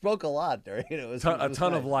 Yeah, he spoke a lot during it. It was A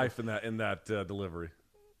ton nice. of life in that delivery.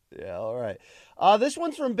 Yeah, all right. This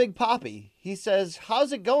one's from Big Poppy. He says,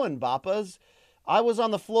 how's it going, Bappas? I was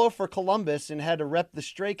on the floor for Columbus and had to rep the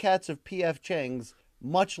Stray Cats of P.F. Chang's.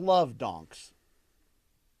 Much love, donks.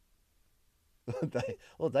 A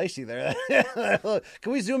little dicey there.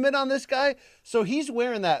 Can we zoom in on this guy? So he's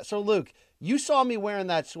wearing that. So, Luke, you saw me wearing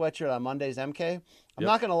that sweatshirt on Monday's MK. I'm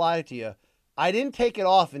not going to lie to you. I didn't take it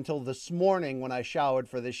off until this morning when I showered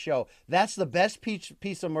for this show. That's the best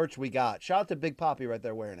piece of merch we got. Shout out to Big Poppy right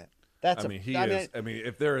there wearing it.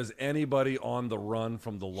 If there is anybody on the run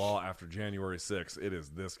from the law after January 6th, it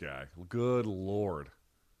is this guy. Good Lord.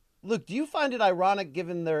 Luke, do you find it ironic,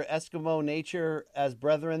 given their Eskimo nature as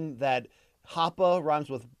brethren, that Hapa rhymes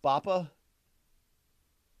with Bappa?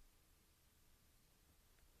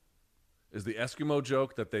 Is the Eskimo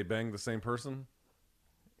joke that they bang the same person?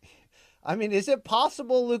 I mean, is it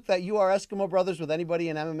possible, Luke, that you are Eskimo brothers with anybody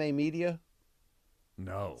in MMA media?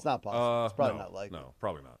 No. It's not possible. It's probably not likely. No,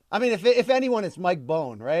 probably not. I mean, if anyone, it's Mike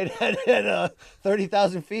Bone, right? at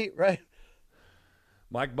 30,000 feet, right?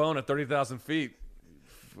 Mike Bone at 30,000 feet.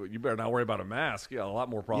 You better not worry about a mask. Yeah, a lot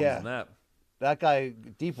more problems than that. That guy,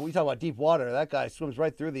 we talk about deep water. That guy swims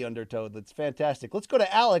right through the undertow. That's fantastic. Let's go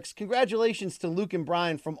to Alex. Congratulations to Luke and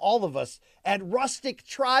Brian from all of us at Rustic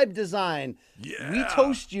Tribe Design. Yeah. We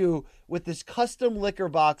toast you with this custom liquor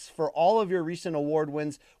box for all of your recent award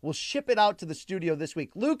wins. We'll ship it out to the studio this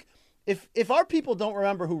week. Luke, if our people don't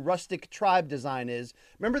remember who Rustic Tribe Design is,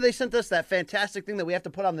 remember they sent us that fantastic thing that we have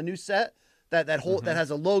to put on the new set? That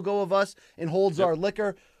has a logo of us and holds our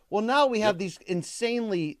liquor. Well, now we have these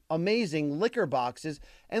insanely amazing liquor boxes.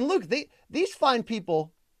 And look, these fine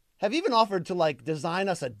people have even offered to design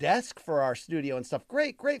us a desk for our studio and stuff.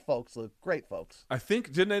 Great folks, Luke. Great folks. I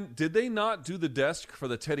think did they not do the desk for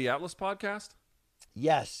the Teddy Atlas podcast?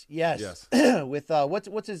 Yes. With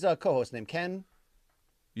what's his co-host name? Ken?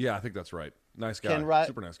 Yeah, I think that's right. Nice guy.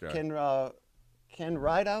 Super nice guy. Ken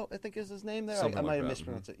Rideout, I think is his name there. I might have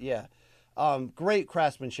mispronounced it. Yeah. Great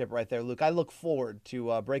craftsmanship right there, Luke. I look forward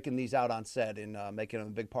to breaking these out on set and making them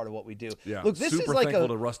a big part of what we do. Yeah, Luke, this super is thankful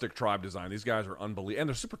to Rustic Tribe Design. These guys are unbelievable, and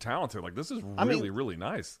they're super talented. This is really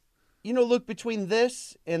nice. Luke, between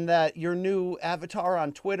this and your new avatar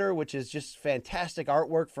on Twitter, which is just fantastic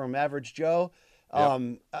artwork from Average Joe,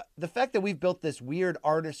 the fact that we've built this weird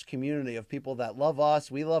artist community of people that love us,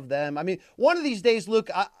 we love them. I mean, one of these days, Luke,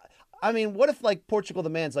 I mean, what if Portugal the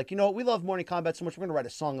Man's we love Morning Combat so much, we're going to write a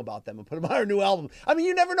song about them and put them on our new album. I mean,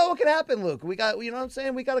 you never know what can happen, Luke. We got, you know what I'm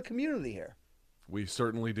saying? We got a community here. We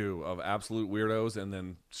certainly do, of absolute weirdos and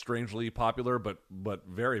then strangely popular, but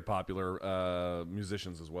very popular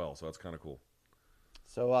musicians as well. So that's kind of cool.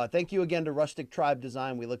 So thank you again to Rustic Tribe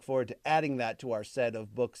Design. We look forward to adding that to our set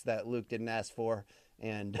of books that Luke didn't ask for.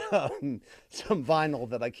 And some vinyl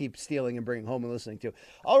that I keep stealing and bringing home and listening to.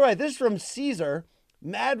 All right, this is from Caesar.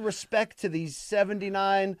 Mad respect to these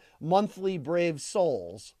 79 monthly brave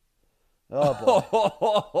souls. Oh,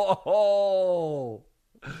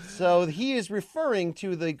 boy. So he is referring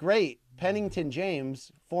to the great Pennington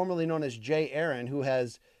James, formerly known as Jay Aaron, who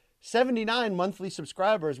has 79 monthly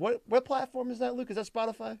subscribers. What platform is that, Luke? Is that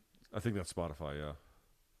Spotify? I think that's Spotify, yeah.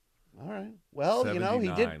 All right. Well, he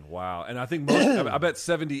did. Wow. And I think I bet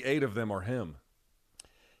 78 of them are him.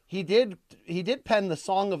 He did pen the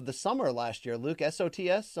song of the summer last year, Luke.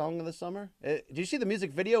 SOTS, Song of the Summer. Did you see the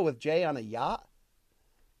music video with Jay on a yacht?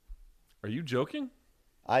 Are you joking?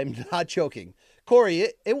 I'm not joking. Corey,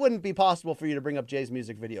 it wouldn't be possible for you to bring up Jay's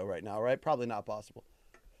music video right now, right? Probably not possible.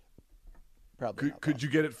 Could you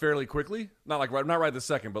get it fairly quickly? Not right this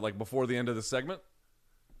second, but like before the end of the segment?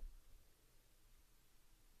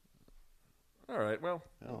 All right, well,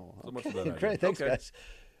 so much for that. Great, thanks, guys.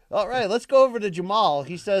 All right, let's go over to Jamal.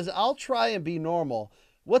 He says, I'll try and be normal.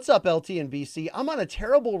 What's up, LT and BC? I'm on a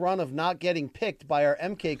terrible run of not getting picked by our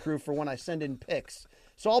MK crew for when I send in pics,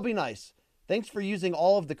 so I'll be nice. Thanks for using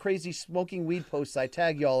all of the crazy smoking weed posts I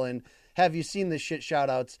tag y'all in. Have you seen this shit?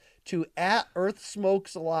 Shoutouts to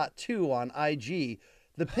 @EarthSmokesALot2 on IG.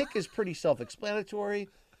 The pic is pretty self-explanatory,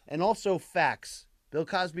 and also facts. Bill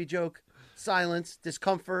Cosby joke, silence,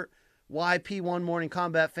 discomfort, YP1 Morning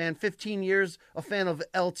Combat fan, 15 years a fan of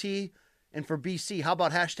LT, and for BC, how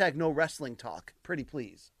about hashtag no wrestling talk? Pretty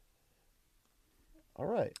please. All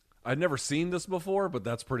right. I'd never seen this before, but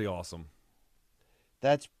that's pretty awesome.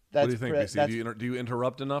 That's what do you think, BC? Do you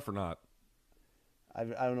interrupt enough or not? I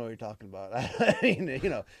don't know what you're talking about. I mean,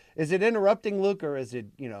 is it interrupting, Luke, or is it,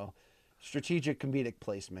 strategic comedic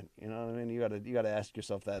placement? You know what I mean? You gotta ask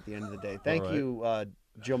yourself that at the end of the day. Thank you,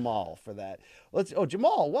 Jamal, for that.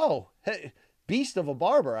 Jamal, whoa. Hey, beast of a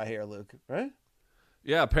barber, I hear, Luke, right?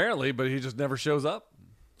 Yeah, apparently, but he just never shows up.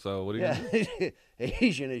 So what do you do?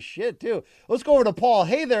 Asian as shit, too. Let's go over to Paul.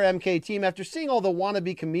 Hey there, MK team. After seeing all the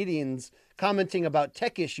wannabe comedians commenting about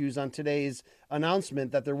tech issues on today's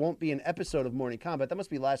announcement that there won't be an episode of Morning Combat, that must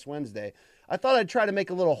be last Wednesday, I thought I'd try to make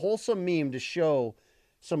a little wholesome meme to show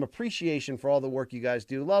some appreciation for all the work you guys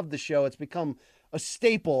do. Love the show. It's become a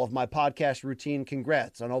staple of my podcast routine.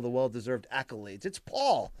 Congrats on all the well-deserved accolades. It's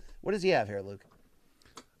Paul. What does he have here, Luke?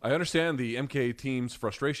 I understand the MK team's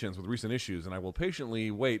frustrations with recent issues, and I will patiently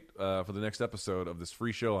wait for the next episode of this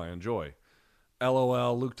free show I enjoy.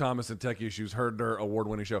 LOL, Luke Thomas and Tech Issues, Herder,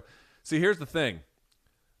 award-winning show. See, here's the thing.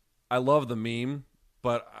 I love the meme,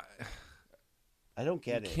 but I don't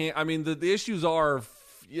get it. I mean, the issues are,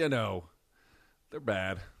 they're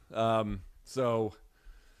bad. So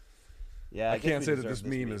yeah, I can't say that this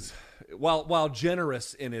meme is, while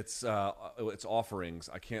generous in its offerings,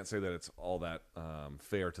 I can't say that it's all that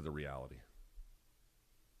fair to the reality.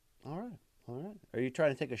 All right. Are you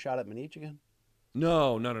trying to take a shot at Manish again?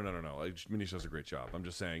 No. Manish does a great job. I'm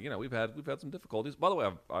just saying, we've had some difficulties. By the way,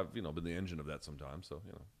 I've been the engine of that sometimes, so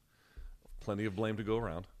plenty of blame to go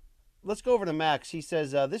around. Let's go over to Max. He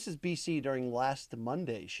says this is BC during last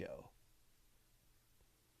Monday's show.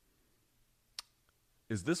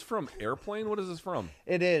 Is this from Airplane? What is this from?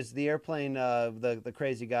 It is the Airplane. The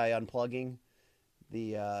crazy guy unplugging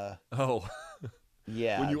the. Oh.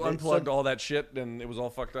 Yeah. When you unplugged all that shit and it was all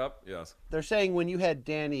fucked up. Yes. They're saying when you had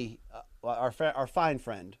Danny, our fine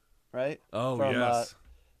friend, right? Oh, from, yes.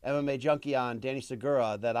 MMA Junkie on, Danny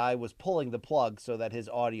Segura, that I was pulling the plug so that his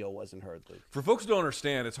audio wasn't heard. Luke. For folks who don't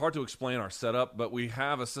understand, it's hard to explain our setup, but we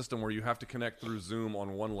have a system where you have to connect through Zoom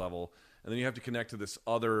on one level, and then you have to connect to this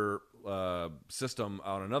other system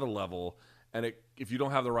on another level, and if you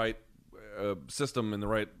don't have the right system and the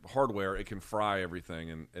right hardware, it can fry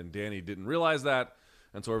everything, and Danny didn't realize that,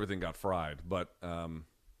 and so everything got fried. But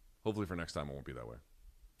hopefully for next time it won't be that way.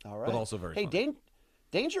 All right. But also very fun. Hey,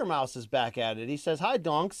 Danger Mouse is back at it. He says, "Hi,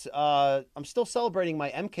 donks. I'm still celebrating my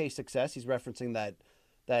MK success." He's referencing that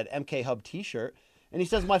MK Hub T-shirt. And he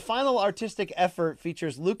says, "My final artistic effort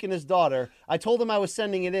features Luke and his daughter. I told him I was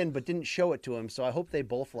sending it in, but didn't show it to him, so I hope they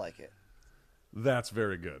both like it." That's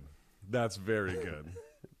very good.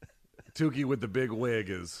 Tukey with the big wig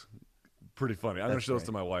is pretty funny. I'm going to show this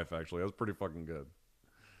to my wife, actually. That was pretty fucking good.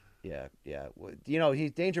 Yeah.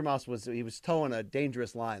 Danger Mouse was towing a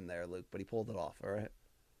dangerous line there, Luke, but he pulled it off, all right?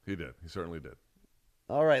 He did. He certainly did.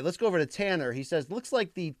 All right, let's go over to Tanner. He says, "Looks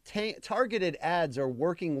like the targeted ads are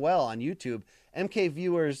working well on YouTube. MK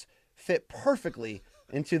viewers fit perfectly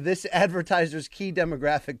into this advertiser's key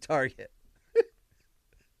demographic target."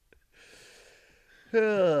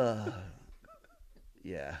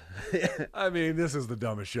 Yeah. I mean, this is the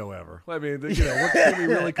dumbest show ever. I mean, can we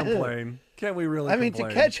really complain? Can we really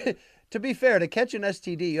complain? To be fair, to catch an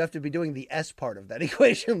STD, you have to be doing the S part of that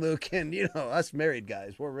equation, Luke. And, us married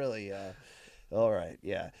guys, we're really, all right,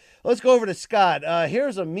 yeah. Let's go over to Scott.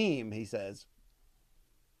 Here's a meme, he says.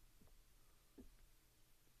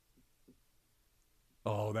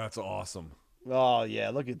 Oh, that's awesome. Oh, yeah,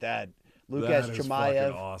 look at that. Luke that as is Chimaev.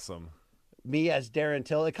 fucking awesome. Me as Darren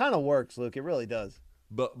Till. It kind of works, Luke. It really does.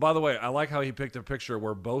 But by the way, I like how he picked a picture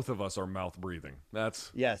where both of us are mouth breathing.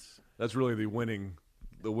 That's really the winning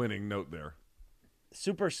note there.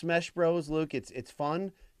 Super Smash Bros, Luke. It's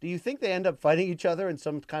fun. Do you think they end up fighting each other in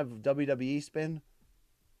some kind of WWE spin?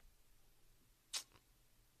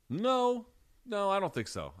 No, I don't think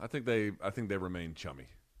so. I think they remain chummy.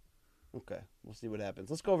 Okay, we'll see what happens.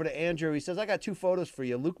 Let's go over to Andrew. He says, I got 2 photos for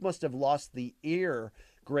you. Luke must have lost the ear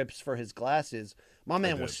grips for his glasses. My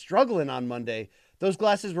man was struggling on Monday. Those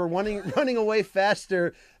glasses were running away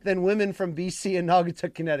faster than women from BC and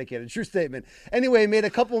Naugatuck, Connecticut. A true statement. Anyway, made a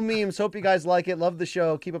couple memes. Hope you guys like it. Love the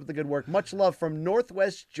show. Keep up the good work. Much love from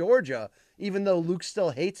Northwest Georgia, even though Luke still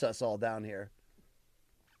hates us all down here.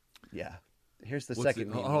 Yeah. Here's the second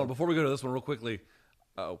meme. Hold on. Before we go to this one real quickly,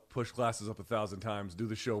 push glasses up 1,000 times, do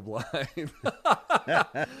the show blind.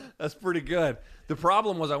 That's pretty good. The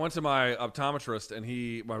problem was I went to my optometrist,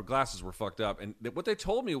 and my glasses were fucked up. And what they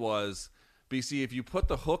told me was, BC, if you put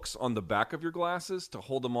the hooks on the back of your glasses to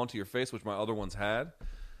hold them onto your face, which my other ones had,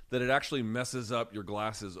 that it actually messes up your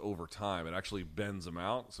glasses over time. It actually bends them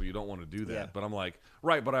out, so you don't want to do that. Yeah. But I'm like,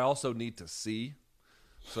 right, but I also need to see.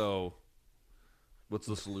 So what's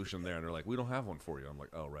the solution there? And they're like, we don't have one for you. I'm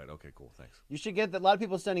like, oh, right. Okay, cool. Thanks. You should get a lot of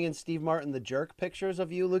people sending in Steve Martin, the jerk pictures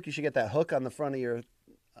of you, Luke. You should get that hook on the front of your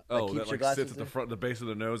that sits at the front, the base of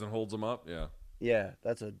the nose and holds them up. Yeah. Yeah,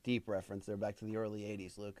 that's a deep reference there back to the early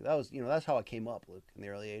 80s, Luke. That was, that's how I came up, Luke, in the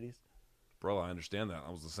early 80s. Bro, I understand that. I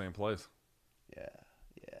was the same place. Yeah.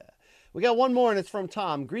 We got one more, and it's from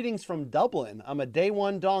Tom. Greetings from Dublin. I'm a day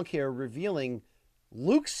one donk here revealing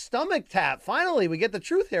Luke's stomach tap. Finally, we get the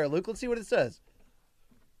truth here, Luke. Let's see what it says.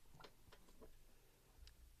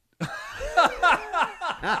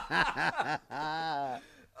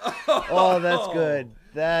 Oh, that's good.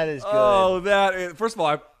 That is good. Oh, first of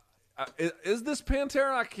all, is this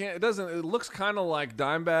Pantera? I can't. It doesn't. It looks kind of like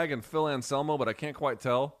Dimebag and Phil Anselmo, but I can't quite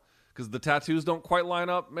tell because the tattoos don't quite line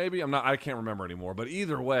up. Maybe I can't remember anymore. But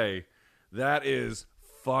either way, that is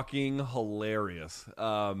fucking hilarious.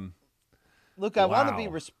 Look, I want to be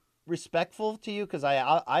respectful to you because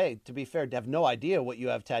I, to be fair, have no idea what you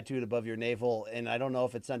have tattooed above your navel, and I don't know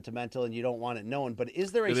if it's sentimental and you don't want it known. But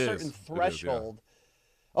is there a certain threshold?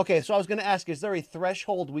 Yeah. Okay, so I was going to ask: is there a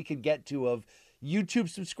threshold we could get to of YouTube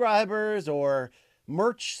subscribers or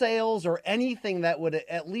merch sales or anything that would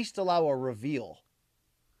at least allow a reveal?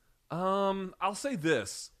 I'll say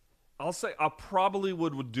this. I probably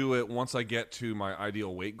would do it once I get to my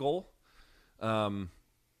ideal weight goal.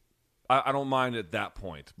 I don't mind at that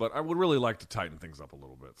point, but I would really like to tighten things up a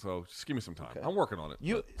little bit. So just give me some time. Okay. I'm working on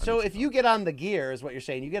it. So if you get on the gear, is what you're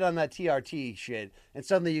saying, you get on that TRT shit, and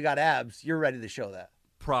suddenly you got abs, you're ready to show that.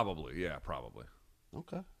 Probably, yeah, probably.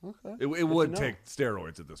 Okay. It would take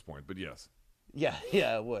steroids at this point, but yes. Yeah,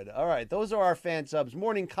 it would. All right, those are our fan subs.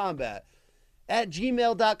 Morning Combat at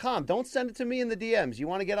gmail.com. Don't send it to me in the DMs. You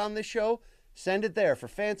want to get on this show? Send it there for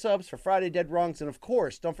fan subs, for Friday Dead Wrongs, and of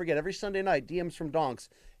course, don't forget, every Sunday night, DMs from Donks.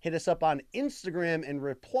 Hit us up on Instagram and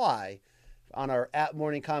reply on our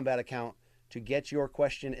 @Morning Combat account to get your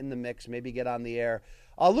question in the mix, maybe get on the air.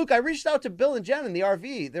 Luke, I reached out to Bill and Jen in the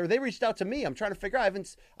RV. They reached out to me. I'm trying to figure out.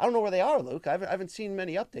 I don't know where they are, Luke. I haven't seen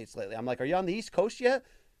many updates lately. I'm like, are you on the East Coast yet?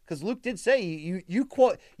 Because Luke did say you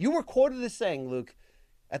were quoted as saying, Luke,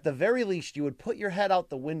 at the very least, you would put your head out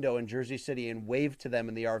the window in Jersey City and wave to them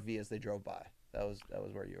in the RV as they drove by. That was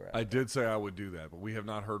where you were at. I did say I would do that, but we have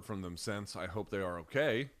not heard from them since. I hope they are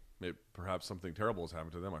okay. Perhaps something terrible has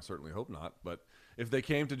happened to them. I certainly hope not. But if they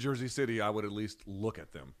came to Jersey City, I would at least look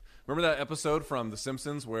at them. Remember that episode from The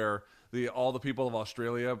Simpsons where all the people of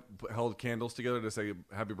Australia held candles together to say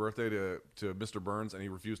happy birthday to Mr. Burns, and he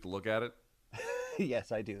refused to look at it?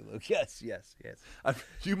 Yes, I do, Luke. Yes.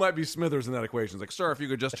 You might be Smithers in that equation. It's like, sir, if you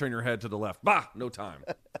could just turn your head to the left. Bah, no time.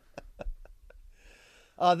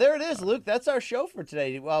 There it is, Luke. That's our show for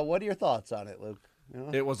today. What are your thoughts on it, Luke?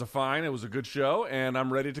 It was a good show, and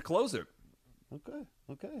I'm ready to close it. Okay.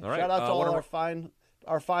 All right. Shout out to all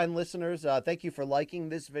our fine listeners. Thank you for liking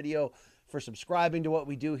this video, for subscribing to what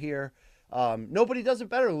we do here. Nobody does it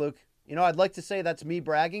better, Luke. I'd like to say that's me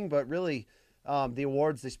bragging, but really, the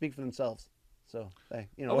awards, they speak for themselves. So, hey,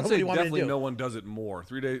 I would say definitely no one does it more.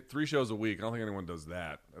 3 shows a week. I don't think anyone does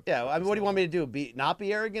that. Yeah, I mean, what do you want me to do? Not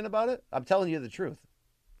be arrogant about it? I'm telling you the truth.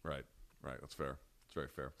 Right. That's fair. It's very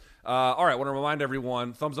fair. All right, I want to remind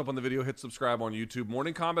everyone, thumbs up on the video, hit subscribe on YouTube.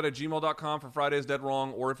 morningcombat@gmail.com for Friday's Dead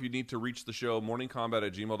Wrong, or if you need to reach the show,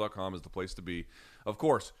 morningcombat@gmail.com is the place to be. Of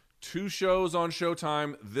course, 2 shows on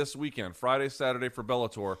Showtime this weekend, Friday, Saturday for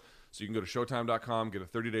Bellator. So you can go to Showtime.com, get a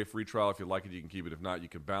 30-day free trial. If you like it, you can keep it. If not, you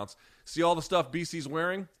can bounce. See all the stuff BC's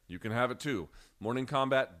wearing? You can have it too.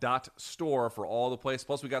 morningcombat.store for all the place.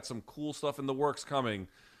 Plus, we got some cool stuff in the works coming,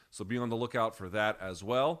 so be on the lookout for that as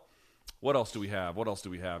well. What else do we have?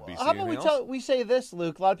 BC? How about we say this,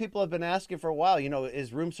 Luke? A lot of people have been asking for a while,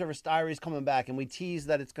 is Room Service Diaries coming back? And we tease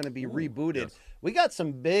that it's going to be rebooted. Yes. We got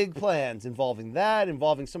some big plans involving that,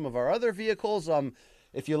 involving some of our other vehicles.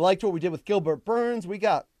 If you liked what we did with Gilbert Burns, we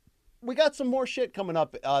got some more shit coming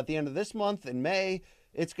up at the end of this month in May.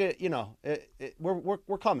 It's good,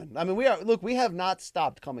 we're coming. I mean, we have not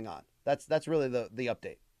stopped coming on. That's really the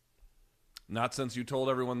update. Not since you told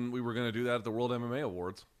everyone we were going to do that at the World MMA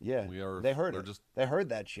Awards. Yeah, they heard it. They heard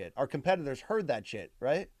that shit. Our competitors heard that shit,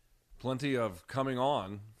 right? Plenty of coming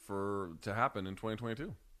on to happen in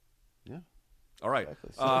 2022. Yeah. All right.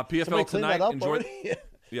 Exactly. PFL tonight. Enjoy.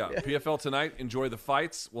 Yeah. PFL tonight. Enjoy the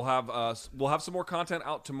fights. We'll have some more content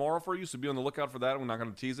out tomorrow for you, so be on the lookout for that. We're not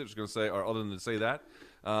going to tease it. Just going to say, or other than to say that.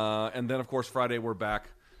 And then, of course, Friday we're back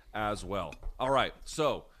as well. All right.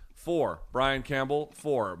 So for Brian Campbell,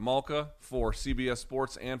 for Malka, for CBS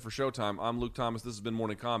Sports, and for Showtime, I'm Luke Thomas. This has been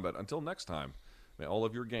Morning Combat. Until next time, may all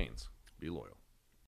of your gains be loyal.